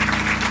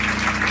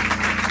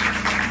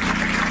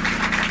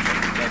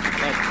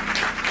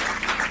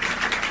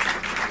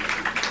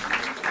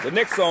 The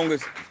next song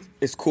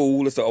is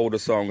cool. It's an older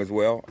song as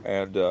well,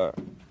 and I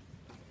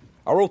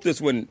wrote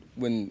this when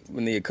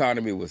the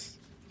economy was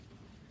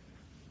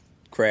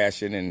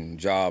crashing and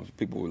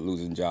people were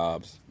losing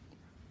jobs,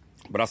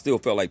 but I still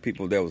felt like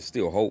there was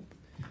still hope,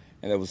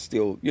 and there was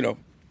still, it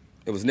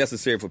was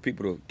necessary for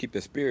people to keep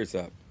their spirits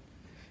up.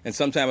 And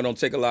sometimes it don't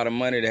take a lot of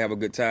money to have a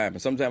good time,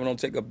 and sometimes it don't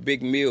take a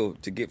big meal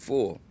to get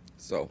full.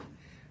 So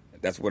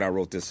that's when I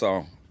wrote this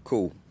song,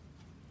 Cool.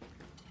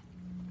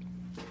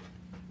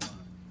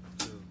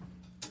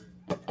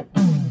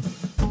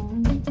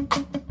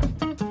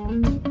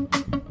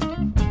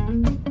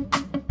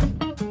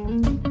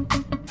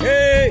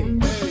 Hey.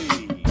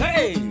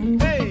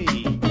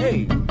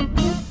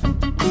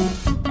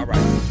 All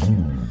right.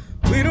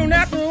 We don't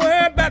have to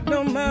worry about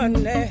no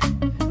money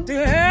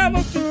to have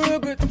us through a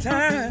good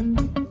time.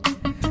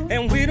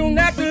 And we don't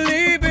have to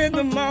leave in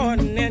the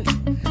morning.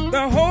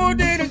 The whole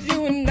day is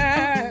you and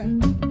I.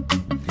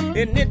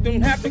 And it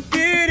don't have to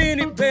get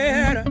any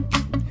better.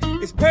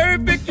 It's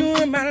perfect, you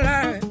in my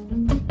life.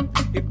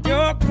 If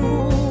you're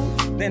cool,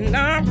 then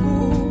I'm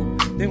cool,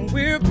 then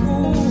we're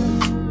cool.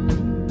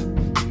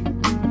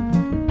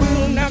 We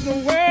don't have to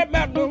worry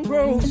about no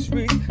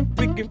groceries.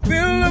 We can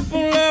fill up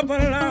on love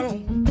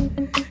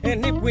alone.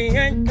 And if we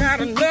ain't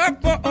got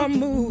enough for a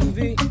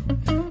movie,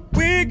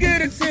 we get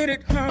to sit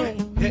at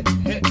home.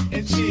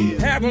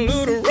 Have a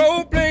little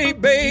role play,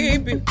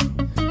 baby.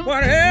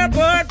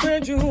 Whatever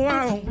turns you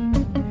on.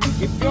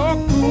 If you're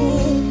cool,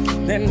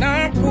 then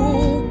I'm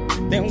cool,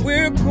 then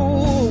we're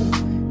cool.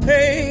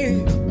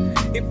 Hey,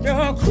 if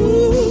you're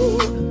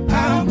cool,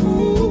 I'm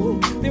cool,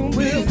 then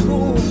we're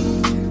cool.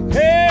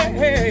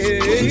 Hey,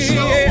 quit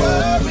your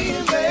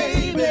worrying,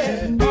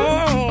 baby.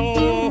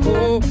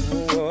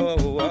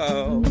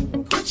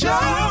 Quit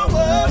your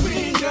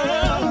worrying,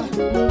 girl.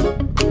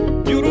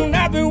 You don't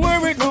have to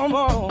worry no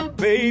more,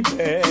 baby.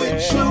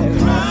 Quit your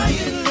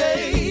crying,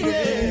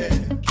 lady.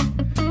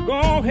 Go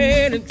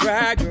ahead and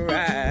dry your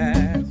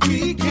eyes.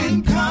 We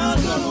can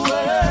conquer the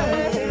world.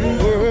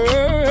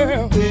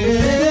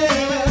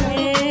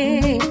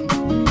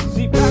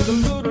 See, got a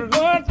little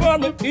lunch for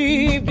the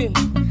evening.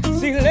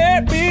 See,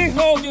 let me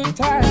hold you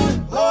tight.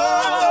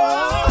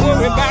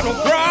 Worry about no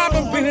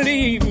problem,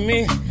 believe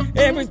me.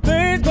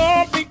 Everything's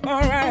gonna be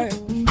alright.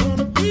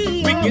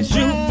 We can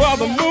shoot for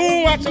the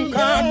moon, watch some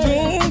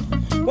cartoons.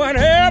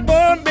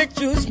 Whatever makes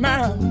you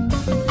smile.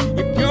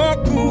 If you're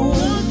cool,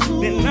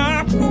 then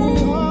I'm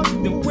cool,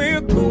 then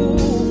we're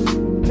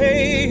cool.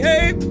 Hey,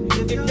 hey,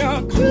 if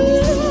you're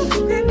cool,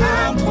 then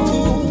I'm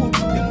cool,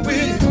 then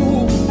we're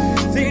cool.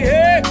 See,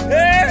 hey,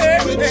 hey, hey,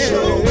 hey, baby.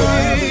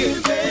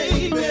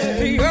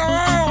 See,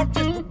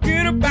 just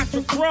forget about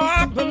your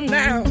problem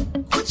now.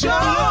 Quit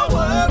your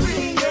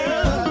worrying,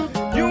 girl.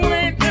 You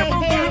ain't never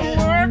gotta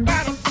worry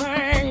about a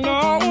thing, no.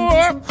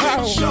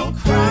 Quit your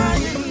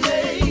crying,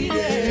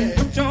 lady.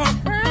 Quit your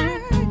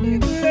crying,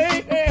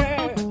 lady.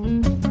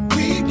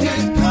 We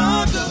can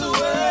conquer the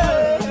world.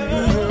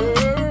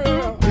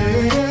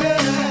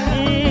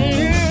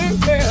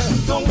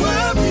 Don't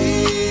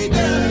worry,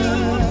 girl.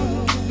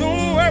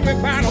 Don't worry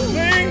about a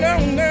thing, no.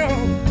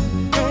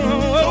 Don't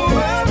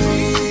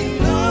worry,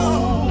 no.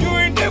 You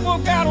ain't never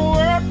gotta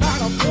worry about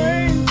a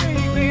thing,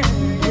 baby.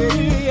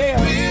 Yeah.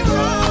 We're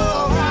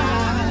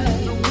alright.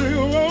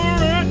 We're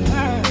alright.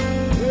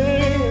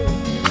 Yeah.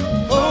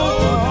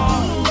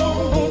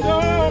 Hold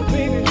on,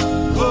 baby.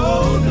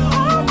 Hold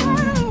on.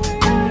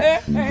 Hey.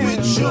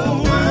 Quit your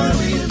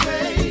worrying,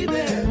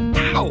 baby.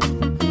 Ow.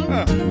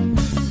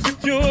 Quit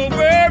your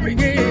worrying.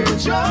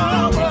 Quit your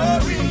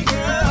worrying,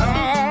 girl.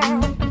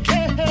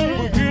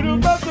 Forget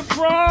about the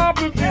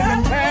problem you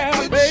have,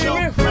 Quit your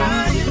baby.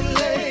 crying,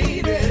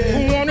 lady. Who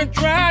wanna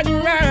try you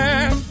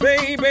right,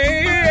 baby?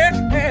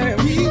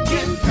 We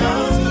can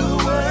conquer the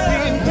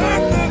world.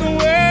 Conquer the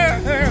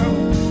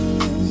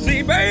world.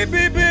 See,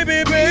 baby.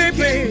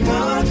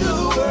 Conquer the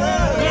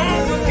world.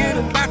 Don't forget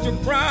about your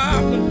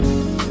problem.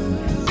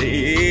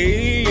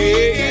 See,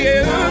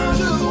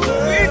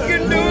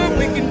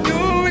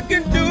 we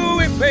can do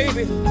it,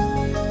 baby.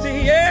 See,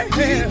 yeah. We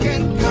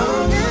can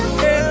conquer the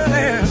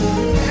world.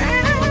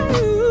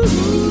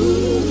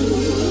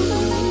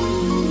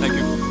 Thank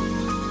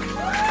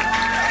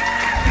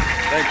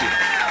you.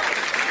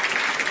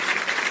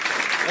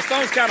 That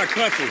song's kind of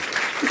country.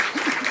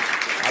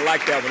 I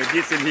like that when it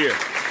gets in here.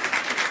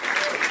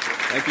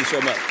 Thank you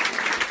so much.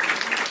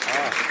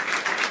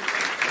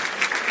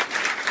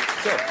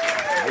 So,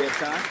 we have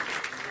time?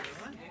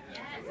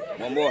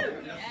 One more.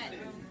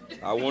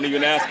 I won't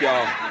even ask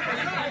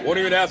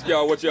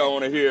y'all what y'all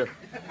want to hear.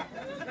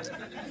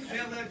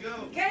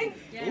 Okay.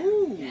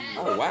 Ooh.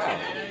 Oh, wow.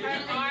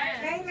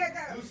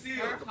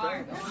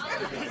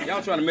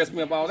 Y'all trying to mess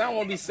me up all day. I don't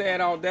want to be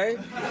sad all day.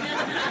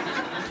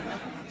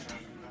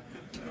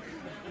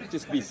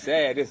 just be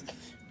sad.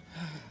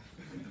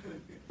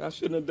 I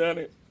shouldn't have done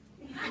it.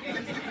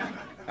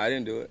 I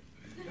didn't do it.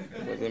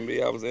 It wasn't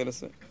me. I was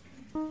innocent.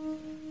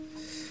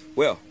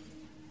 Well,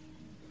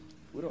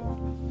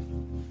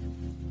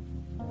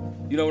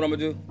 you know what I'm gonna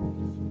do?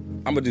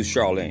 I'm gonna do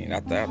Charlene.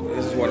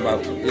 This is one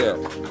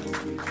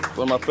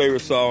of my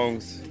favorite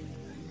songs,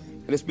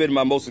 and it's been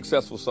my most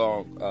successful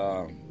song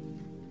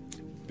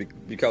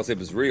because it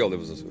was real. It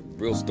was a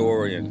real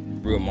story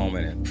and real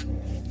moment, and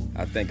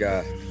I think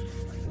I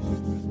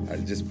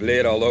just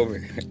bled all over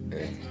it.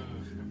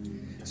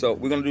 So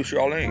we're gonna do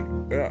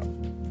Charlene. Yeah.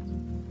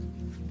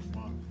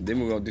 Then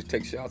we're gonna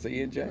take shots at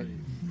E&J.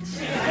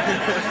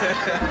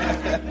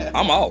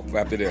 I'm off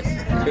after this.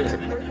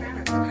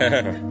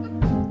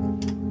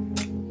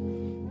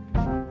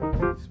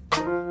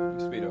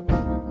 Speed up.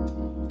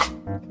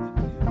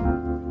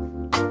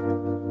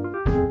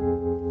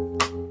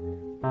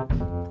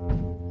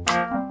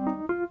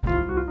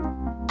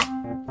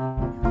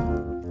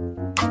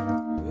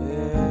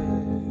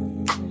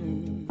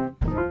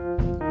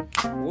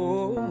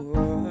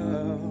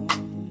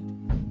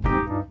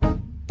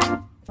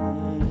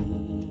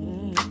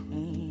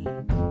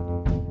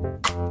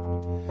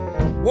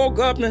 Woke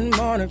up this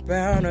morning,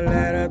 found a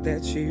letter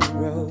that she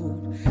wrote.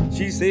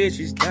 She said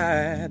she's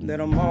tired, that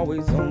I'm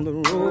always on the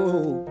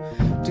road.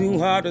 Too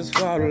hard to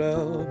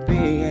swallow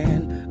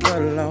being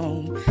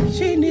alone.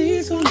 She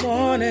needs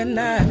someone at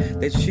night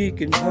that she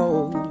can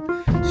hold.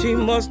 She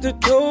must have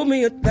told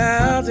me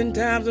 1,000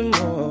 times or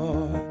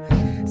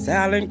more.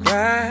 Silent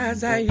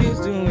cries I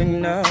used to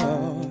ignore.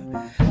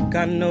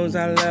 God knows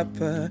I love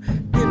her,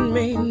 didn't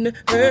mean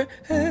to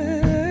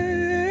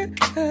hurt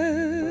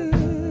her.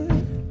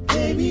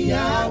 Baby,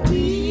 I'll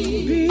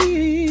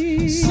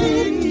be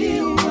sitting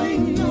here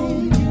waiting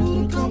on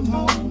you to come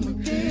home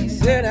again.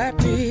 Said I'd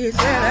be.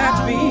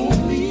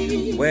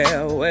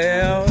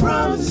 Well.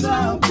 Promise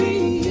I'll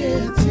be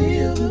here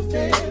till the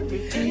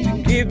very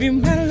end. Give you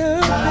my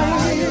love,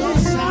 by your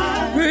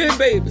side, pretty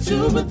baby,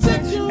 to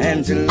protect you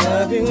and to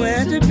love you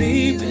and to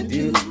be with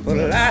you for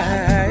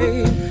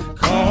life.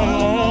 Come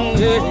on,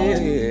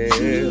 yeah,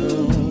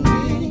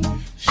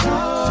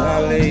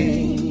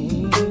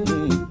 Charlene.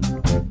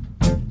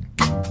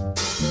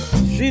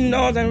 She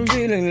knows I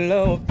really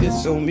love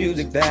this old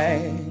music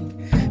thing.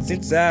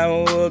 Since I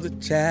was a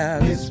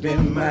child, it's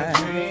been my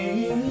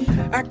dream.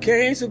 I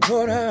can't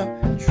support her,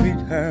 treat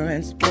her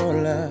and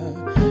spoil her.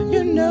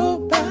 You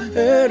know about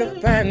her to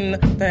find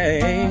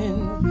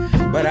nothing,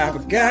 but I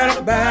forgot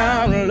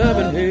about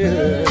loving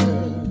her.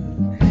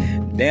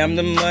 Damn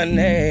the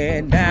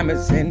money,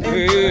 diamonds and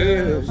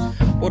pearls.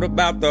 What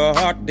about the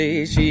hard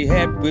days she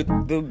had with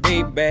the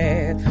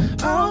baby?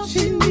 All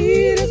she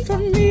needed for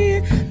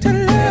me to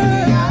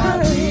love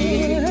her.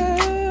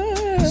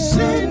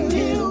 Sitting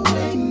here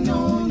waiting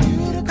on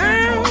you to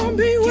come I'll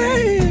be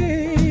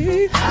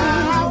waiting.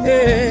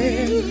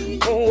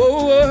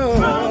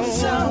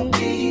 Promise I'll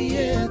be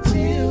here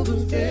till the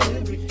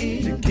very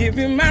end. To give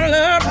you my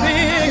love,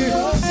 baby,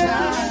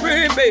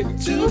 pretty baby,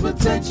 to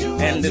protect you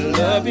and to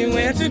love you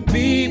and to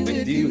be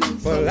with you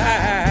for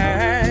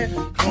life.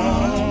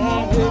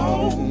 Come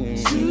home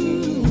to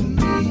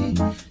me,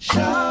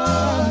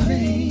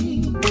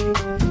 Charlene.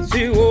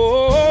 See,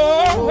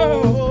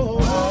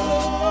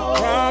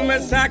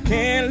 promise I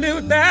can't live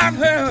without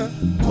her.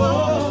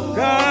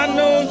 God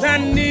knows I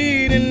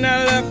need and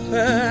I love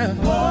her.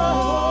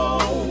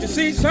 You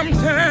see,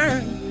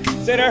 sometimes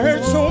said I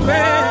hurt so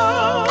bad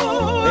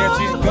that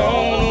she's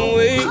gone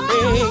away.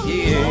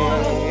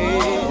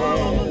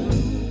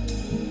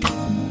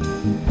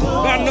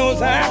 God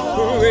knows I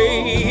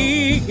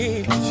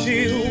pray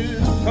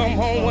she'll come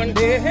home one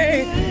day.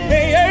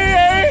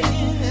 Hey,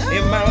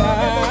 in my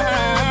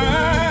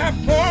life,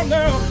 oh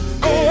no,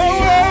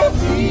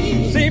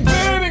 see,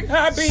 baby,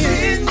 I've been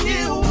sitting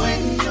here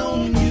waiting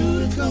on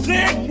you to come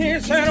sitting here,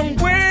 said I'm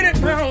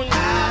waiting on you. I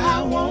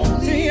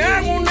won't see,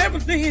 I won't never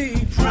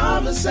leave.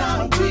 Promise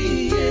I'll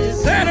be here.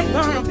 Said I'm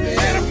gonna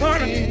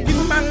give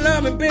you my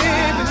loving, baby.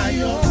 By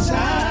your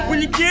side,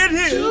 when you get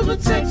here, to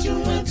protect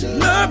you and to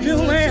love you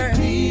and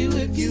be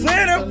with you.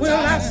 Said I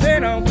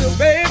will,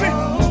 baby.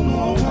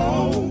 Come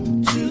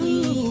home to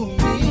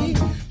me,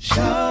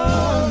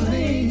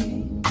 Charlene.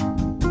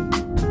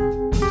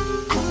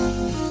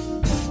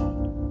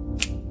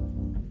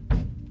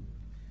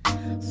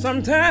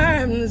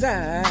 Sometimes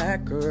I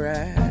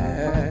cry.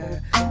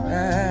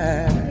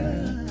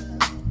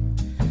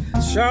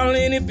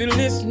 Charlene, if you're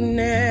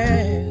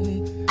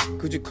listening,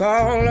 could you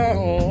call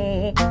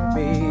on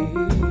me?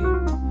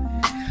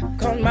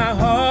 'Cause my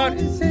heart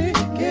is aching.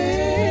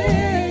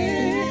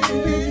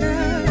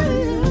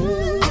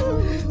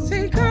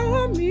 Say, call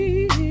on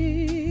me.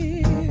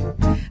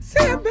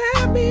 Say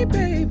about me,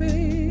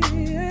 baby.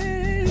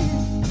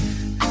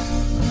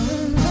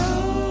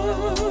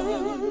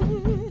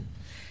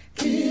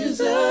 Here's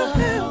a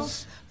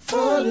house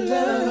for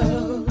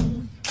love,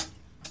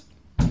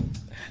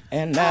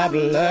 and I've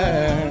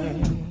learned.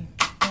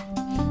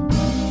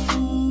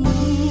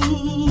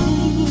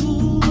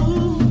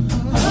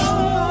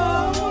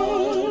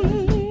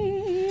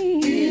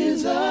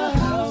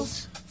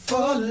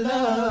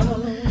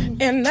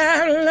 And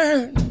I've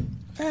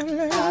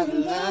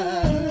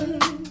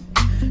learned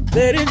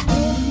that it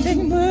don't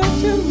take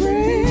much to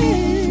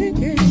break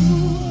it.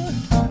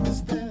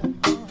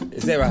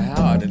 Is there a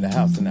heart in the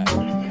house tonight?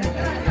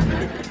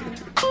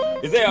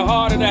 Is there a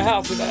heart in the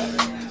house tonight?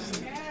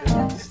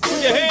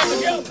 Put your hands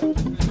together.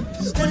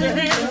 Put your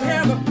hands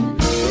together.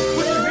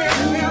 Put your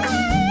hands together.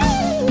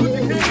 Put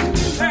your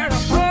hands together. Is there a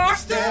heart?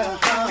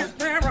 Is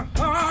there a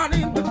heart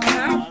in the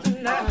house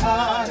tonight?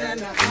 Heart in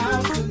the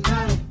house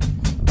tonight.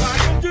 Why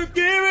don't you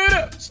give it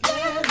up?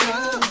 Stand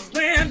up.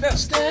 Stand up.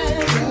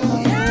 Stand up.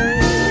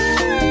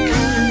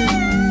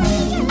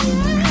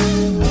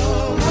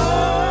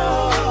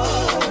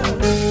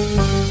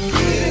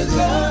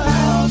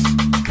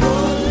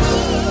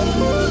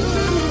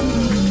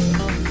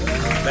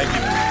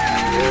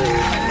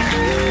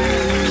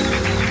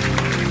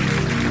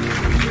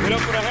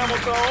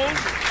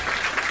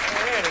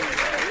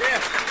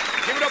 Yes.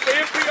 Give it up for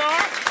NPR.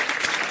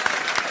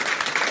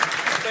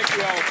 Thank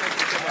you all. Thank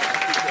you so much.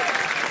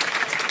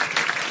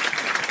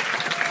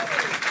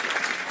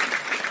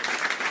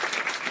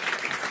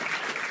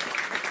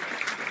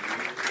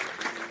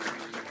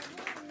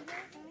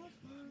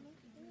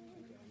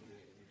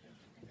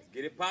 Let's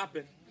get it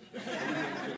popping.